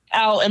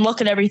out and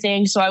look at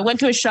everything? So I went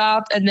to his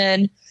shop, and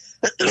then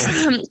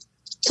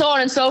so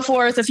on and so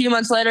forth. A few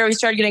months later, we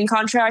started getting a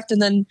contract,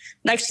 and then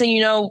next thing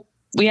you know,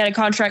 we had a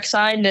contract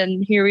signed,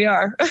 and here we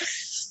are.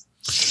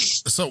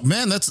 So,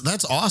 man,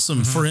 that's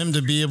awesome for him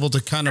to be able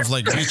to kind of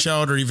like reach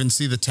out or even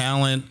see the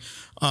talent,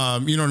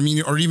 you know what I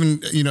mean? Or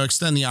even, you know,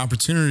 extend the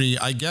opportunity.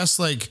 I guess,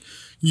 like,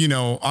 you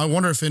know, I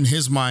wonder if in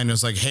his mind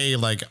is like, hey,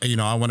 like, you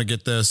know, I want to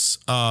get this,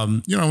 you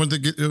know, I want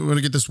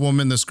to get this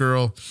woman, this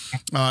girl,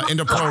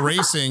 into pro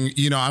racing.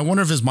 You know, I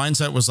wonder if his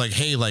mindset was like,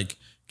 hey, like,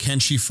 can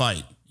she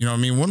fight? You know what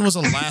I mean? When was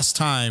the last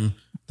time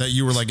that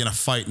you were like in a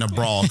fight, in a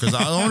brawl? Because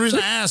the only reason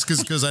I ask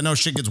is because I know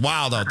shit gets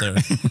wild out there.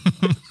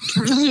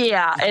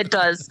 Yeah, it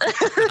does.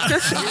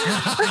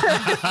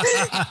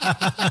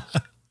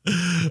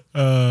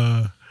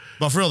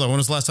 But for real though, when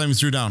was the last time you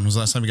threw down? When was the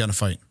last time you got in a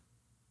fight?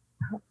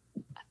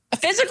 A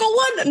physical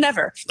one?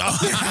 Never. Well,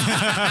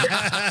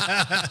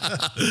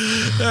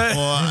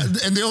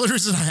 and the only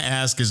reason I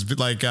ask is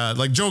like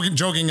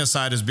joking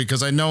aside is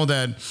because I know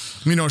that,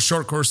 you know,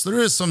 short course, there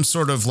is some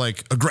sort of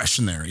like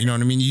aggression there. You know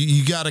what I mean?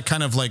 You got to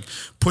kind of like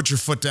put your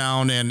foot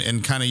down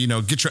and kind of, you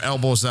know, get your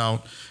elbows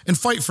out and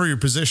fight for your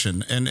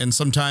position. And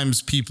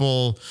sometimes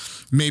people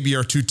maybe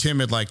are too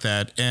timid like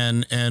that.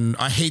 And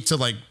I hate to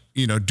like,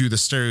 you know, do the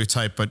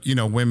stereotype, but you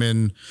know,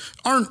 women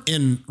aren't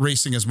in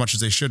racing as much as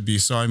they should be.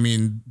 So, I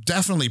mean,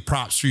 definitely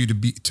props for you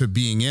to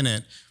being in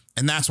it.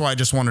 And that's why I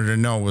just wanted to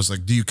know was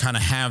like, do you kind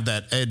of have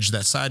that edge,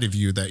 that side of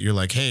you that you're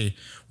like, hey,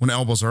 when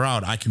elbows are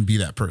out, I can be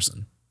that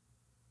person?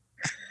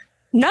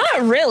 Not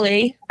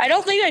really. I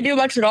don't think I do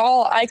much at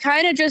all. I've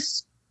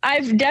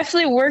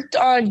definitely worked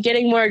on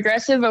getting more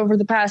aggressive over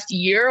the past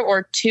year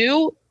or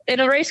two in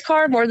a race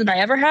car more than I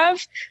ever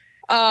have.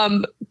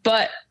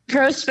 But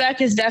Pro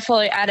Spec is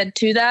definitely added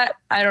to that.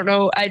 I don't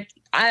know. I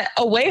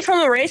away from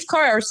a race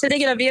car or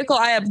sitting in a vehicle,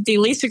 I am the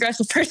least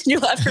aggressive person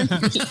you'll ever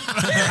meet.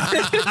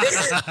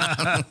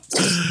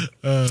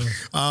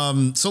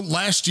 So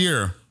last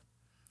year,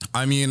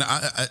 I mean,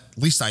 at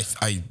least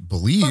I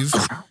believe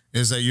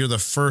is that you're the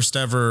first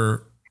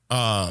ever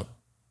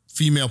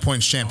female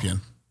points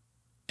champion.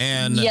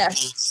 And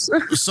yes.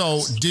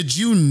 So did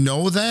you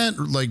know that?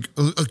 Like,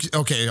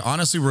 okay,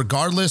 honestly,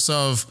 regardless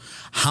of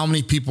how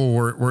many people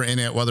were in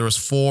it, whether it's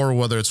 4,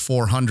 whether it's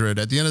 400,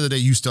 at the end of the day,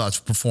 you still have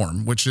to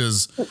perform, which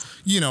is,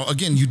 you know,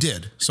 again, you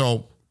did.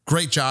 So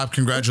great job.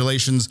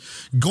 Congratulations.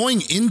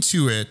 Going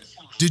into it,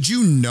 did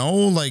you know,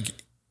 like,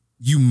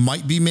 you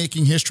might be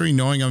making history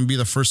knowing I'm going to be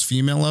the first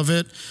female of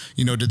it?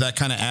 You know, did that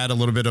kind of add a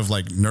little bit of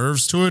like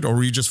nerves to it? Or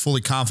were you just fully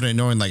confident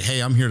knowing like,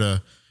 hey, I'm here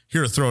to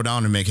throw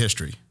down and make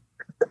history?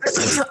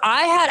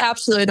 I had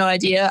absolutely no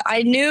idea.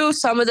 I knew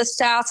some of the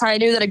stats. I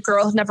knew that a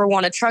girl had never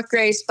won a truck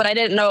race, but I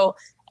didn't know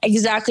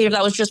exactly if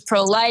that was just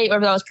pro light or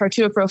if that was pro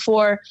 2 or pro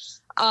 4.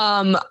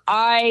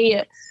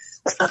 I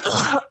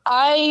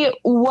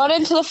went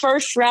into the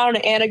first round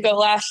at Anago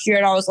last year,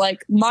 and I was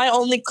like,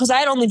 because I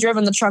had only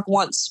driven the truck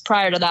once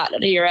prior to that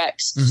at a year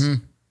X.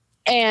 Mm-hmm.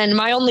 And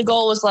my only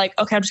goal was like,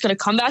 okay, I'm just going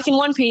to come back in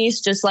one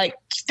piece, just like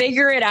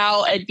figure it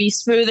out and be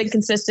smooth and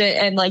consistent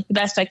and like the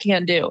best I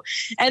can do.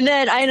 And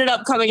then I ended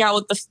up coming out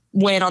with the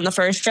win on the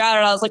first round.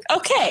 And I was like,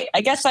 okay,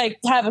 I guess I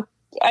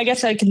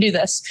can do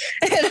this.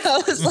 And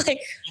I was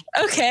like,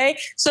 okay.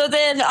 So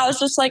then I was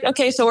just like,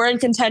 okay, so we're in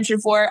contention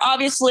for it.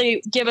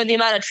 Obviously, given the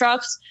amount of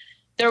trucks,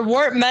 there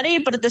weren't many,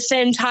 but at the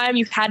same time,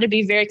 you had to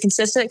be very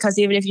consistent because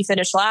even if you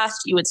finished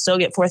last, you would still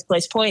get 4th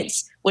place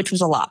points, which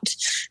was a lot.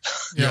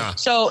 Yeah.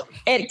 So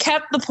it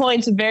kept the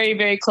points very,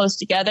 very close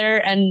together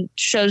and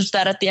shows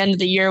that at the end of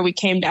the year, we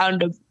came down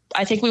to,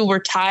 I think we were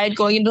tied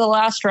going into the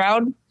last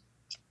round.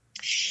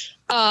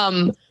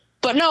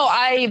 But no,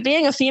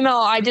 being a female,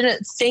 I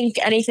didn't think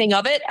anything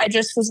of it. I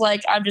just was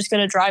like, I'm just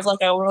going to drive like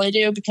I normally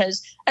do,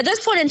 because at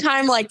this point in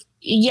time, like,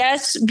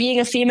 yes, being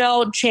a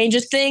female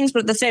changes things, but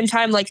at the same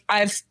time, like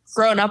I've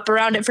grown up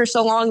around it for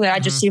so long that I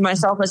just see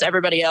myself as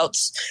everybody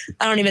else.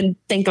 I don't even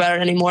think about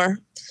it anymore.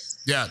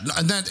 Yeah.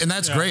 And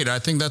that's great. I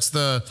think that's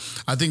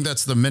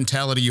the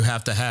mentality you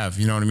have to have,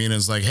 you know what I mean?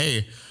 It's like,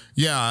 hey,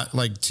 yeah,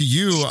 like to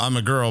you, I'm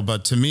a girl,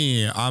 but to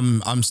me,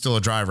 I'm still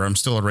a driver. I'm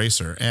still a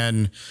racer.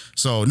 And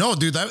so, no,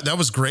 dude, that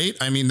was great.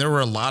 I mean, there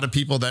were a lot of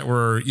people that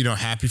were, you know,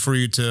 happy for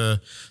you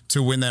to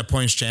win that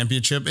points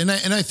championship. And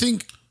I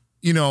think,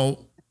 you know,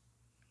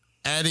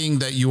 adding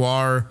that you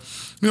are,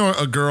 you know,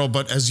 a girl,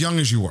 but as young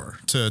as you were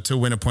to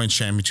win a points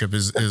championship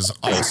is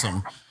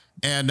awesome.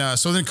 And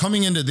so then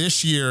coming into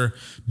this year,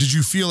 did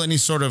you feel any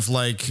sort of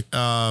like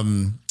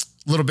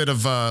little bit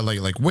of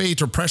like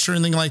weight or pressure,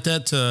 anything like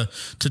that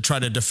to try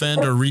to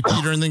defend or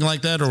repeat or anything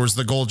like that? Or was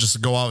the goal just to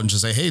go out and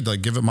just say, hey,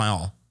 like give it my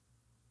all?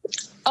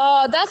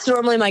 That's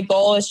normally my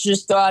goal, is to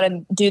just go out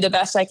and do the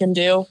best I can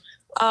do.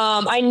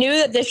 I knew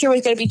that this year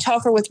was going to be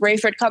tougher with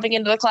Rayford coming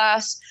into the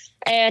class,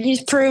 and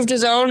he's proved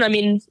his own. I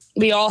mean,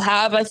 we all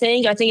have, I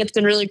think. I think it's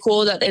been really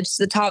cool that it's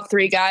the top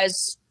 3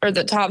 guys, or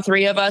the top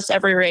 3 of us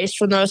every race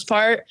for the most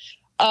part.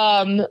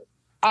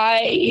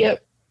 I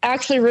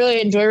actually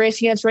really enjoy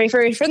racing against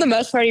Rayford. For the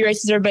most part, he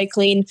races everybody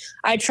clean.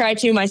 I try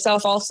to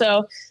myself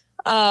also.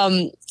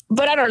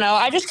 But I don't know.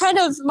 I just kind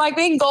of, my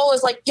main goal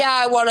is like,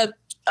 yeah, I want to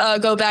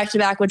go back to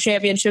back with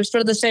championships, but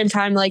at the same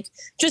time, like,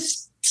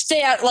 just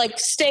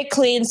stay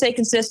clean, stay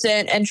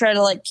consistent, and try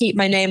to like keep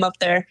my name up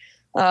there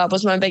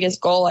was my biggest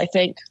goal, I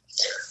think.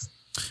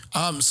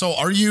 So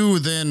are you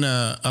then,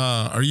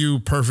 are you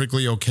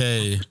perfectly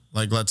okay?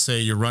 Like, let's say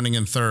you're running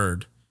in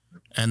third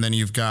and then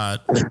you've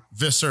got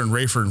Visser and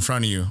Rayford in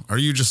front of you. Are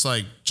you just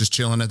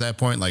chilling at that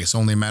point? Like it's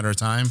only a matter of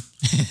time?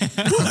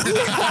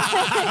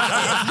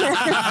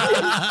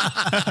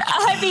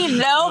 I mean,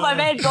 no, my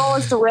main goal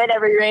is to win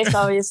every race,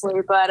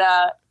 obviously, but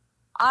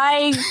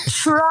I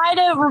try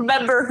to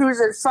remember who's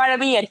in front of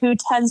me and who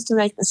tends to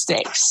make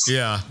mistakes.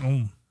 Yeah.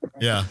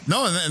 Yeah,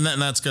 no, and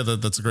that's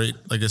good. That's a great,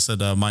 like I said,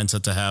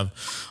 mindset to have.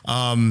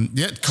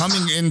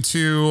 Coming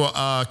into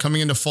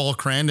fall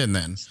Crandon,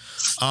 then,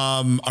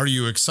 are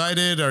you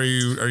excited? Are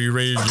you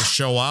ready to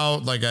show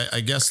out? Like,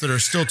 I guess there are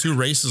still 2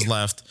 races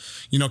left.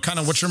 Kind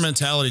of what's your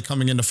mentality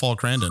coming into fall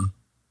Crandon?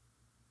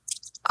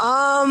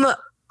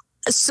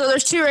 So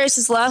there's 2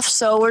 races left,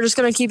 so we're just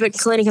going to keep it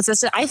clean and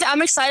consistent.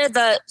 I'm excited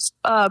that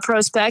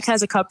Pro Spec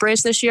has a cup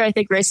race this year. I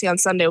think racing on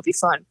Sunday will be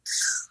fun.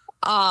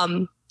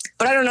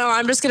 But I don't know.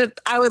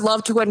 I would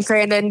love to win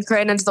Crandon.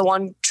 Crandon's the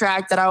one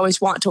track that I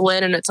always want to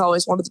win, and it's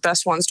always one of the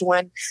best ones to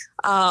win.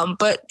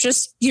 But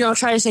just,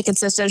 try to stay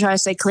consistent, try to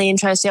stay clean,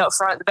 try to stay out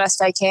front the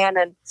best I can.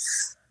 And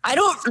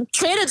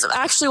Crandon's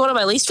actually one of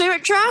my least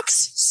favorite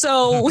tracks.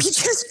 So we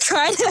just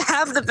try to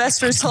have the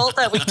best result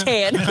that we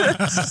can.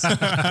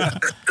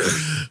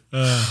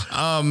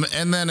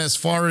 And then as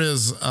far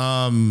as,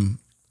 I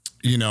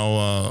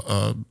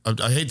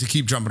hate to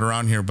keep jumping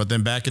around here, but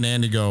then back in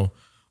Andigo,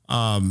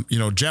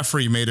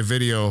 Jeffrey made a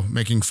video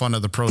making fun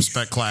of the Pro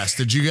Spec class.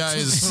 Did you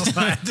guys,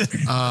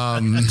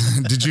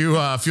 did you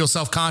feel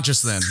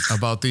self-conscious then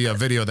about the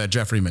video that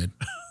Jeffrey made?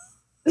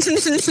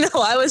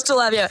 No, I was still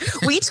laughing.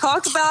 We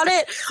talked about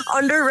it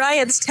under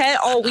Ryan's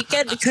tent all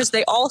weekend because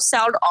they all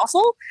sound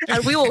awful,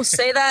 and we will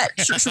say that.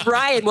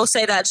 Ryan will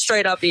say that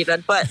straight up,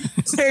 even. But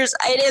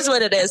it is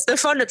what it is. They're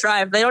fun to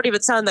drive. They don't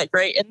even sound that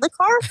great in the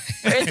car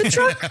or in the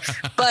truck,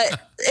 but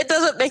it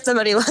doesn't make them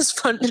any less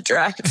fun to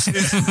drive.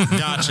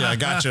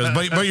 Gotcha.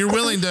 But you're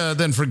willing to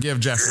then forgive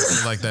Jeffrey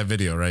for like that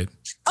video, right?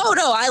 Oh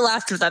no, I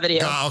laughed with that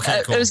video. Oh,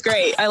 okay, cool. It was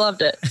great. I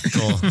loved it.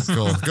 Cool.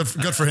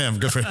 Good for him.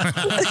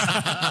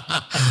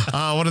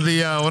 One of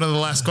the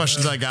last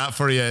questions I got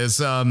for you is,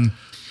 kind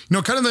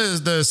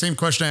of the same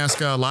question I ask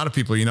a lot of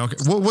people.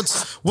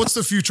 What's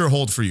the future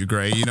hold for you,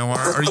 Gray?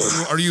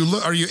 Are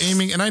you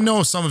aiming? And I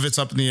know some of it's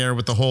up in the air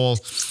with the whole,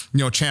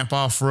 Champ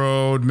Off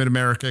Road, Mid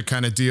America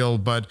kind of deal.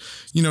 But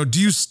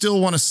do you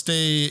still want to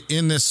stay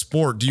in this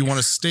sport? Do you want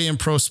to stay in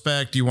Pro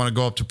Spec? Do you want to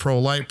go up to Pro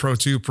Light, Pro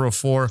 2, Pro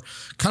 4?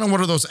 Kind of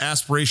what are those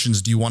aspirations?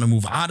 Do you want to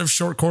move out of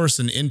short course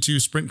and into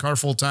sprint car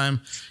full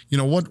time?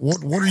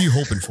 What are you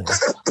hoping for?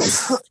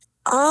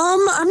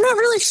 I'm not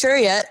really sure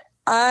yet.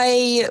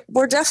 I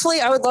would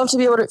love to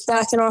be able to get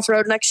back in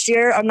off-road next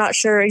year. I'm not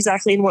sure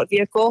exactly in what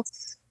vehicle.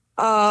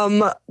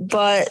 But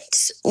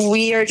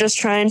we are just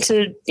trying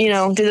to,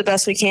 do the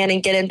best we can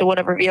and get into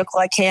whatever vehicle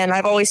I can.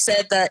 I've always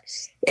said that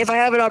if I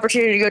have an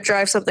opportunity to go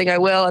drive something, I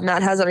will, and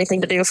that has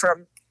anything to do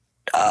from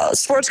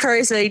sports car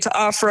racing to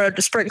off-road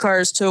to sprint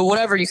cars to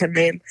whatever you can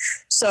name.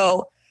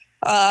 So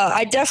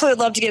I definitely would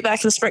love to get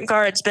back to the sprint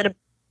car. It's been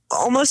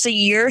almost a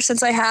year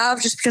since I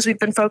have, just because we've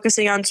been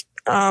focusing on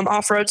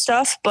off-road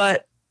stuff,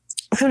 but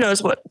who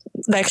knows what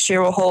next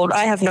year will hold.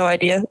 I have no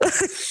idea.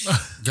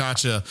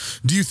 Gotcha.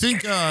 Do you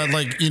think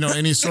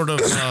any sort of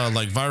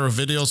viral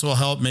videos will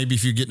help? Maybe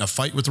if you get in a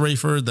fight with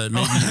Rayford, that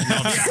maybe.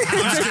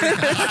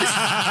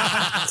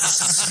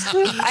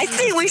 I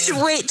think we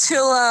should wait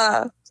till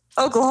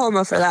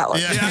Oklahoma for that one.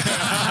 Yeah,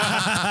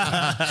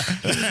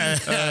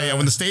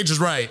 when the stage is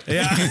right.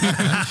 Yeah,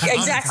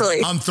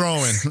 exactly. I'm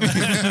throwing.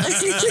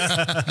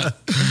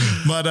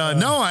 But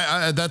no,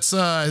 I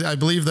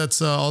believe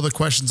that's all the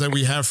questions that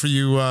we have for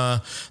you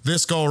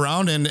this go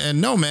around.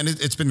 And no, man,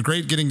 it's been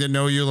great getting to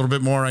know you a little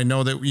bit more. I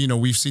know that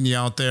we've seen you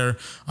out there,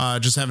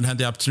 just haven't had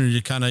the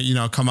opportunity to kind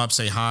of come up,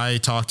 say hi,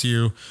 talk to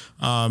you.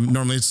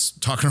 Normally it's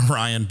talking to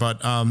Ryan,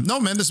 but no,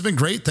 man, this has been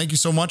great. Thank you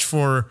so much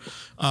for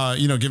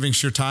giving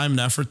us your time and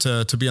effort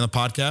to be on the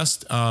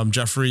podcast.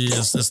 Jeffrey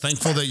is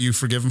thankful that you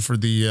forgive him for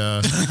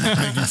the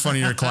making fun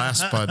of your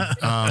class, but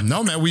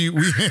no, man, we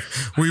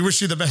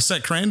wish you the best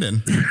at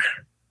Crandon.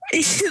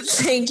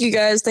 Thank you,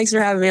 guys. Thanks for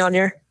having me on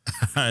here.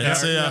 All right,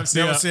 see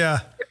ya.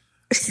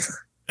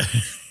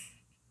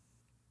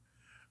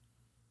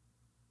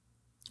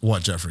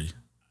 What, Jeffrey?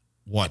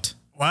 What?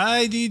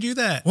 Why do you do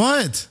that?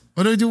 What?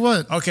 What do I do?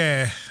 What?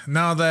 Okay,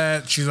 now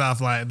that she's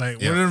offline,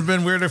 would it have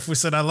been weird if we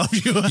said I love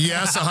you?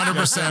 Yes,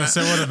 100%. It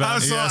would have been. I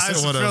feel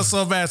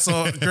so bad.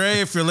 So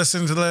Gray, if you're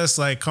listening to this,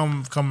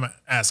 come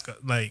ask.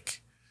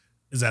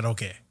 Is that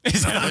okay?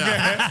 Is that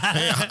okay?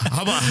 Hey,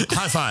 how about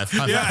high five?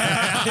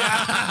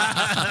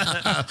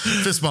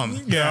 Fist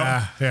bump.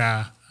 Yeah.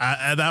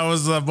 And that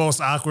was the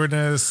most awkward.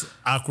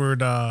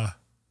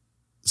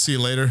 See you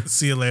later.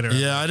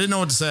 Yeah, I didn't know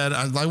what to say.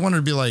 I wanted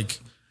to be like,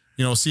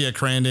 see you at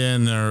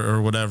Crandon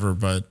or whatever,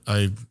 but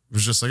I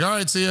was just like, all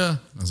right, see ya.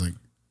 I was like,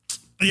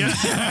 Yeah.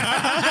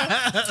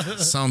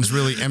 Sounds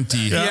really empty.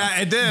 Yeah,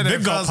 it did.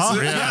 Big gulp, huh?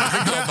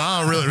 Yeah, big gulp.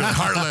 Oh, really, really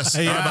heartless.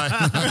 Bye-bye.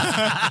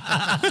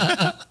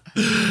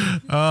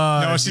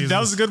 No, that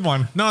was a good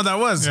one. No, that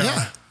was.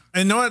 Yeah.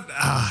 And you know what?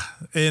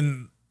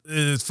 And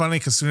it's funny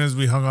because as soon as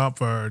we hung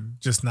up, or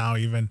just now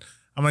even,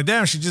 I'm like,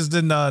 damn, she just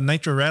did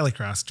Nitro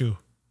Rallycross too.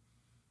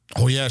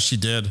 Oh, yeah, she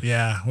did.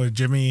 Yeah, with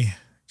Jimmy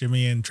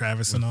and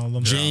Travis and all of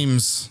them.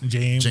 James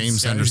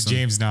He's Henderson.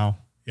 James now.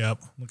 Yep,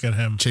 look at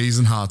him. Cheese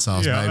and hot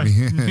sauce, Yeah.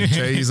 baby.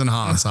 Cheese and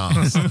hot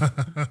sauce.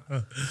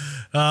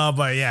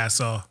 But yeah,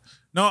 so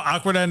no,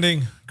 awkward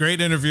ending.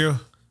 Great interview.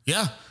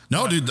 Yeah.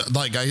 No, dude,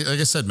 like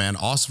I said, man,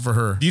 awesome for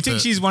her. Do you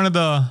think she's one of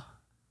the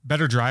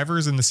better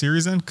drivers in the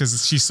series then?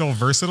 Because she's so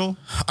versatile.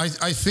 I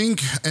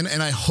think, and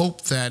I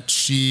hope that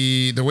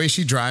the way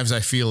she drives,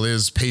 I feel,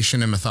 is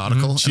patient and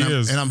methodical. She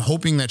is. And I'm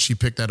hoping that she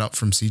picked that up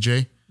from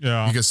CJ.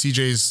 Yeah. Because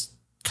CJ's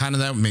kind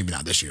of that, maybe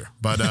not this year,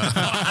 but but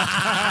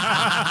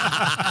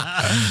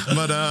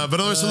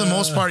always for the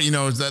most part,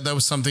 that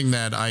was something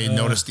that I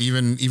noticed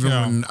even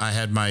when I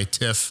had my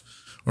tiff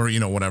or,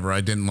 whatever,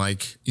 I didn't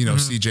like,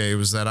 CJ,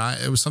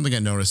 it was something I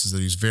noticed is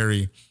that he's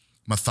very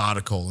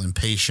methodical and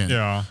patient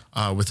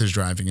with his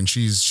driving. And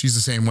she's the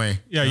same way.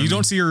 Yeah. You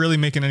don't see her really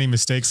making any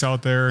mistakes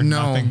out there.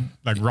 No. Nothing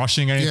like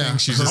rushing anything. Yeah.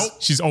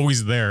 She's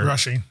always there.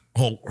 Rushing.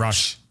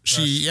 Rush.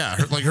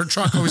 Her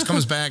truck always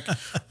comes back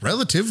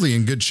relatively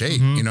in good shape.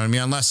 You know what I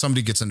mean? Unless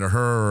somebody gets into her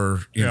or,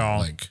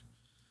 like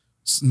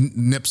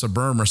nips a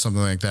berm or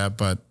something like that.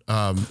 But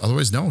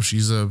otherwise, no,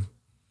 she's a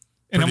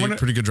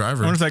pretty good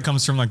driver. I wonder if that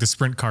comes from like the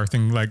sprint car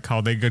thing, like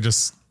how they could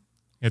just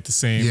hit the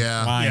same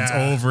lines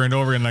over and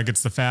over. And like,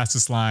 it's the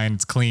fastest line.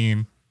 It's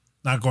clean.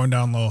 Not going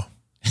down low.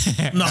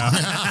 No.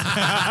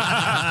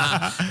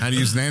 Not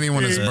using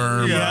anyone as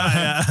berm.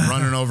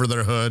 Running over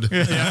their hood.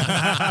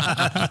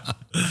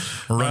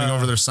 Or running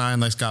over their sign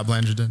like Scott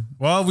Blanchard did.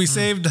 Well, we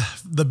saved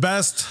the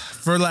best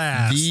for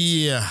last.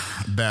 The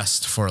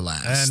best for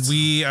last. And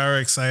we are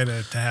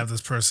excited to have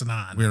this person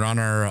on. We're on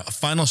our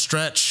final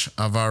stretch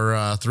of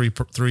our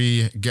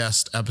three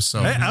guest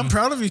episode. Hey, I'm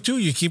proud of you too.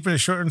 You keep it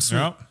short and sweet.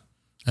 Yep.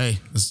 Hey,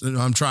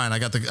 I'm trying. I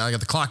got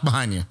the clock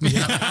behind you.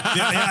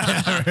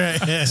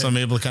 Right. So I'm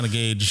able to kind of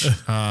gauge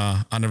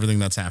on everything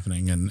that's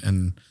happening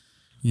and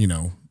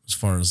as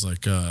far as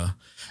like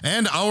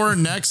and our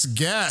next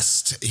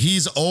guest,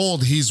 he's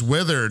old, he's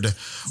withered.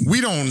 We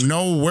don't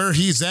know where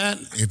he's at,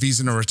 if he's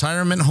in a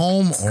retirement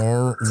home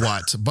or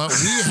what, but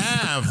we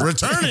have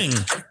returning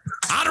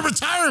out of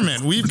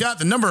retirement. We've got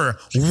the number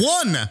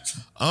 1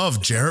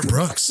 of Jerett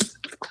Brooks.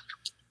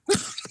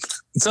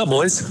 What's up,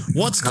 boys?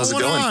 What's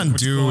going on,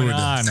 dude? Going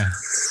on?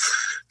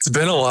 It's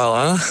been a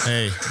while, huh?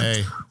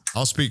 Hey,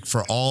 I'll speak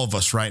for all of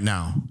us right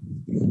now.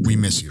 We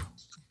miss you.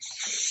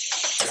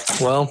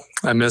 Well,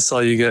 I miss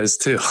all you guys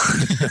too.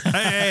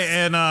 Hey,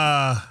 and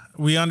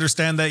we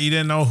understand that you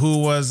didn't know who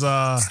was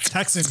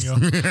texting you.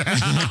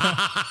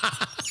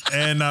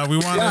 And we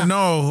wanted to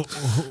know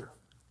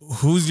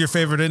who's your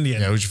favorite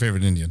Indian? Yeah, who's your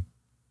favorite Indian?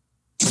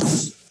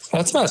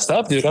 That's messed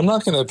up, dude. I'm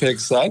not going to pick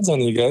sides on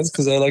you guys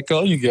because I like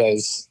all you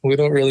guys. We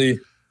don't really... I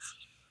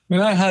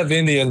mean, I have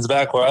Indians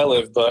back where I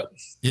live, but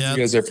you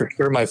guys are for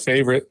sure my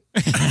favorite.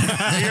 All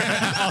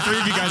three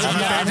of you guys are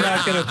I'm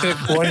not going to pick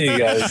one of you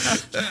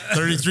guys.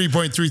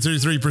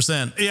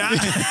 33.333%.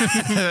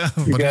 Yeah.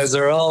 You guys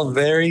are all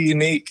very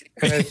unique.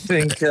 And I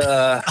think,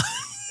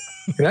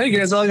 you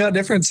guys all got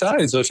different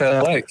sides, which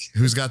I like.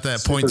 Who's got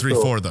that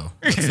 0.34 though?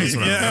 That's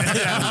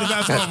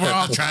That's what we're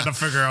all trying to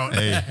figure out.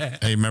 Hey,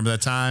 remember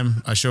that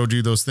time I showed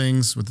you those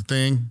things with the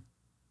thing?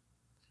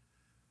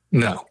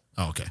 No.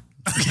 Oh, okay.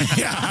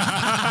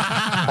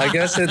 I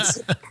guess it's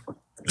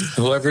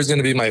whoever's going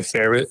to be my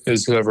favorite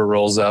is whoever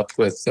rolls up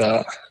with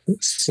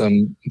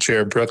some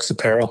Jerett Brooks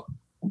apparel.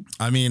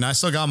 I mean, I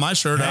still got my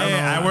shirt. Hey,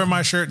 I wear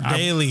my shirt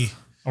daily.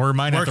 or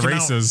mine at the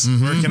races.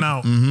 Working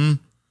out.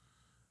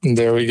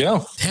 There we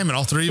go. Damn it,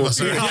 all three of us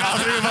are. All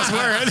three of us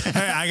wear it.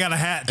 Hey, I got a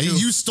hat too. Hey,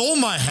 you stole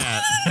my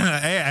hat.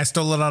 Hey, I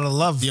stole it out of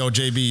love. Yo,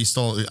 JB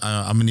stole.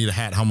 I'm gonna need a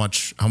hat. How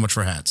much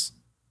for hats?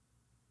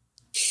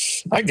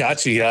 I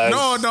got you guys.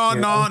 No.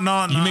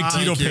 You make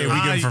Tito pay. We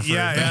give him for free.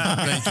 Yeah.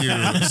 Thank you.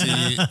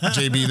 See,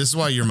 JB, this is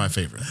why you're my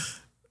favorite.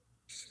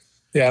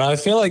 Yeah, and I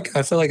feel like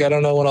I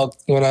don't know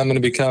when I'm going to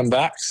be coming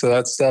back. So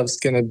that stuff's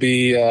going to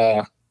be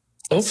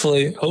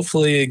hopefully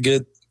a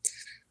good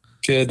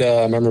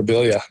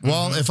memorabilia.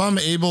 Well, if I'm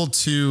able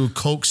to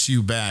coax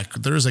you back,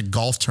 there's a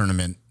golf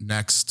tournament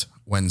next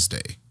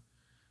Wednesday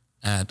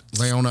at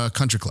Leona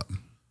Country Club.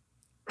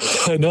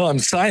 I know I'm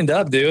signed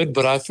up, dude,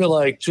 but I feel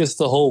like just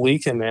the whole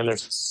weekend, man,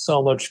 there's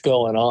so much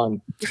going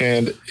on.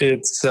 And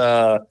it's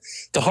the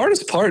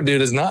hardest part,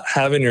 dude, is not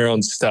having your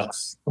own stuff.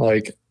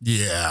 Like,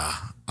 yeah,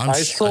 I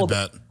sold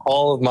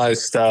all of my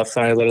stuff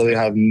and I literally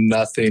have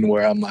nothing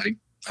where I'm like,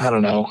 I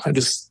don't know.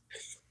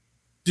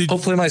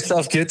 Hopefully my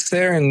stuff gets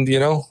there and,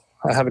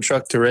 I have a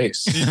truck to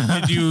race.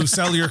 Did you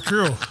sell your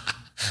crew?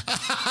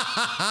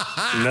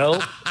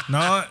 Nope.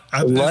 No.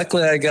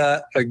 Luckily, I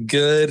got a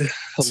good,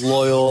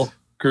 loyal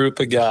group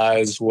of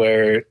guys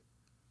where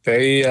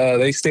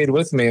they stayed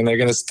with me and they're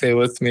going to stay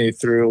with me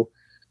through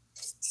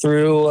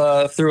through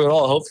it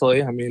all.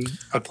 Hopefully, I mean,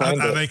 I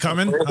plan are they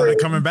coming? Are they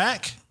coming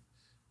back?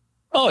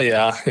 Oh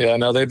yeah.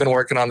 No, they've been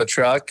working on the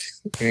truck,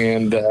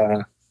 and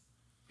no,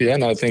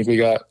 I think we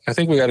got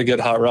a good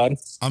hot rod.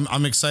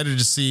 I'm excited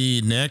to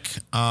see Nick.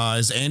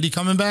 Is Andy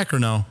coming back or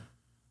no?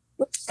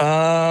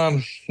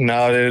 No,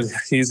 dude.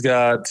 He's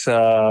got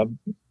a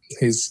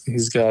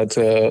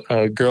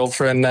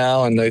girlfriend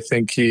now, and I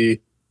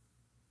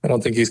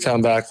don't think he's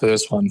coming back for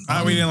this one.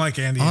 We didn't like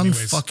Andy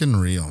anyways.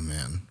 Unfucking real,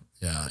 man.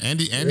 Yeah,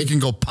 Andy can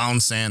go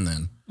pound sand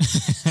then.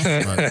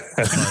 but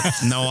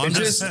no,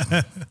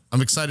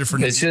 I'm excited for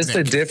Nick. It's just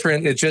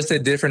a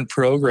different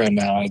program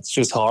now. It's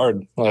just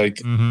hard.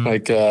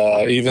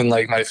 Even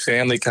like my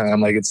family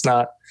I'm like, it's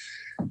not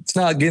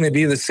going to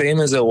be the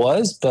same as it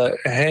was, but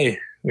hey,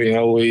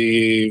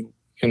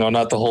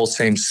 not the whole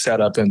same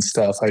setup and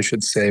stuff, I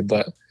should say,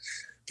 but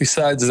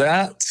besides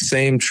that,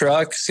 same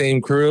truck, same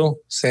crew,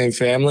 same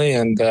family,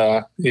 and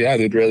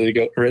dude,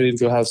 ready to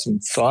go have some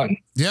fun.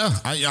 Yeah,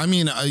 I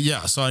mean,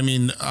 So I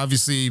mean,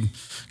 obviously,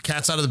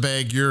 cat's out of the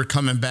bag. You're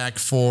coming back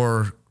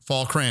for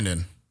Fall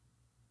Crandon.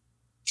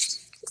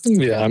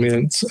 Yeah, I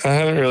mean, I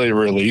haven't really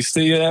released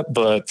it yet,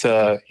 but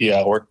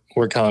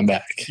we're coming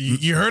back.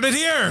 You heard it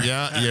here.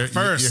 Yeah,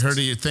 first. You heard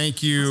it.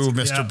 Thank you,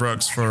 Mr.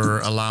 Brooks, for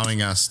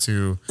allowing us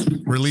to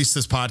release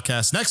this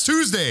podcast next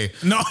Tuesday.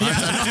 No, August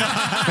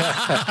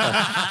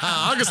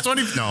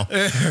 20th. No,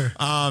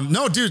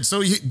 no, dude.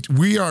 So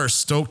we are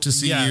stoked to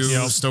see you.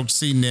 Yep. Stoked to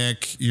see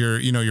Nick.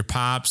 Your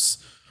pops.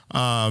 You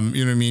know what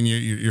I mean.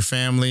 Your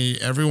family.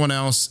 Everyone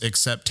else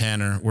except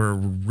Tanner. We're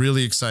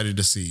really excited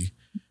to see.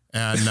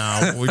 And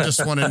we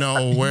just want to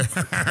know where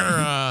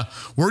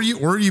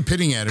are you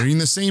pitting at? Are you in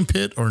the same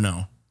pit or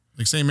no?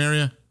 Like same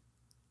area?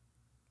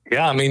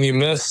 Yeah, I mean,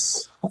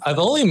 I've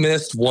only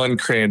missed one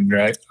Crandon,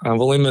 right?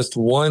 I've only missed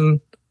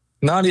one.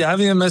 I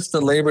haven't even missed the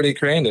Labor Day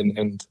Crandon,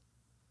 and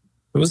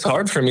it was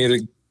hard for me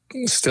to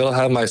still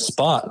have my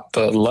spot.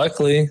 But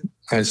luckily,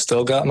 I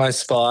still got my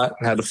spot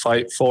and had to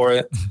fight for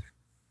it.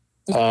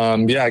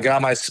 I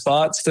got my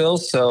spot still,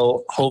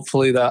 so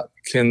hopefully that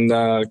can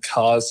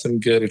cause some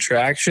good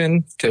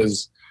attraction,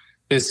 because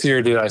this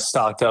year, dude, I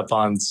stocked up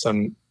on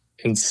some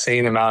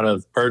insane amount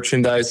of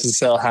merchandise to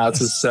sell, hats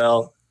to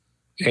sell,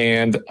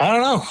 and I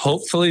don't know,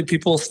 hopefully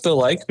people still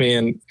like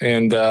me,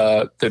 and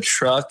the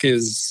truck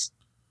is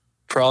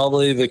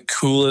probably the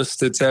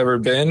coolest it's ever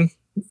been,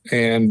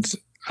 and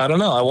I don't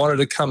know, I wanted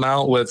to come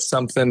out with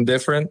something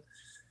different,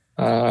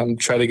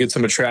 try to get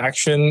some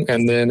attraction,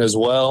 and then as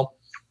well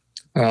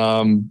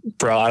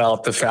brought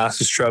out the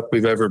fastest truck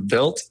we've ever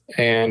built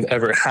and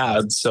ever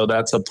had. So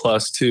that's a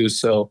plus too.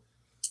 So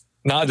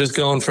not just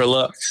going for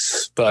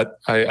looks, but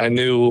I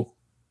knew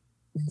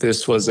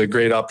this was a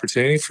great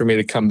opportunity for me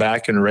to come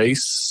back and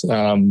race,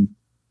 for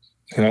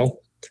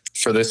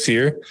this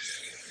year,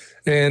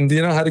 and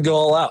had to go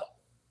all out.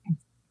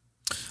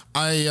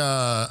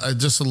 I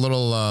just a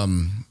little,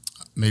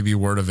 maybe a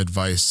word of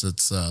advice.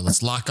 It's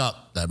let's lock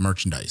up that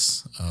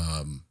merchandise.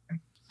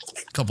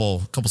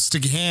 Couple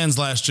sticky hands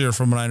last year,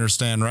 from what I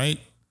understand, right?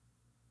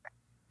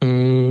 What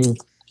do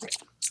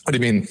you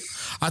mean?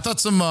 I thought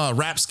some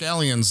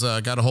rapscallions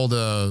got a hold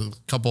of a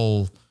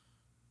couple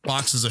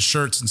boxes of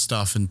shirts and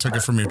stuff and took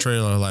it from your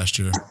trailer last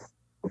year.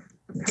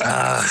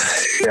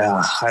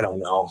 I don't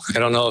know. I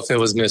don't know if it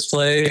was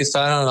misplaced.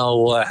 I don't know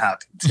what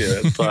happened to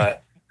it,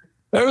 but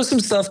there was some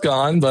stuff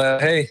gone.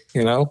 But hey,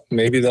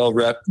 maybe they'll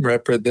rep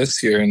it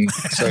this year, and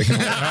so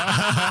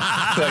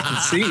I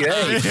can see.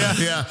 Hey,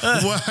 yeah.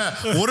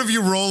 What if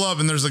you roll up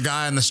and there's a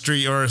guy on the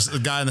street or a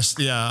guy on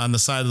the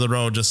side of the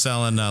road just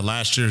selling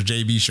last year's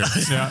JB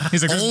shirts? Yeah,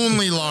 he's like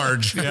only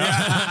large.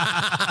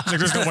 Yeah, he's like,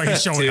 there's no way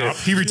he's showing up.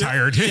 He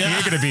retired. He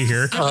ain't gonna be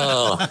here.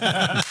 Oh,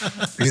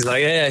 he's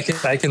like, hey,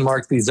 I can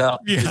mark these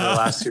up. Yeah,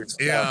 last year's.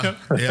 Yeah.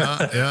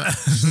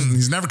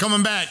 He's never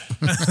coming back.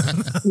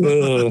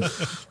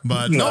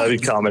 But no.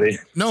 Comedy.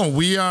 No,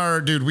 we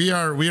are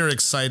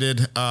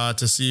excited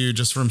to see you,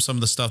 just from some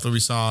of the stuff that we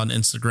saw on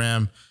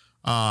Instagram.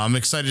 I'm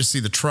excited to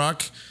see the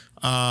truck.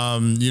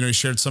 You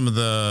shared some of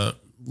the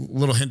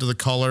little hint of the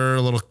color,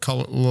 a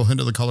little hint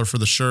of the color for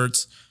the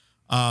shirts.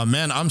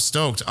 Man, I'm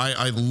stoked.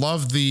 I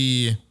love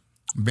the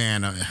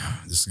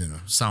this is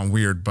gonna sound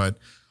weird, but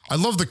I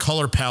love the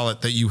color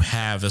palette that you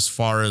have as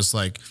far as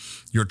like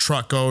your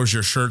truck goes,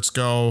 your shirts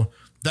go,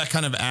 that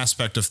kind of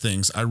aspect of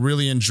things. I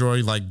really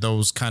enjoy like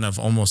those kind of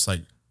almost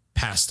like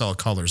pastel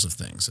colors of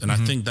things. And I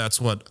think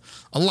that's what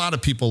a lot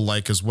of people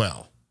like as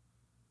well.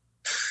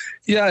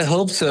 Yeah, I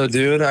hope so,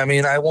 dude. I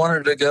mean, I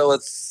wanted to go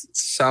with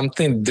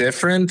something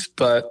different,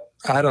 but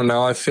I don't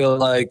know. I feel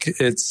like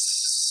it's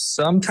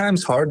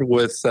sometimes hard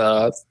with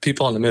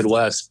people in the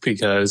Midwest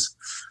because,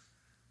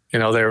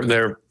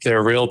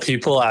 they're real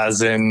people,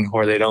 as in,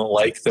 or they don't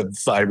like the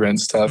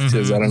vibrant stuff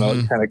because I don't know,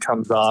 it kind of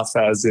comes off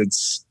as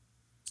it's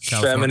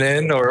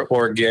feminine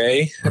or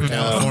gay. Or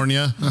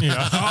California.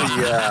 Yeah.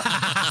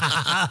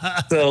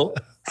 So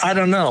I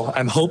don't know.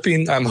 I'm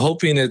hoping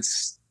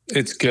it's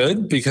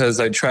good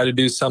because I try to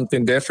do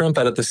something different,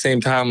 but at the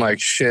same time, like,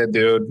 shit,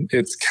 dude,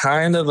 it's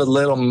kind of a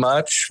little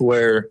much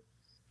where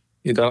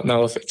You don't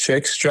know if a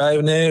chick's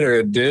driving it or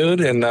a dude.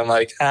 And I'm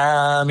like,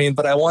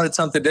 but I wanted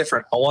something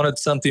different. I wanted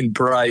something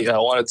bright. I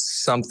wanted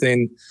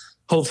something,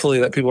 hopefully,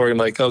 that people are gonna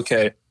be like,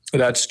 okay,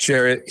 that's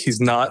Jerett. He's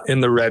not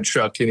in the red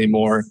truck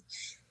anymore.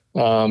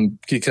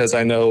 Because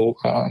I know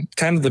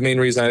kind of the main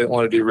reason I didn't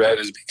want to do red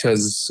is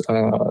because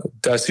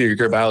Dusty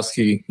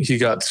Grabowski, he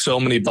got so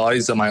many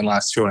bodies of mine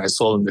last year when I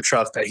sold him the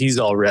truck that he's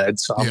all red.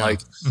 So I'm like,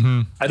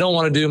 I don't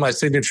want to do my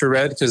signature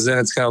red because then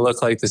it's going to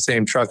look like the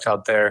same truck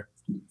out there.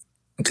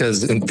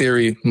 Because in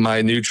theory,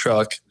 my new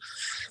truck,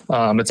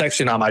 it's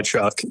actually not my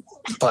truck,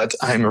 but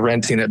I'm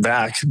renting it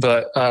back.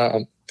 But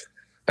I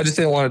just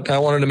didn't want it. I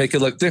wanted to make it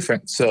look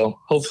different. So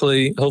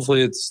hopefully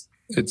it's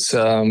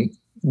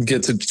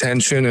gets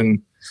attention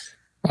and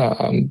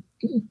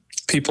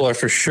people are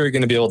for sure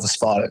going to be able to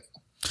spot it.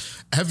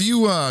 Have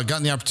you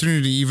gotten the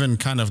opportunity to even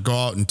kind of go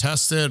out and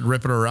test it,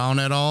 rip it around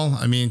at all?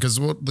 I mean, because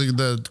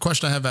the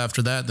question I have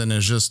after that then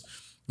is just,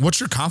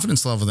 what's your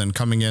confidence level then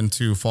coming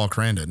into Fall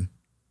Crandon?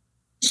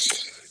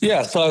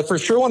 Yeah, so I for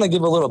sure want to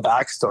give a little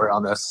backstory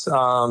on this.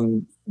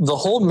 The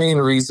whole main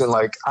reason,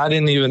 like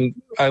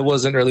I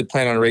wasn't really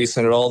planning on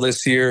racing at all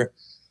this year.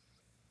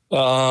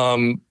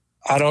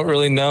 I don't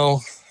really know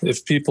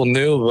if people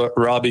knew, but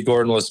Robbie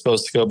Gordon was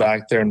supposed to go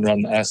back there and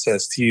run the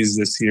SSTs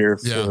this year.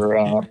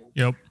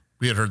 Yep.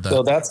 We had heard that.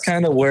 So that's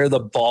kind of where the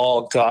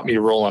ball got me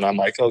rolling. I'm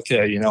like,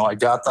 okay, I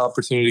got the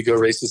opportunity to go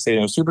race the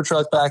Stadium Super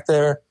Truck back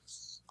there.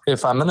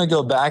 If I'm going to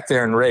go back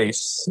there and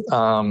race,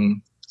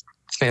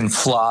 and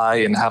fly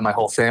and have my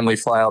whole family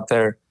fly out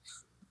there,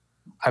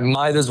 I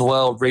might as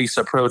well race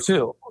a Pro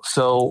 2.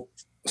 So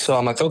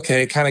I'm like,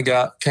 okay, kind of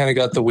got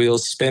the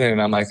wheels spinning.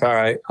 And I'm like, all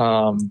right,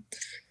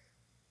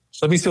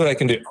 let me see what I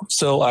can do.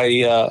 So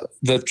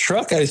the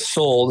truck I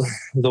sold,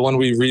 the one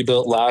we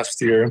rebuilt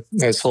last year,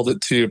 I sold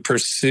it to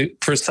Precise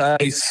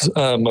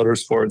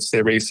Motorsports.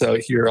 They race out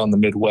here on the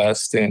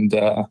Midwest, and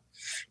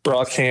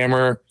Brock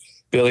Hammer,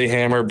 Billy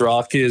Hammer.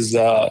 Brock is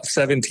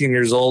 17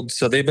 years old.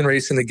 So they've been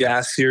racing the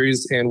gas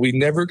series, and we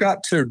never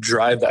got to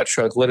drive that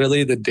truck.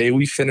 Literally the day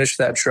we finished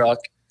that truck,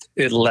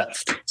 it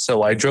left.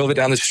 So I drove it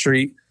down the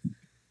street,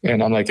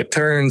 and I'm like, it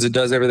turns, it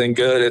does everything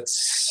good.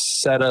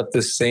 It's set up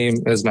the same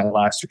as my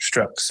last year's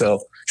truck. So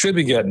should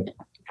be good.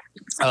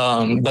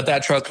 But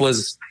that truck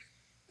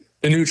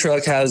the new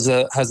truck has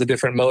a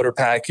different motor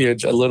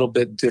package, a little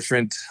bit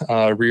different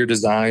rear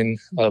design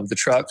of the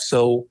truck.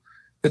 So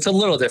it's a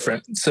little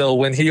different. So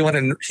when he went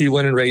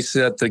and raced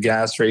at the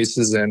gas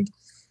races, and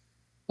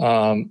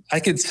I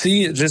could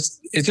see it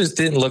just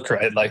didn't look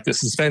right. Like the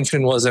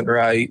suspension wasn't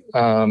right.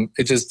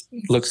 It just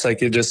looks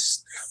like it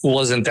just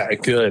wasn't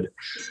that good.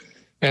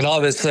 And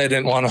obviously I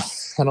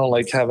don't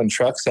like having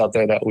trucks out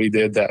there that we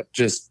did that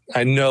just,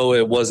 I know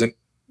it wasn't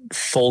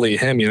fully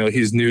him,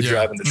 he's new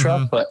driving the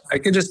truck, but I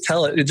could just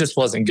tell it just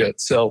wasn't good.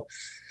 So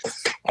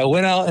I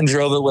went out and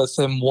drove it with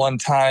him one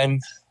time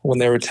when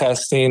they were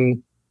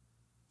testing,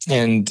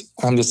 and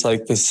I'm just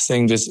like, this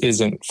thing just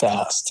isn't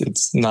fast.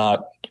 It's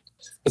not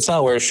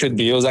where it should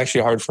be. It was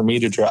actually hard for me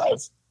to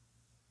drive.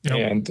 Yep.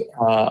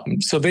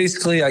 And so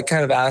basically I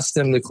kind of asked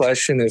him the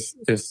question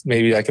if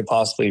maybe I could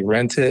possibly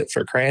rent it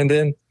for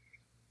Crandon.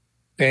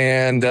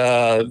 And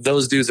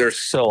those dudes are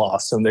so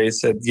awesome. They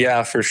said,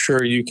 yeah, for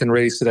sure, you can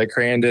race it at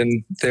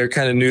Crandon. They're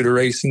kind of new to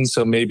racing,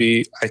 so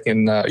maybe I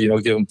can,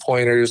 give them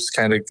pointers,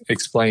 kind of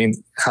explain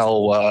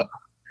how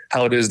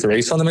it is to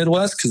race on the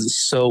Midwest, because it's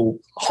so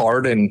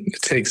hard and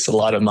it takes a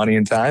lot of money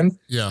and time.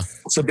 Yeah.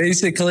 So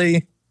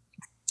basically,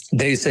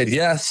 they said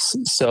yes.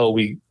 So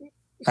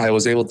I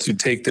was able to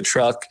take the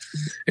truck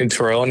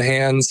into our own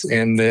hands,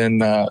 and then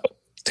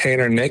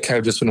Tanner and Nick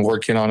have just been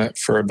working on it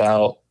for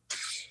about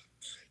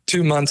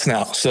 2 months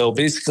now. So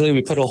basically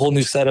we put a whole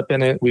new setup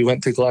in it. We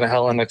went to Glen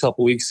Helen a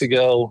couple weeks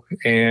ago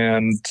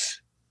and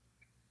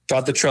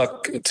got the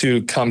truck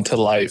to come to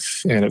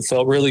life, and it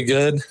felt really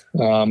good.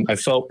 I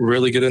felt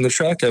really good in the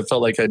truck. I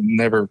felt like I'd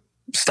never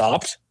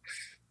stopped.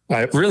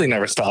 I really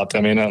never stopped. I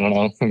mean, I don't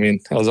know. I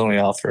mean, I was only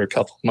off for a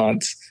couple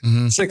months,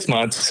 6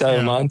 months,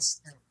 7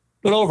 months,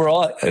 but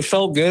overall it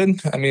felt good.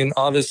 I mean,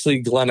 obviously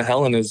Glen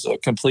Helen is a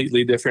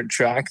completely different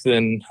track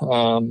than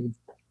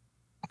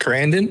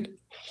Crandon.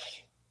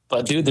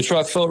 But dude, the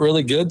truck felt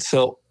really good.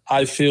 So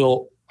I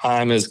feel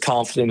I'm as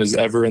confident as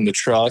ever in the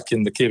truck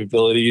and the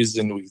capabilities.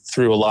 And we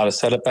threw a lot of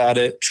setup at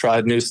it,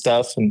 tried new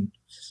stuff. And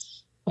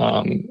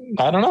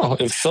I don't know,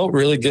 it felt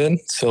really good.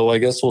 So I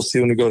guess we'll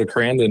see when we go to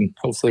Crandon.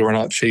 Hopefully we're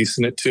not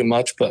chasing it too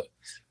much. But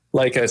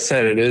like I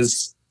said,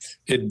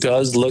 it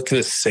does look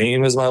the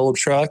same as my old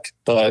truck,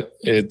 but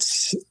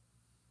it's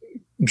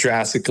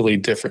drastically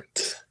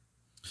different.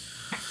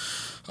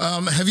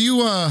 Have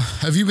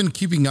you been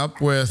keeping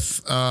up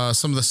with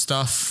some of the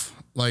stuff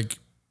like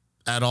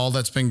at all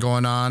that's been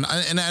going on?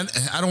 I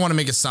don't want to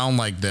make it sound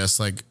like this.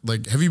 Like,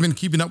 have you been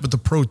keeping up with the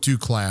Pro 2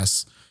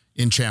 class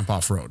in Champ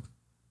Off-Road?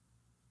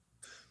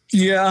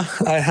 Yeah,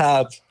 I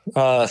have.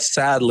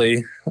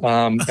 Sadly,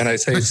 and I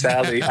say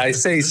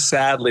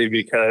sadly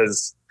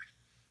because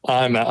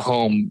I'm at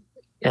home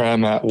or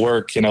I'm at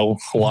work, you know,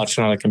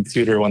 watching on a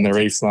computer when they're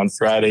racing on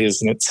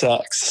Fridays, and it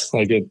sucks.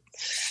 Like it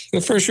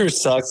for sure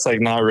sucks,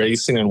 like not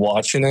racing and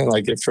watching it.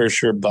 Like it for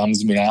sure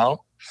bums me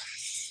out.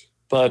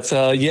 But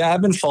yeah,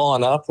 I've been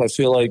following up. I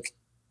feel like,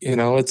 you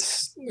know,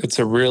 it's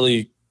a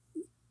really,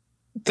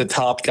 the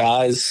top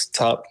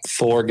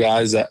 4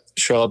 guys that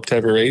show up to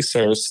every race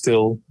are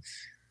still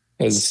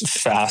as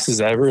fast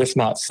as ever, if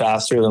not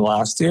faster than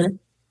last year.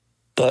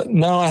 But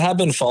no, I have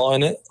been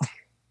following it.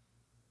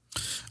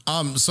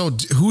 So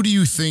who do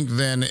you think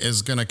then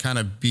is going to kind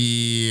of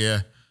be,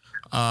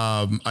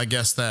 I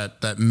guess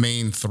that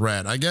main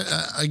threat? I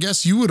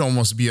guess you would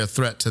almost be a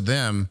threat to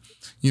them,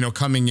 you know,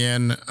 coming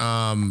in,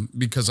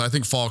 because I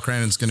think Fall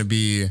Crandon's going to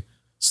be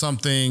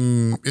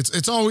something.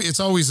 It's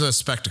always a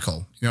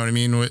spectacle. You know what I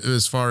mean?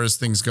 As far as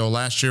things go,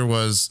 last year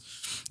was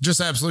just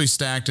absolutely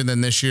stacked. And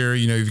then this year,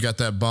 you know, you've got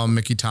that bum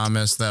Mickey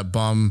Thomas, that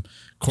bum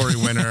Corey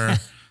Winter,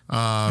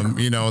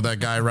 you know, that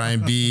guy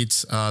Ryan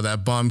Beats,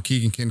 that bum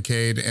Keegan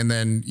Kincaid. And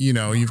then, you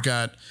know, you've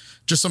got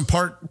just some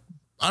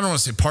I don't want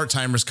to say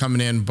part-timers coming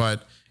in,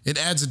 but it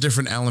adds a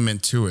different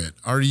element to it.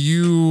 Are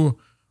you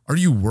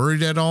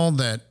worried at all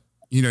that,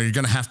 you know, you're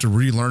going to have to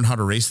relearn how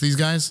to race these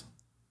guys?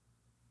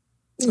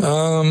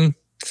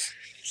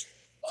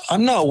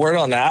 I'm not worried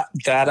on that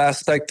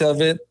aspect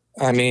of it.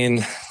 I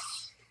mean,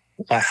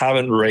 I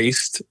haven't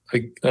raced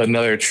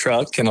another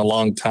truck in a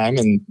long time,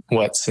 and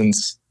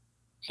since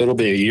it'll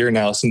be a year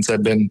now since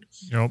I've been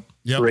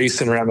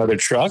racing around other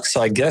trucks.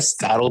 So I guess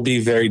that'll be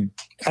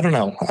I don't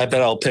know. I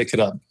bet I'll pick it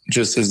up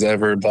just as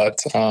ever, but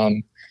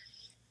I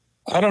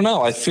don't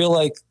know. I feel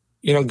like,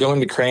 you know,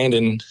 going to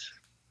Crandon,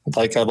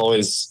 like I've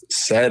always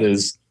said,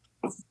 is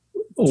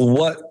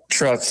what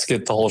trucks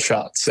get the whole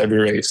shots every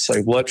race?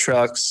 Like what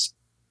trucks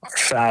are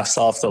fast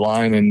off the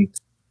line? And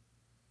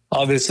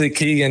obviously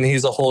Keegan,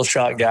 he's a whole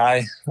shot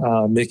guy.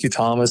 Mickey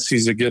Thomas,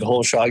 he's a good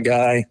whole shot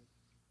guy.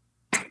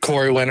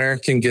 Corey Winter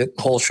can get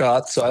whole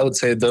shots. So I would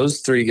say those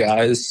 3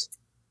 guys,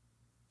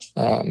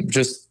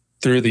 just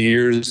through the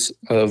years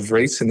of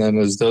racing them,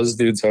 as those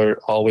dudes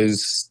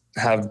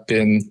have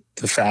been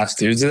the fast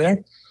dudes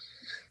there.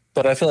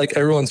 But I feel like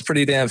everyone's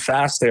pretty damn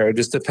fast there. It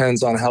just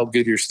depends on how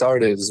good your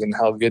start is, and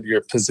how good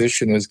your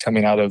position is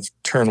coming out of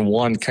turn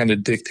 1 kind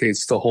of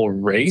dictates the whole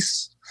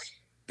race.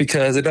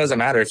 Because it doesn't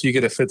matter if you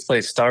get a 5th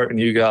place start and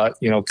you got,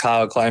 you know,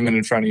 Kyle Kleiman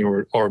in front of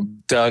you, or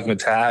Doug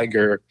Matag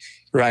or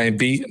Ryan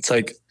Beat. It's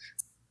like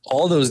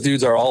all those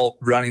dudes are all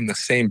running the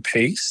same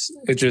pace.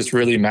 It just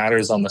really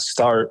matters on the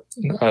start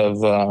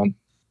of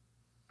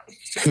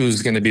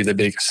who's going to be the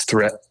biggest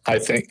threat, I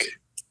think.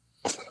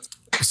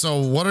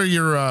 So what are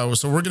your,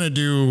 so we're going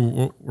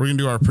to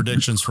do our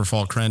predictions for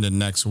Fall Crandon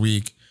next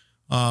week.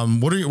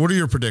 What are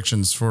your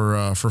predictions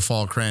for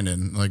Fall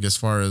Crandon? Like as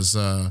far as,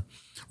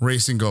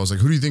 racing goes,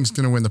 like who do you think is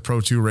going to win the Pro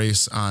 2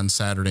 race on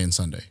Saturday and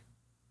Sunday?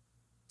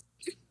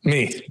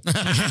 Me. Boy.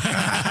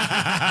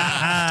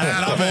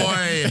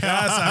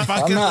 Yes,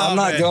 I'm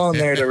not going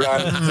there to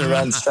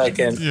run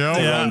second, to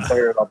run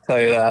third. I'll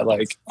tell you that.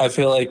 Like, I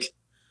feel like,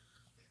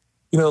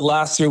 you know,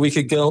 last year we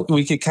could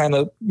kind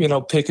of, you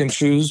know, pick and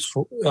choose,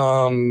 you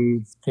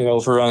know,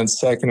 if we're running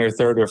second or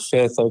third or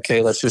fifth,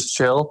 okay, let's just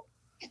chill.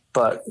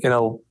 But, you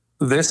know,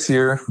 this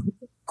year,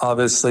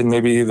 obviously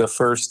maybe the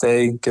first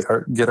day, get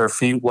our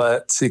feet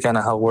wet, see kind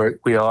of how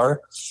we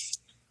are.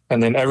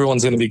 And then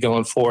everyone's going to be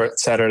going for it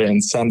Saturday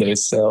and Sunday.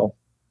 So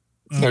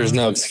there's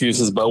no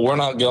excuses, but we're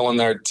not going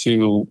there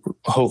to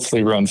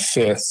hopefully run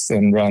 5th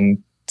and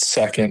run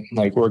 2nd.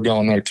 Like we're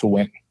going there to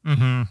win.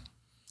 Mm-hmm.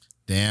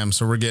 Damn.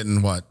 So we're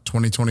getting what?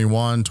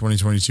 2021,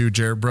 2022,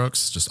 Jerett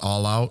Brooks, just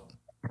all out.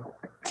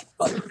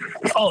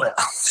 Oh yeah.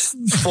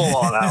 Full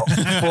on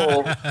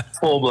out,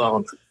 full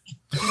blown.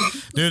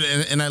 Dude.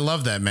 And I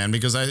love that, man,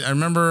 because I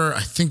remember,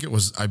 I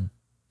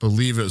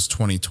believe it was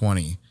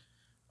 2020.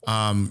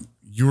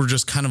 You were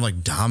just kind of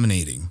like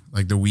dominating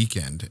like the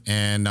weekend,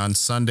 and on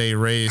Sunday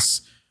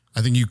race,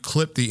 I think you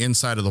clipped the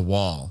inside of the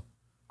wall,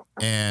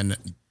 and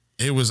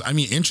it was, I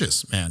mean,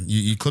 inches, man.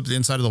 You clipped the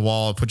inside of the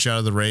wall, put you out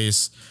of the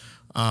race.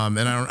 And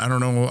I don't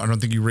know. I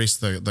don't think you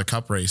raced the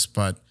cup race,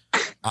 but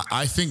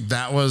I think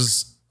that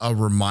was a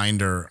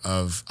reminder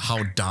of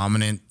how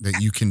dominant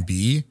that you can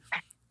be.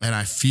 And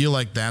I feel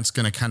like that's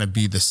going to kind of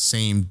be the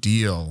same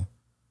deal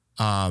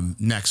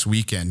next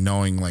weekend,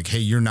 knowing like, hey,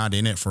 you're not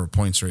in it for a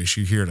points race.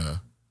 You're here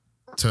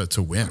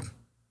to win.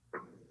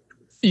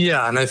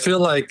 Yeah. And I feel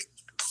like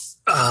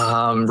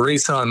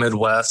racing on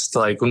Midwest,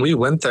 like when we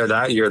went there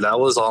that year, that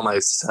was all my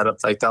setup.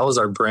 Like that was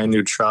our brand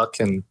new truck,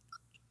 and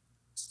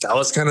that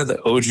was kind of the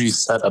OG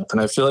setup.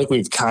 And I feel like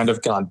we've kind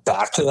of gone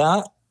back to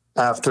that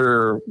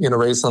after, you know,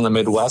 racing on the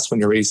Midwest. When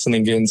you're racing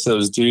against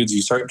those dudes,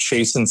 you start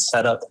chasing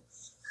setup,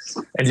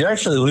 and you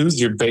actually lose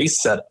your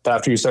base setup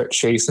after you start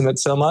chasing it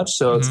so much.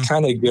 So it's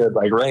kind of good.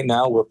 Like right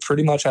now, we're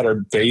pretty much at our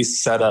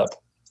base setup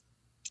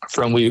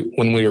from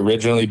when we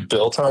originally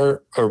built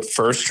our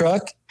first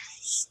truck.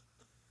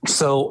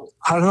 So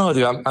I don't know,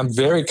 dude. I'm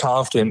very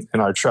confident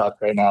in our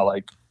truck right now.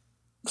 Like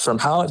from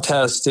how it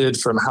tested,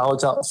 from how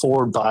it got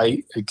forward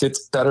bite, it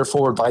gets better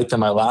forward bite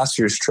than my last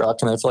year's truck.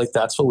 And I feel like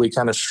that's what we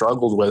kind of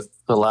struggled with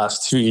the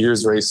last 2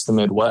 years racing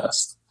the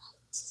Midwest.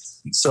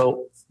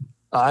 So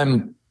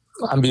I'm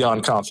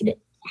beyond confident.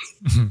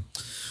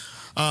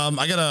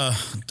 I got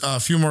a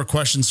few more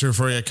questions here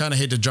for you. I kind of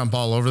hate to jump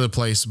all over the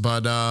place,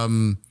 but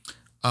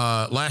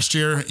last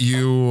year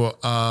you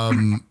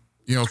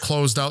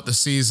closed out the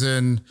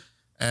season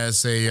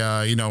as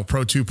a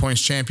Pro 2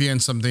 Points champion,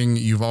 something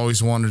you've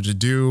always wanted to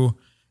do,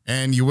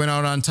 and you went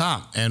out on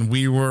top. And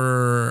we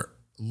were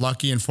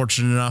lucky and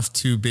fortunate enough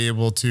to be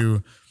able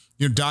to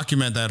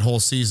document that whole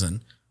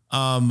season.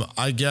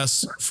 I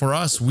guess for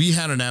us, we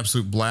had an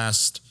absolute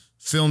blast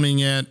filming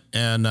it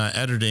and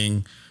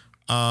editing.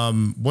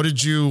 What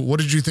did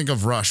you think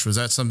of Rush? Was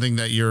that something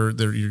that you're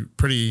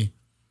pretty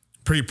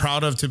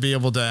proud of, to be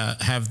able to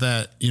have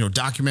that,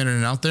 documented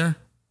and out there?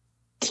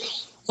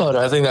 Well,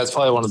 I think that's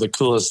probably one of the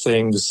coolest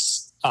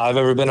things I've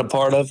ever been a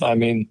part of. I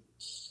mean,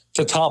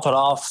 to top it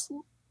off,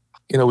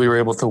 we were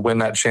able to win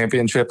that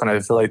championship, and I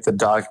feel like the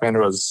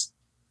documentary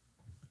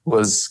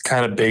was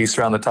kind of based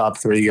around the top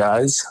 3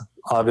 guys,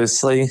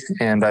 obviously.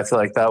 And I feel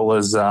like that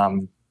was,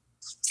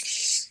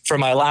 for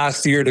my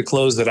last year, to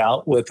close it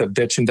out with a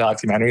bitchin'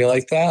 documentary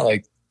like that,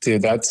 like,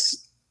 dude,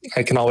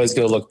 I can always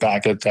go look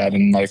back at that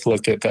and like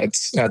look at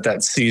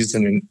that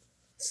season and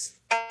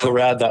how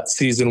rad that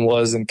season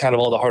was and kind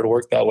of all the hard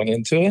work that went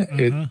into it.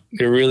 Mm-hmm.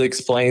 It really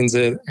explains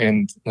it.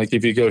 And like,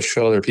 if you go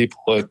show other people,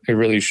 it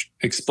really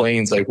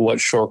explains like what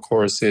short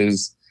course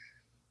is,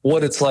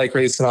 what it's like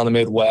racing on the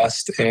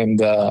Midwest. And,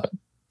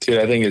 dude,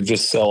 I think it's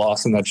just so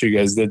awesome that you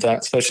guys did that,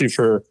 especially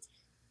for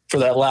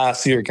that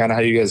last year, kind of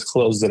how you guys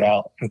closed it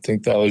out. I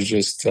think that was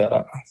just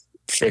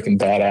freaking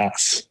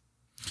badass.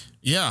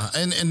 Yeah.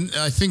 And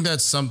I think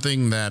that's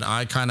something that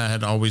I kind of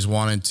had always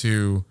wanted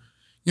to,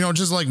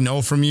 just like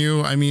know from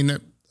you. I mean,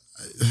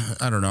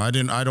 I don't know. I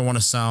don't want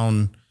to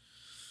sound,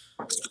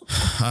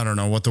 I don't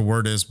know what the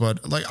word is,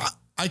 but like,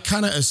 I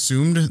kind of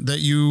assumed that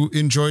you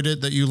enjoyed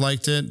it, that you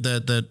liked it,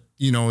 that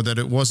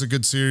it was a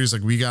good series.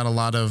 Like, we got a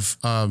lot of,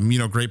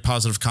 great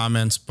positive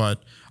comments,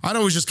 but I'd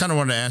always just kind of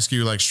wanted to ask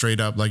you, like, straight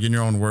up, like in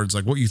your own words,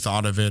 like what you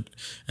thought of it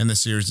and the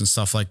series and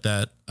stuff like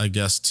that, I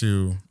guess,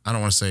 to, I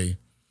don't want to say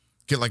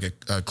get like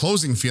a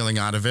closing feeling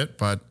out of it,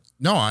 but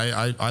no,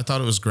 I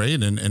thought it was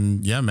great.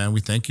 And yeah, man, we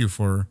thank you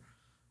for,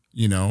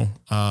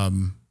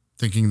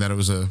 thinking that it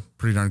was a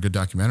pretty darn good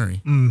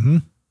documentary. Mm-hmm.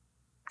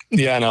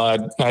 Yeah,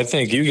 no, I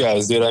thank you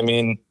guys, dude. I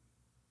mean,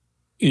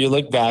 you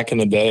look back in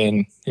the day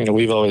and,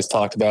 we've always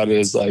talked about it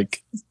as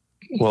like,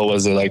 what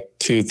was it, like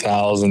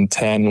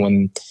 2010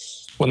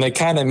 when they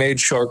kind of made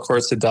Short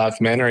Course a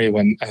documentary,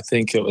 when I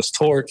think it was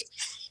Torque.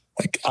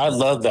 Like, I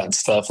love that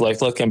stuff.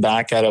 Like, looking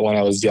back at it when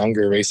I was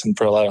younger racing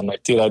pro light, I'm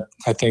like, dude,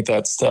 I think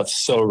that stuff's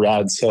so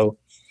rad. So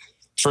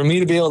for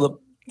me to be able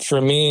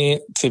to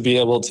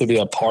be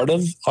a part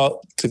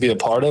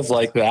of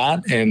like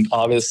that. And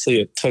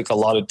obviously it took a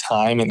lot of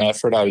time and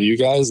effort out of you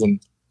guys and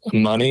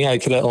money, I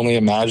could only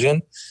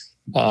imagine.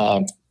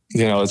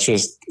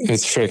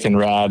 It's freaking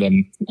rad.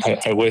 And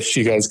I wish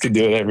you guys could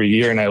do it every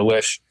year. And I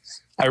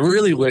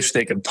really wish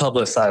they could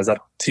publicize that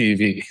on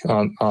TV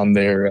on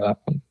their,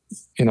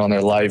 on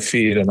their live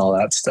feed and all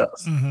that stuff.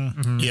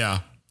 Mm-hmm. Mm-hmm. Yeah.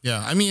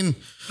 Yeah. I mean,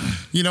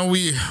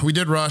 we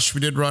did Rush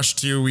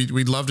 2.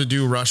 We'd love to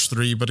do Rush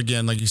 3, but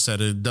again, like you said,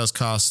 it does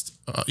cost,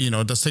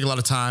 it does take a lot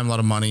of time, a lot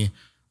of money.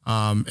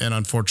 And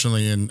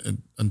unfortunately,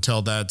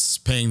 until that's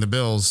paying the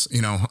bills,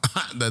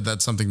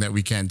 that's something that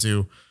we can't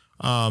do.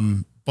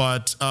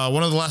 But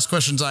one of the last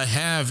questions I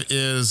have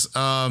is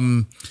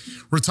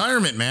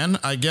retirement, man.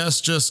 I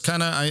guess just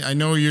kind of, I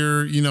know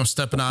you're,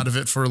 stepping out of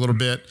it for a little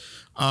bit.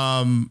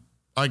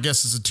 I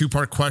guess it's a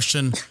 2-part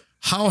question.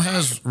 How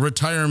has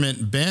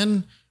retirement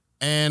been?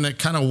 And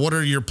kind of what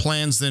are your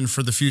plans then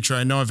for the future?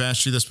 I know I've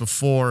asked you this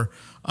before,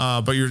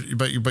 but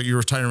your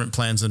retirement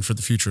plans then for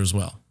the future as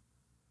well.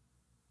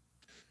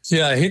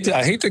 Yeah, I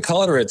hate to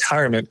call it a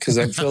retirement because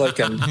I feel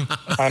like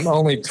I'm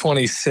only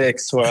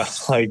 26. Where I'm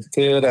like,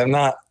 dude, I'm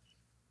not.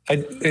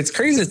 It's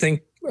crazy to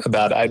think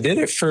about it.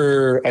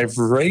 I've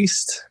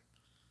raced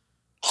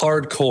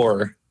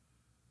hardcore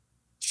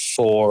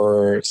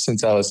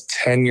since I was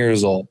 10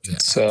 years old. Yeah.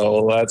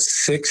 So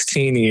that's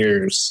 16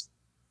 years.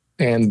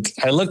 And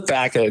I look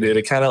back at it,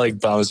 it kind of like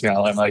bums me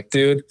out. I'm like,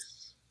 dude,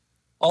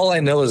 all I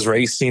know is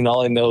racing.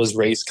 All I know is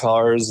race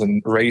cars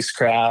and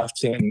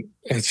racecraft. And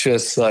it's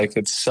just like,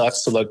 it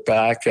sucks to look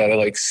back at it,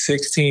 like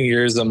 16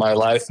 years of my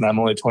life and I'm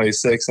only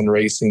 26 and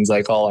racing's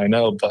like all I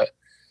know. But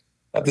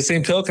at the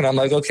same token, I'm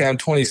like, okay, I'm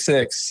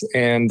 26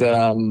 and,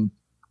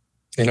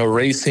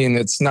 racing,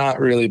 it's not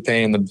really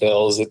paying the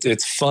bills.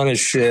 It's fun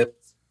as shit.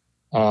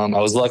 I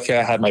was lucky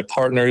I had my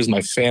partners,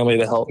 my family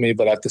to help me.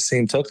 But at the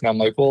same token, I'm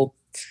like, well,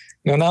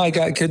 now I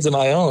got kids of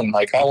my own.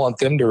 Like, I want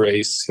them to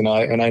race, and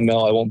I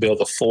know I won't be able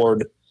to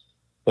afford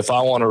if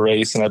I want to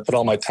race and I put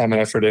all my time and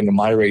effort into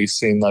my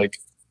racing, like,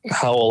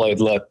 how will I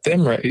let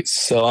them race?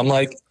 So I'm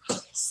like,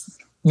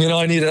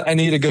 I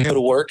need to go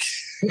to work.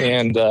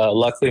 And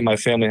luckily my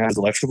family has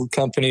an electrical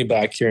company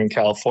back here in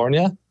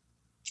California.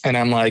 And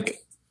I'm like,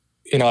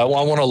 you know, I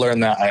want to learn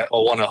that. I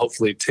want to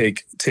hopefully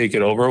take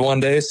it over one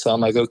day. So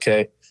I'm like,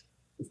 okay,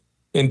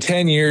 in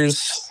 10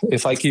 years,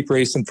 if I keep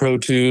racing Pro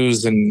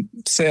 2s and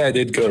say I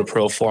did go to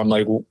Pro 4, I'm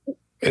like,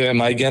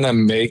 am I going to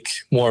make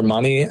more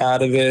money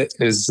out of it?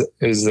 Is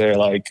there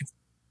like,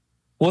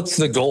 what's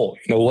the goal?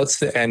 You know, what's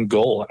the end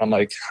goal? And I'm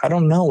like, I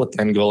don't know what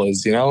the end goal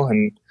is, you know,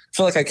 and I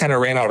feel like I kind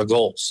of ran out of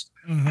goals.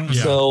 Mm-hmm.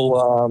 Yeah.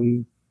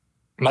 So,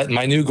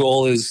 my new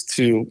goal is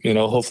to, you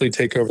know, hopefully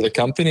take over the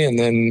company, and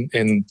then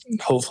in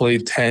hopefully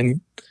 10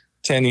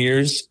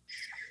 years,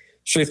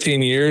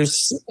 15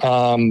 years,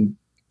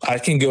 I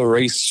can go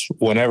race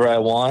whenever I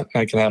want.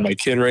 I can have my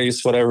kid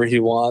race whatever he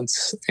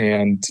wants.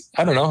 And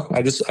I don't know.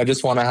 I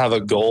just want to have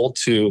a goal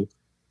to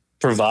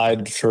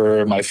provide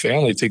for my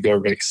family to go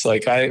race.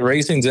 Like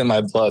racing's in my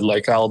blood.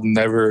 Like I'll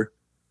never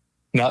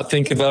not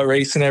think about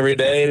racing every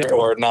day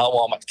or not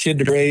want my kid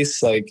to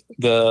race. Like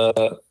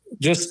the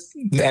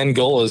end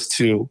goal is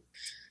to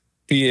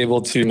be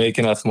able to make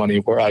enough money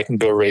where I can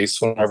go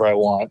race whenever I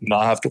want,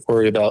 not have to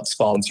worry about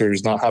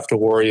sponsors, not have to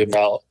worry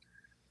about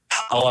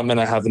how I'm going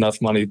to have enough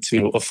money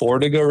to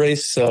afford to go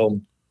race.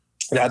 So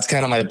that's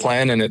kind of my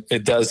plan. And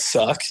it does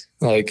suck.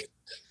 Like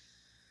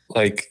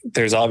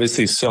there's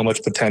obviously so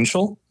much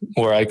potential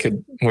where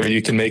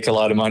you can make a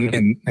lot of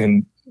money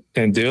and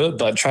do it,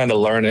 but trying to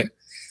learn it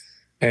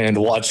and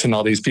watching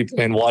all these people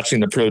and watching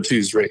the Pro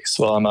 2s race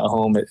while I'm at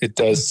home, it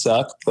does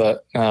suck,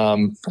 but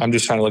I'm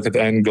just trying to look at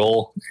the end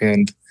goal.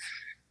 And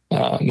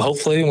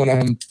hopefully when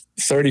I'm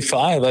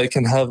 35, I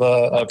can have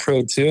a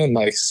Pro 2 and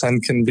my son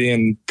can be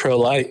in Pro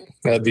Light.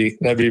 That'd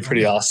be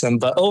pretty awesome.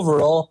 But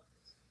overall,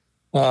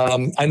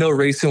 I know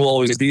racing will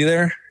always be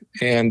there,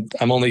 and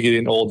I'm only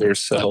getting older,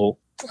 so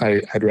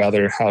I'd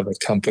rather have a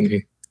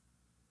company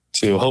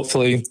to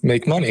hopefully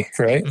make money,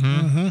 right?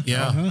 Mm-hmm.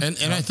 Yeah.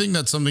 Mm-hmm. And I think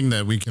that's something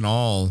that we can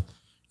all,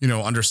 you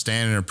know,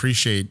 understand and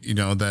appreciate, you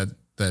know, that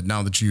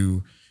now that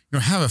you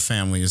have a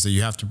family, is that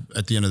you have to,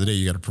 at the end of the day,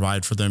 you got to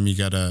provide for them. You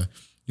got to,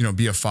 you know,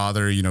 be a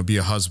father, you know, be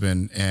a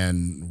husband.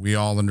 And we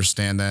all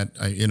understand that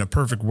in a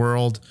perfect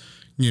world,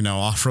 you know,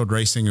 off-road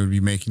racing would be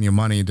making you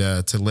money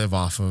to live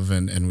off of.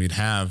 And we'd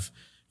have,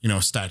 you know,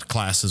 stacked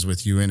classes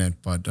with you in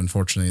it. But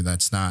unfortunately,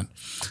 it's not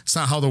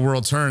how the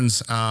world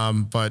turns.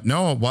 But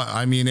no,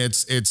 I mean,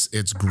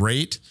 it's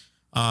great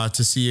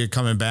to see it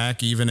coming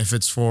back, even if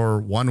it's for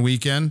one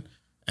weekend.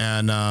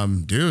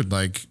 And dude,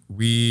 like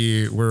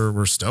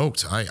we're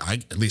stoked. I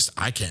at least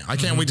I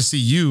can't wait to see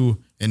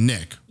you and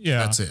Nick. Yeah,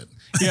 that's it.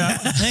 Yeah,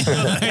 he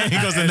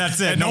goes, and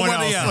that's it.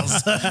 Nobody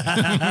else.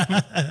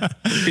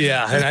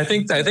 Yeah, and I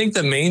think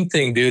the main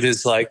thing, dude,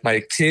 is like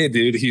my kid,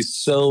 dude. He's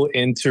so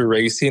into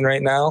racing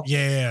right now.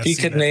 Yeah, he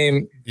could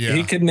name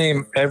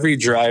every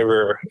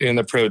driver in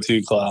the Pro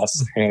 2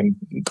 class and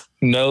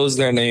knows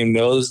their name,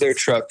 knows their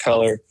truck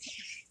color.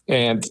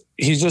 And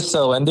he's just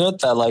so into it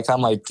that like, I'm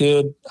like,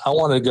 dude, I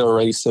want to go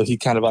race. So he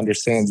kind of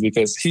understands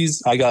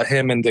because I got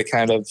him into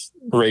kind of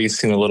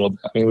racing a little bit.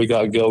 I mean, we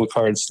got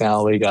go-karts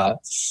now. We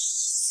got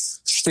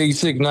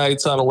Stasic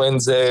nights on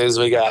Wednesdays.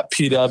 We got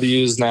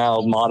PWs now,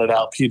 modded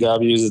out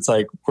PWs. It's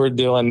like, we're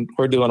doing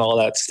all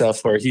that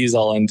stuff where he's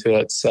all into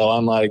it. So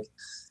I'm like,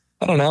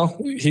 I don't know.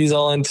 He's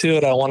all into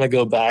it. I want to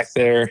go back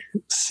there,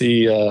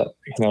 see, you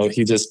know,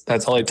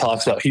 that's all he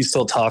talks about. He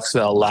still talks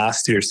about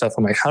last year's stuff.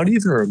 I'm like, how do you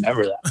even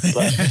remember that?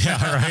 But,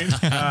 yeah,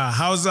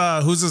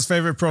 right. Who's his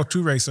favorite Pro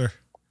 2 racer?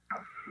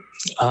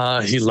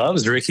 He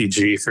loves Ricky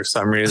G for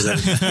some reason.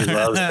 He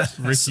loves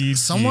Ricky G.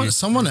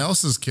 Someone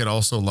else's kid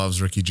also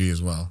loves Ricky G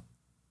as well.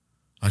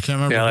 I can't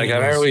remember. Yeah, like I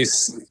remember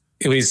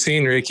we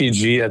seen Ricky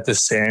G at the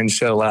Sand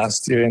Show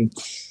last year, and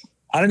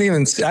I didn't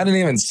even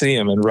see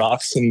him. And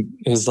Roxon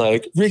is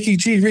like, Ricky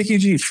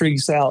G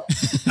freaks out,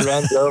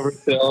 runs over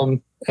to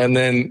him. And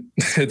then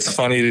it's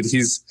funny that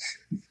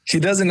he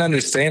doesn't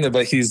understand it,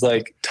 but he's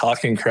like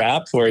talking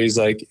crap where he's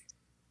like,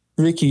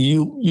 Ricky,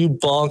 you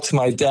bonked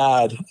my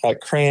dad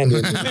at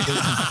Crandon.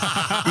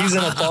 He's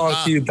gonna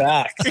bonk you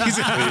back.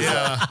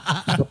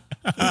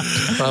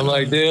 I'm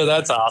like, dude,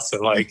 that's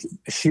awesome. Like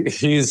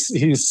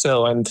he's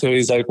so into it.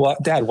 He's like,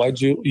 what, Dad,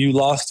 why'd you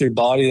lost your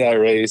body that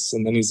race?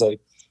 And then he's like,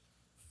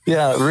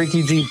 yeah,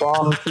 Ricky G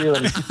bombed you.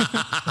 And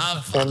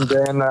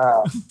then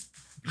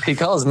he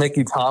calls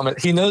Mickey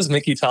Thomas. He knows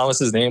Mickey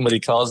Thomas's name, but he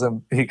calls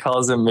him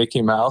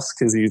Mickey Mouse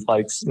because he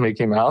likes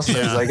Mickey Mouse. So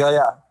he's like, oh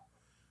yeah,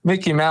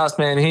 Mickey Mouse,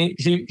 man.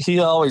 He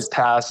always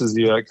passes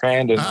you at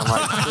Crandon. I'm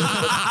like,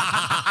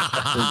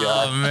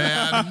 oh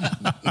man,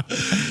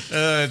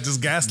 just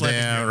gaslighting.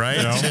 Yeah, right.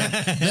 You know?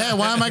 Yeah,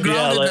 why am I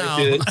grounded now?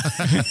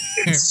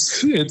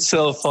 It's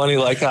so funny.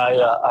 Like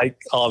I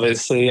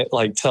obviously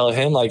like tell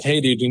him like,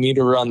 hey dude, you need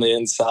to run the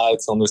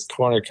insides on this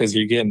corner because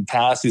you're getting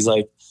past. He's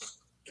like,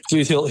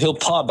 dude, he'll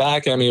pop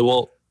back at me.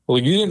 Well,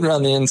 you didn't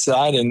run the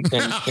inside, and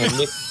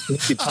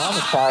Nicky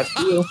Thomas passed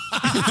you.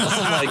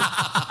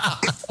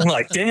 I'm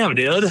like, damn,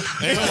 dude.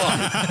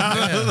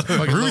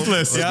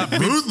 Ruthless. Yeah,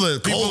 ruthless.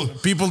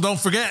 People don't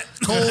forget.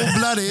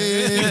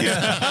 Cold-blooded.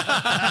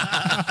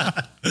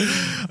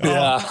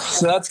 Yeah,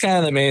 so that's kind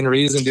of the main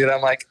reason, dude.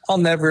 I'm like, I'll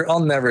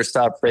never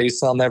stop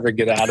racing. I'll never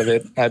get out of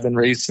it. I've been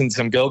racing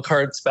some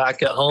go-karts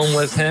back at home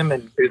with him,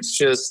 and it's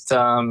just,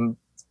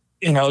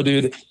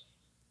 dude,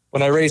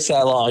 when I race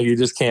that long, you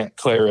just can't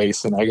quit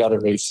racing. I got to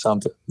race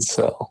something.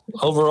 So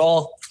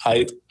overall,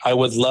 I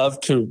would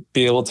love to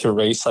be able to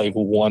race like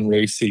one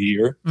race a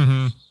year,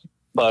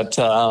 but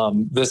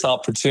this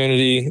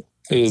opportunity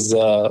is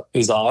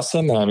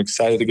awesome, and I'm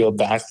excited to go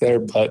back there.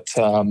 But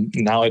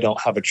now I don't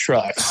have a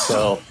truck,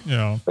 so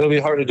it'll be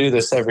hard to do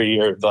this every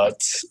year.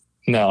 But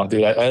no,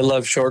 dude, I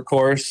love short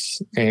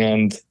course,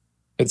 and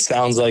it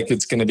sounds like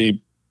it's going to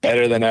be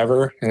better than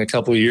ever in a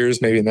couple of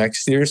years, maybe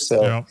next year.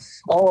 So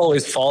I'll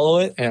always follow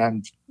it, and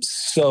I'm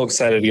so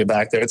excited to get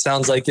back there. It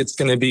sounds like it's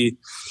going to be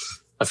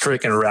a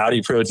freaking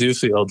rowdy Pro 2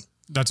 field.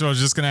 That's what I was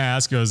just going to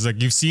ask you. I was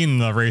like, you've seen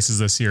the races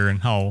this year and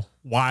how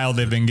wild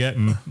they've been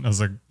getting. I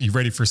was like, you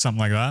ready for something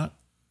like that?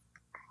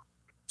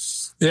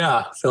 Yeah,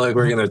 I feel like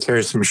we're going to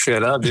tear some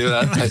shit up, dude.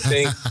 I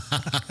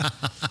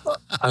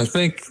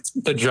think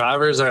the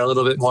drivers are a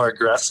little bit more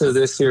aggressive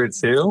this year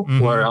too,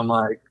 where I'm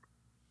like,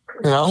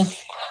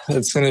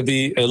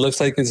 it looks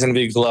like it's going to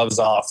be gloves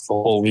off the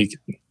whole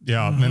weekend.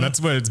 Yeah. And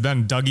that's what it's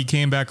been. Dougie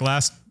came back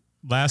last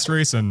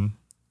race and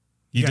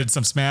he did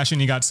some smashing.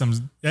 He got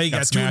some, he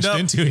got smashed tuned up.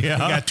 into. Yeah. He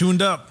got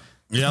tuned up.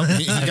 Yeah,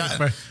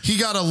 he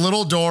got a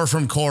little door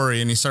from Corey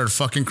and he started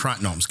fucking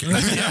crying. No, I'm just kidding.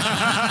 It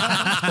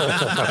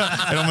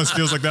almost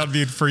feels like that'd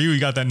be for you. You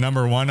got that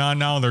number 1 on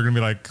now. They're going to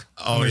be like,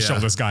 I'm going to show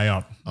this guy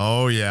up.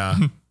 Oh yeah.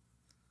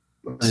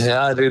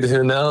 Yeah, dude,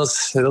 who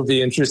knows? It'll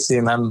be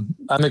interesting. I'm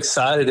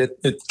excited.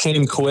 It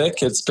came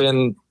quick. It's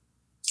been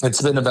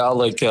about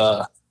like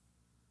a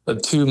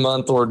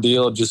 2-month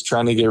ordeal just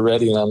trying to get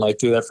ready. And I'm like,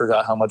 dude, I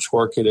forgot how much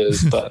work it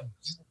is. But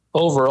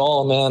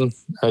overall, man,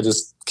 I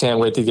just can't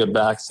wait to get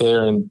back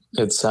there. And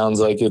it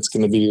sounds like it's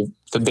going to be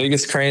the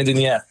biggest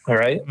Crandon yet. All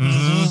right.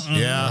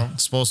 Yeah.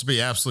 It's supposed to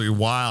be absolutely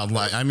wild.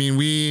 Like, again,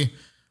 we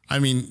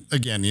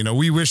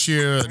wish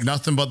you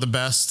nothing but the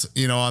best,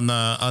 on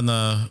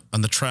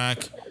the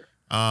track.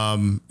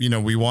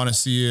 We want to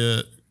see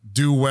you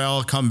do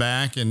well, come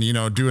back and,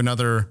 do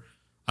another,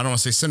 I don't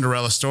want to say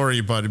Cinderella story,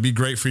 but it'd be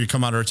great for you to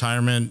come out of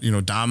retirement,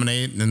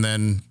 dominate and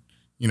then,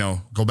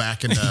 go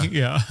back into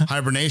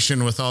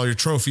hibernation with all your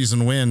trophies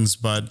and wins.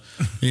 But,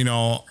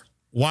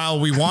 while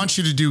we want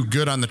you to do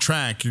good on the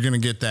track, you're going to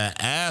get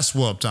that ass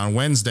whooped on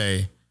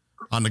Wednesday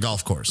on the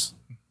golf course.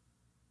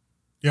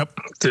 Yep.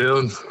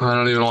 Dude, I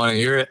don't even want to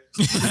hear it.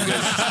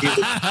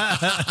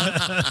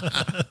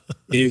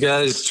 You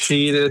guys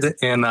cheated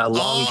in that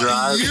long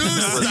drive.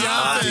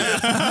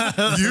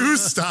 You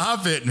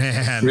stop it,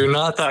 man. You're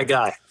not that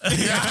guy. Hey,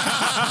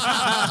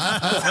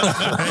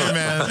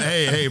 man.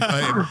 Hey,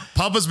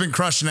 Papa's been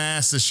crushing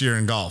ass this year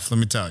in golf. Let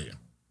me tell you.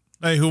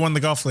 Hey, who won the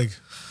golf league?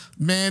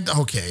 Man,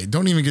 okay.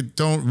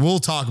 We'll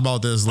talk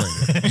about this later.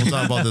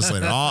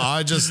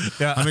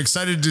 I'm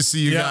excited to see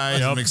you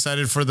guys. I'm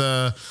excited for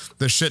the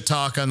shit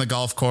talk on the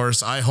golf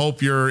course. I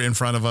hope you're in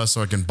front of us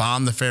so I can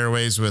bomb the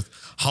fairways with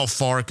how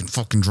far I can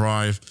fucking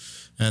drive.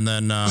 And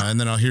then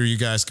I'll hear you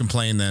guys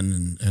complain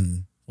then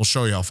and we'll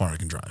show you how far I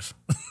can drive.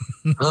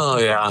 Oh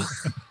yeah.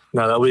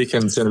 No, that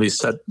weekend's going to be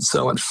so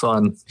much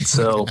fun.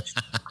 So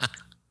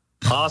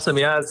awesome.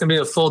 Yeah. It's going to be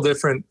a full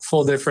different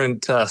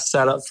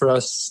setup for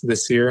us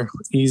this year.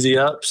 Easy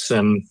ups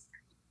and,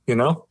 I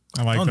like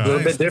that. A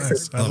little bit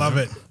different. Nice. I love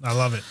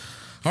it.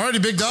 All righty,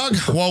 big dog.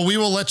 Well, we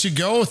will let you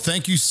go.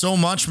 Thank you so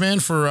much, man,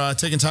 for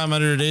taking time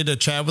out of your day to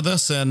chat with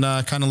us and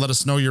kind of let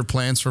us know your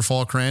plans for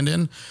Fall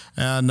Crandon.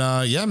 And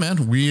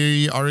man,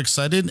 we are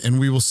excited and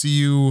we will see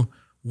you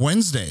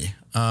Wednesday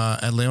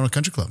at Leona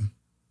Country Club.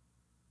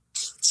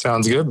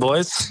 Sounds good,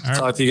 boys. Right.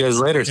 Talk to you guys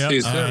later. Yep. See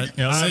you soon. Right.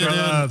 Yeah, see you,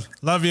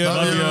 love you.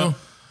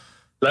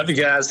 Love you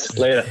guys.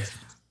 Later.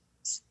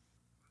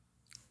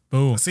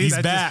 Boom. See,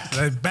 he's back.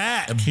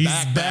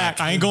 He's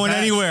back. I ain't going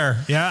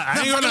anywhere. Yeah,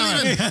 I ain't going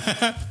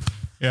anywhere.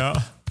 Yeah.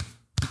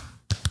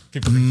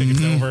 People think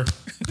it's over.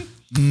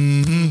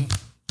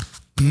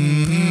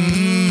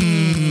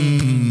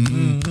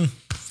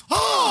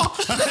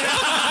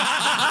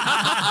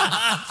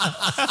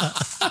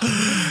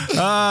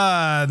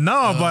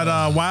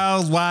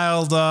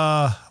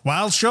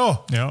 Wild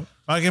show. Yeah.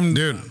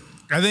 Dude.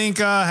 I think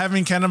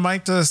having Kenda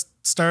Mike to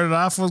start it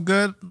off was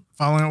good.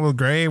 Following it with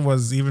Gray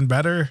was even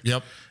better.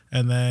 Yep.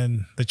 And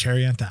then the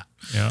cherry on top.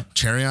 Yeah.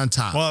 Cherry on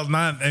top. Well,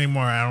 not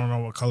anymore. I don't know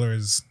what color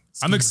is.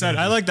 I'm excited.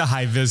 I like the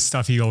high vis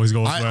stuff he always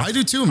goes with. I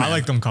do too, man. I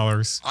like them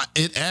colors.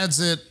 It adds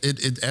a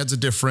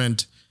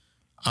different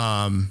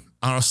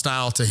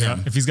style to him.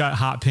 Yeah. If he's got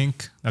hot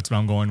pink, that's what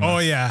I'm going with. Oh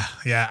yeah.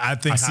 Yeah. I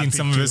think I've seen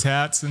some of his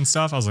hats and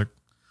stuff. I was like,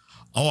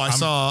 I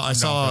saw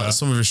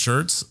some of his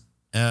shirts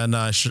and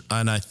I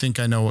think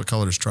I know what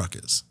color his truck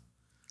is.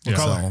 What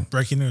color?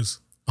 Breaking news.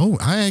 Oh,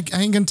 I ain't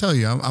going to tell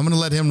you. I'm going to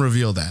let him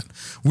reveal that.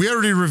 We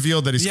already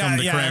revealed that he's coming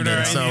to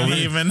Crandon, so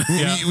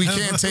we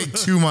can't take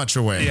too much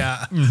away.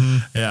 Yeah.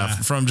 Yeah.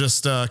 From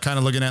just kind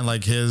of looking at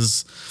like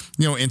his,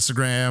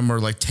 Instagram or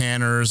like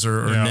Tanner's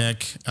or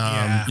Nick,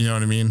 you know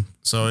what I mean?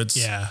 So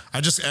it's, I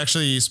just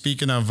actually,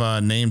 speaking of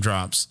name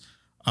drops,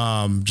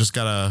 Just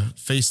got a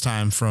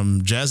FaceTime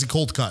from Jazzy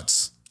Cold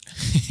Cuts.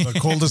 The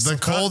coldest The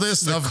of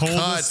coldest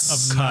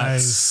cuts. of cuts.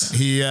 Nice.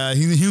 He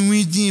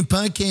we did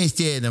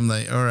podcasted. I'm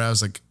like, or I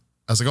was like,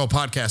 oh,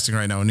 podcasting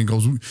right now. And he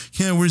goes,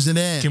 yeah, where's it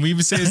at? Can we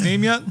even say his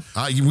name yet?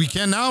 We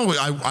can now.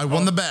 I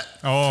won the bet.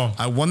 Oh.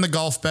 I won the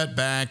golf bet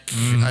back,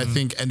 I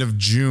think, end of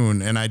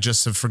June. And I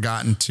just have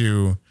forgotten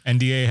to.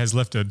 NDA has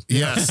lifted.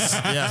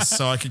 Yes.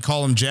 So I could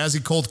call him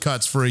Jazzy Cold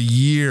Cuts for a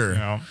year.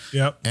 Yeah.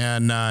 Yep.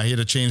 And he had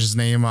to change his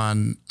name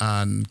on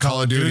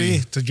Call of Duty.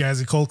 to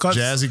Jazzy Cold Cuts.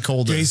 Jazzy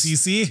Coldest.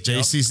 JCC.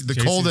 JCC, the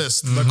JCC.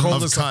 coldest, The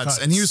coldest of of cuts. cuts.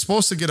 And he was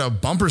supposed to get a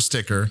bumper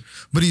sticker,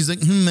 but he's like,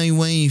 my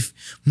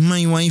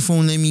wife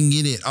won't let me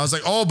get it. I was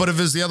like, oh, but if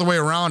it's the other way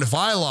around, if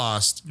I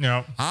lost,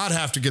 Yep. I'd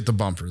have to get the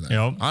bumper then.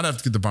 Yep. I'd have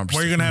to get the bumper Well,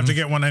 sticker. you're gonna have to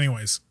get one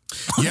anyways.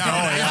 Yeah.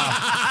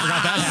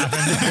 Forgot that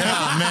happened.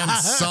 Yeah,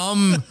 man.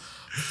 Some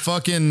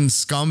fucking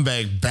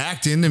scumbag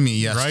backed into me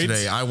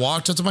yesterday. Right? I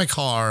walked up to my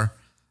car.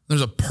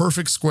 There's a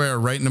perfect square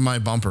right into my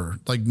bumper.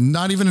 Like,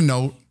 not even a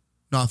note,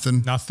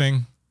 nothing.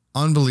 Nothing.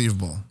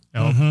 Unbelievable.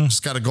 Nope.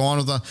 Just got to go on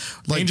with the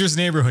Dangerous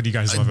neighborhood you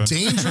guys live in.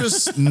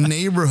 dangerous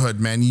neighborhood,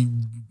 man. You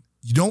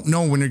don't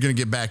know when you're going to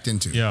get backed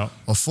into. Yeah.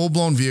 A full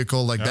blown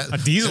vehicle like that.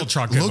 A diesel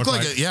truck. Looked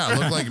like it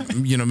looked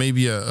like,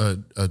 maybe a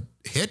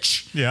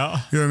hitch. Yeah.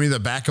 You know what I mean? The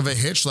back of a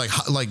hitch, like,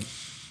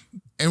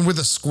 and with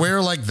a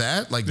square like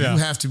that, like Yeah. you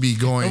have to be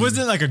going. It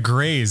wasn't like a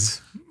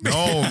graze. No,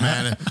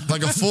 man,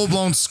 like a full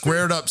blown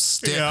squared up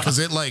stick Yeah. because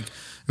it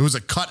was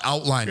a cut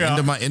outline Yeah.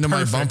 into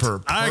my Perfect.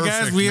 bumper. All right, guys,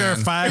 Perfect, we are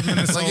man. 5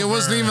 minutes. Like it over.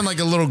 wasn't even like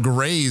a little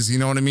graze. You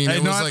know what I mean? Hey,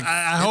 It no, was like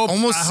I it hope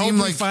almost I seemed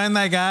hope like we find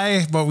that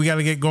guy, but we got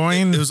to get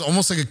going. it was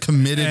almost like a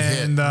committed hit.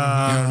 And, You know what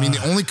I mean?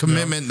 The only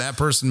commitment that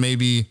person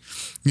maybe,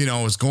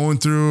 is going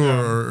through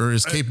or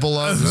is capable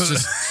of is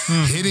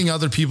just hitting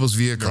other people's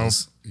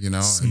vehicles. And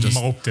just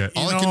Smoked it.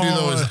 all I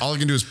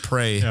can do is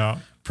pray. Yeah.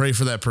 Pray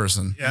for that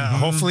person. Yeah,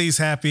 hopefully he's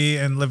happy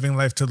and living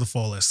life to the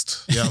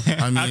fullest. Yeah.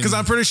 I mean, Because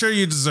I'm pretty sure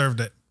you deserved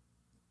it.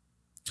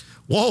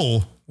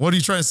 whoa, what are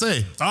you trying to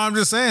say? Oh, I'm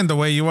just saying the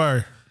way you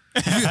are.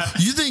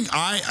 You think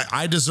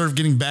I deserve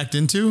getting backed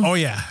into? Oh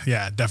yeah,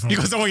 definitely.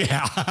 He goes, oh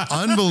yeah.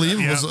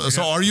 Unbelievable. Yeah,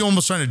 So are you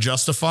almost trying to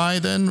justify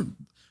then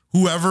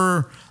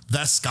whoever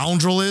that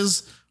scoundrel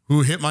is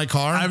who hit my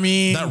car? I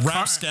mean, that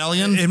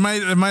rapscallion? It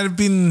might have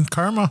been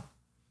karma.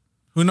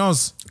 Who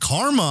knows?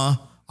 Karma?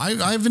 I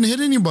haven't hit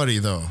anybody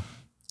though.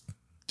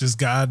 Just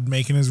God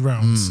making his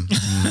rounds,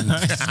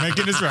 He's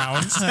making his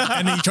rounds.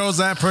 and he chose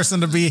that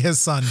person to be his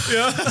son.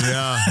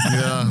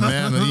 Yeah,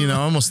 man. I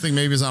almost think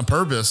maybe it's on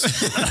purpose.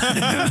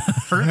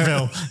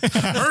 Hurtville.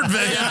 Hurt,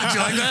 yeah, do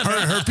you like that?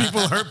 Hurt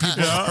people. Hurt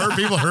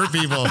people. Hurt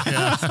people.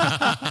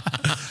 Yeah.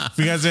 If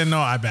you guys didn't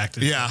know, I backed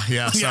it. Yeah.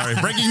 Sorry.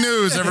 Breaking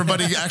news,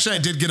 everybody. Actually, I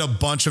did get a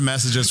bunch of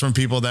messages from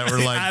people that were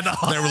like,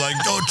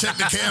 go check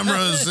the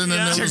cameras, and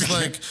then there was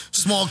like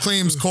small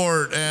claims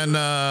court, and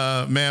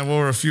what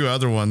were a few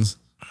other ones?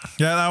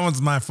 Yeah, that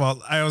one's my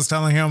fault. I was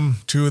telling him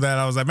too that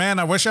I was like, man,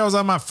 I wish I was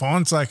on my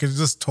phone so I could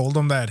just told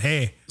him that,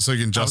 hey, So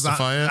you can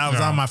justify it. I was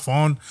on my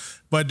phone.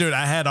 But dude,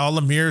 I had all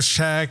the mirrors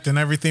checked and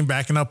everything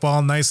backing up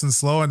all nice and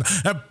slow, and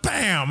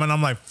bam, and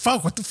I'm like,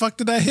 fuck, what the fuck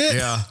did I hit?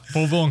 Yeah.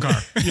 Full blown car.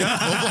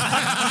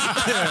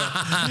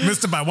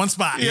 Missed it by one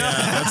spot.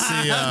 Let's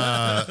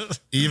see.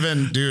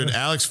 Even dude,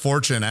 Alex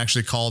Fortune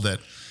actually called it.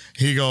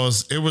 He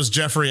goes, it was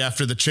Jeffrey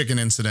after the chicken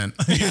incident.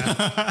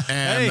 Yeah.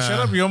 And, Hey, shut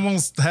up. You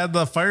almost had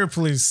the fire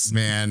police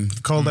man.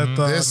 called at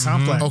the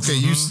complex. Okay,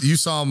 you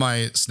saw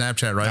my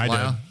Snapchat, right,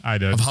 Lyle? I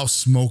did. Of how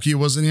smoky it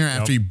was in here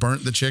after he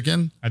burnt the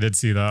chicken, I did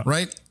see that.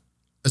 right?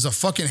 There's a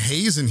fucking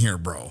haze in here,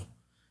 bro.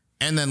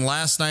 And then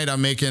last night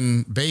I'm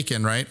making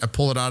bacon, right? I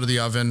pull it out of the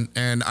oven,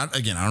 and I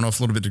don't know if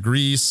a little bit of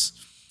grease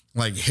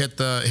like hit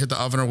the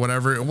oven or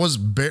whatever. It was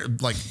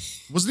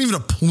wasn't even a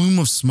plume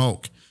of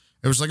smoke.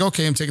 It was like,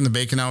 okay, I'm taking the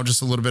bacon out,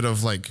 just a little bit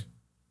of like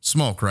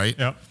smoke, right?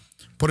 Yep.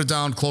 Put it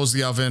down, close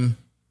the oven.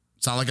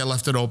 It's not like I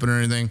left it open or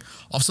anything.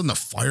 All of a sudden the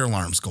fire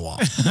alarms go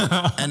off.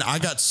 And I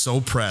got so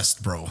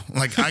pressed, bro.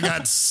 Like I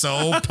got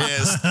so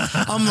pissed.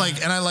 I'm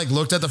like, and I like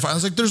looked at the fire. I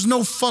was like, there's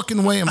no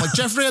fucking way. I'm like,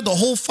 Jeffrey had the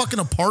whole fucking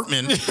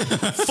apartment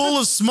full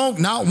of smoke.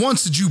 Not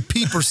once did you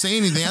peep or say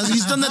anything.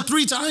 He's done that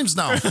 3 times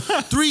now.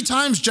 3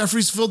 times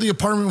Jeffrey's filled the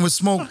apartment with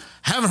smoke.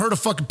 Haven't heard a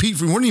fucking peep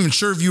from you. Weren't even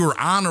sure if you were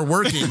on or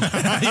working.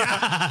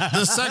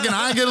 The second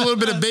I get a little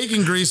bit of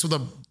bacon grease with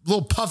a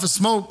little puff of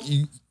smoke,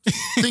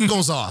 thing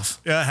goes off.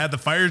 Yeah, I had the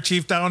fire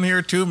chief down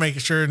here too,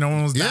 making sure no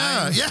one was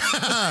dying. Yeah.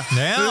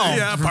 Now.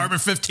 Yeah,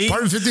 apartment 15.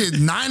 Apartment 50,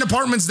 9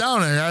 apartments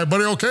down. Hey,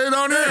 everybody okay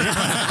down here?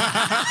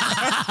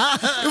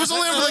 It was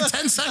only over like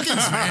 10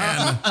 seconds,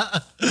 man.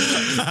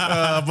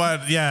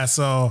 But yeah,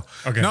 so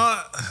Okay.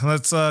 no,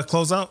 let's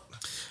close out.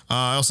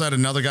 I also had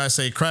another guy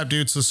say, crap,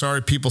 dude, so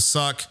sorry, people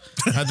suck.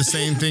 Had the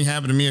same thing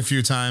happen to me a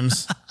few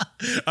times.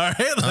 All right,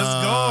 let's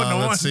go. No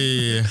one. Let's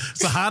see.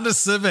 It's a Honda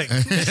Civic.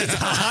 It's a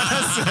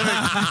Honda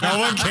Civic. No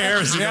one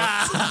cares.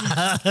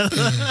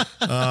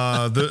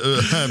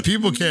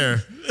 People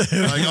care.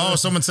 Like,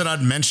 someone said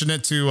I'd mention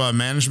it to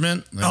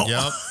management. Like,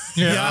 Yep.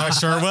 Yeah, I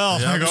sure will.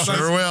 Yeah, I go,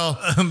 sure will.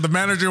 The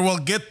manager will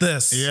get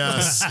this.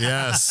 Yes,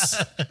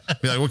 yes.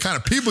 Be like, what kind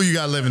of people you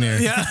got living here?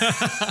 Yeah.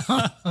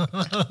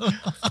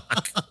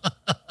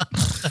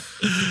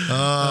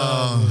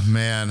 Oh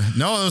man,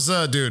 no, it was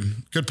dude,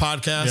 good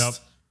podcast. Yep.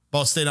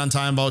 About stayed on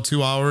time, about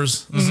 2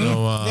 hours.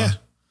 So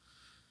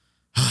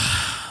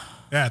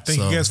Yeah. Thank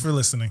you guys for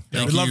listening.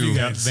 Thank we love you. you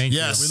guys. Thank you.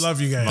 Yes, We love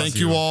you guys. Thank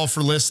you all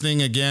for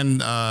listening again.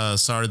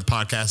 Sorry the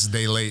podcast is a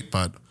day late,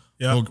 but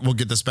we'll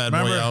get this bad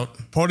boy out.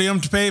 Podium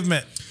to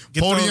pavement.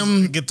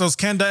 Get those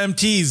Kenda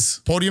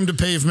MTs. Podium to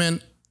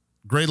pavement.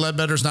 Great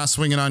Leadbetter's not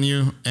swinging on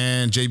you,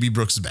 and JB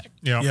Brooks is back.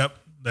 Yep.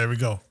 There we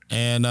go.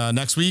 And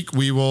next week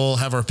we will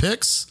have our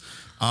picks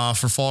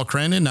for Fall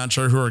Crandon. Not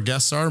sure who our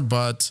guests are,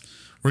 but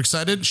we're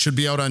excited. Should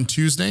be out on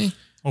Tuesday.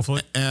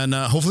 Hopefully. And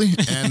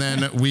and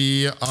then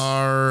we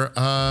are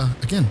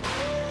again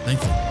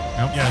thankful.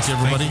 Yes, thank you,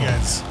 everybody. Thank you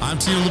guys. I'm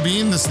Tito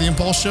Labine. This is the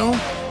Impulse Show,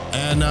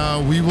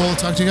 and we will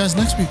talk to you guys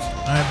next week.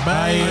 All right,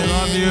 bye. Bye.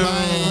 Love you.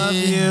 Bye. Love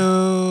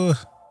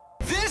you.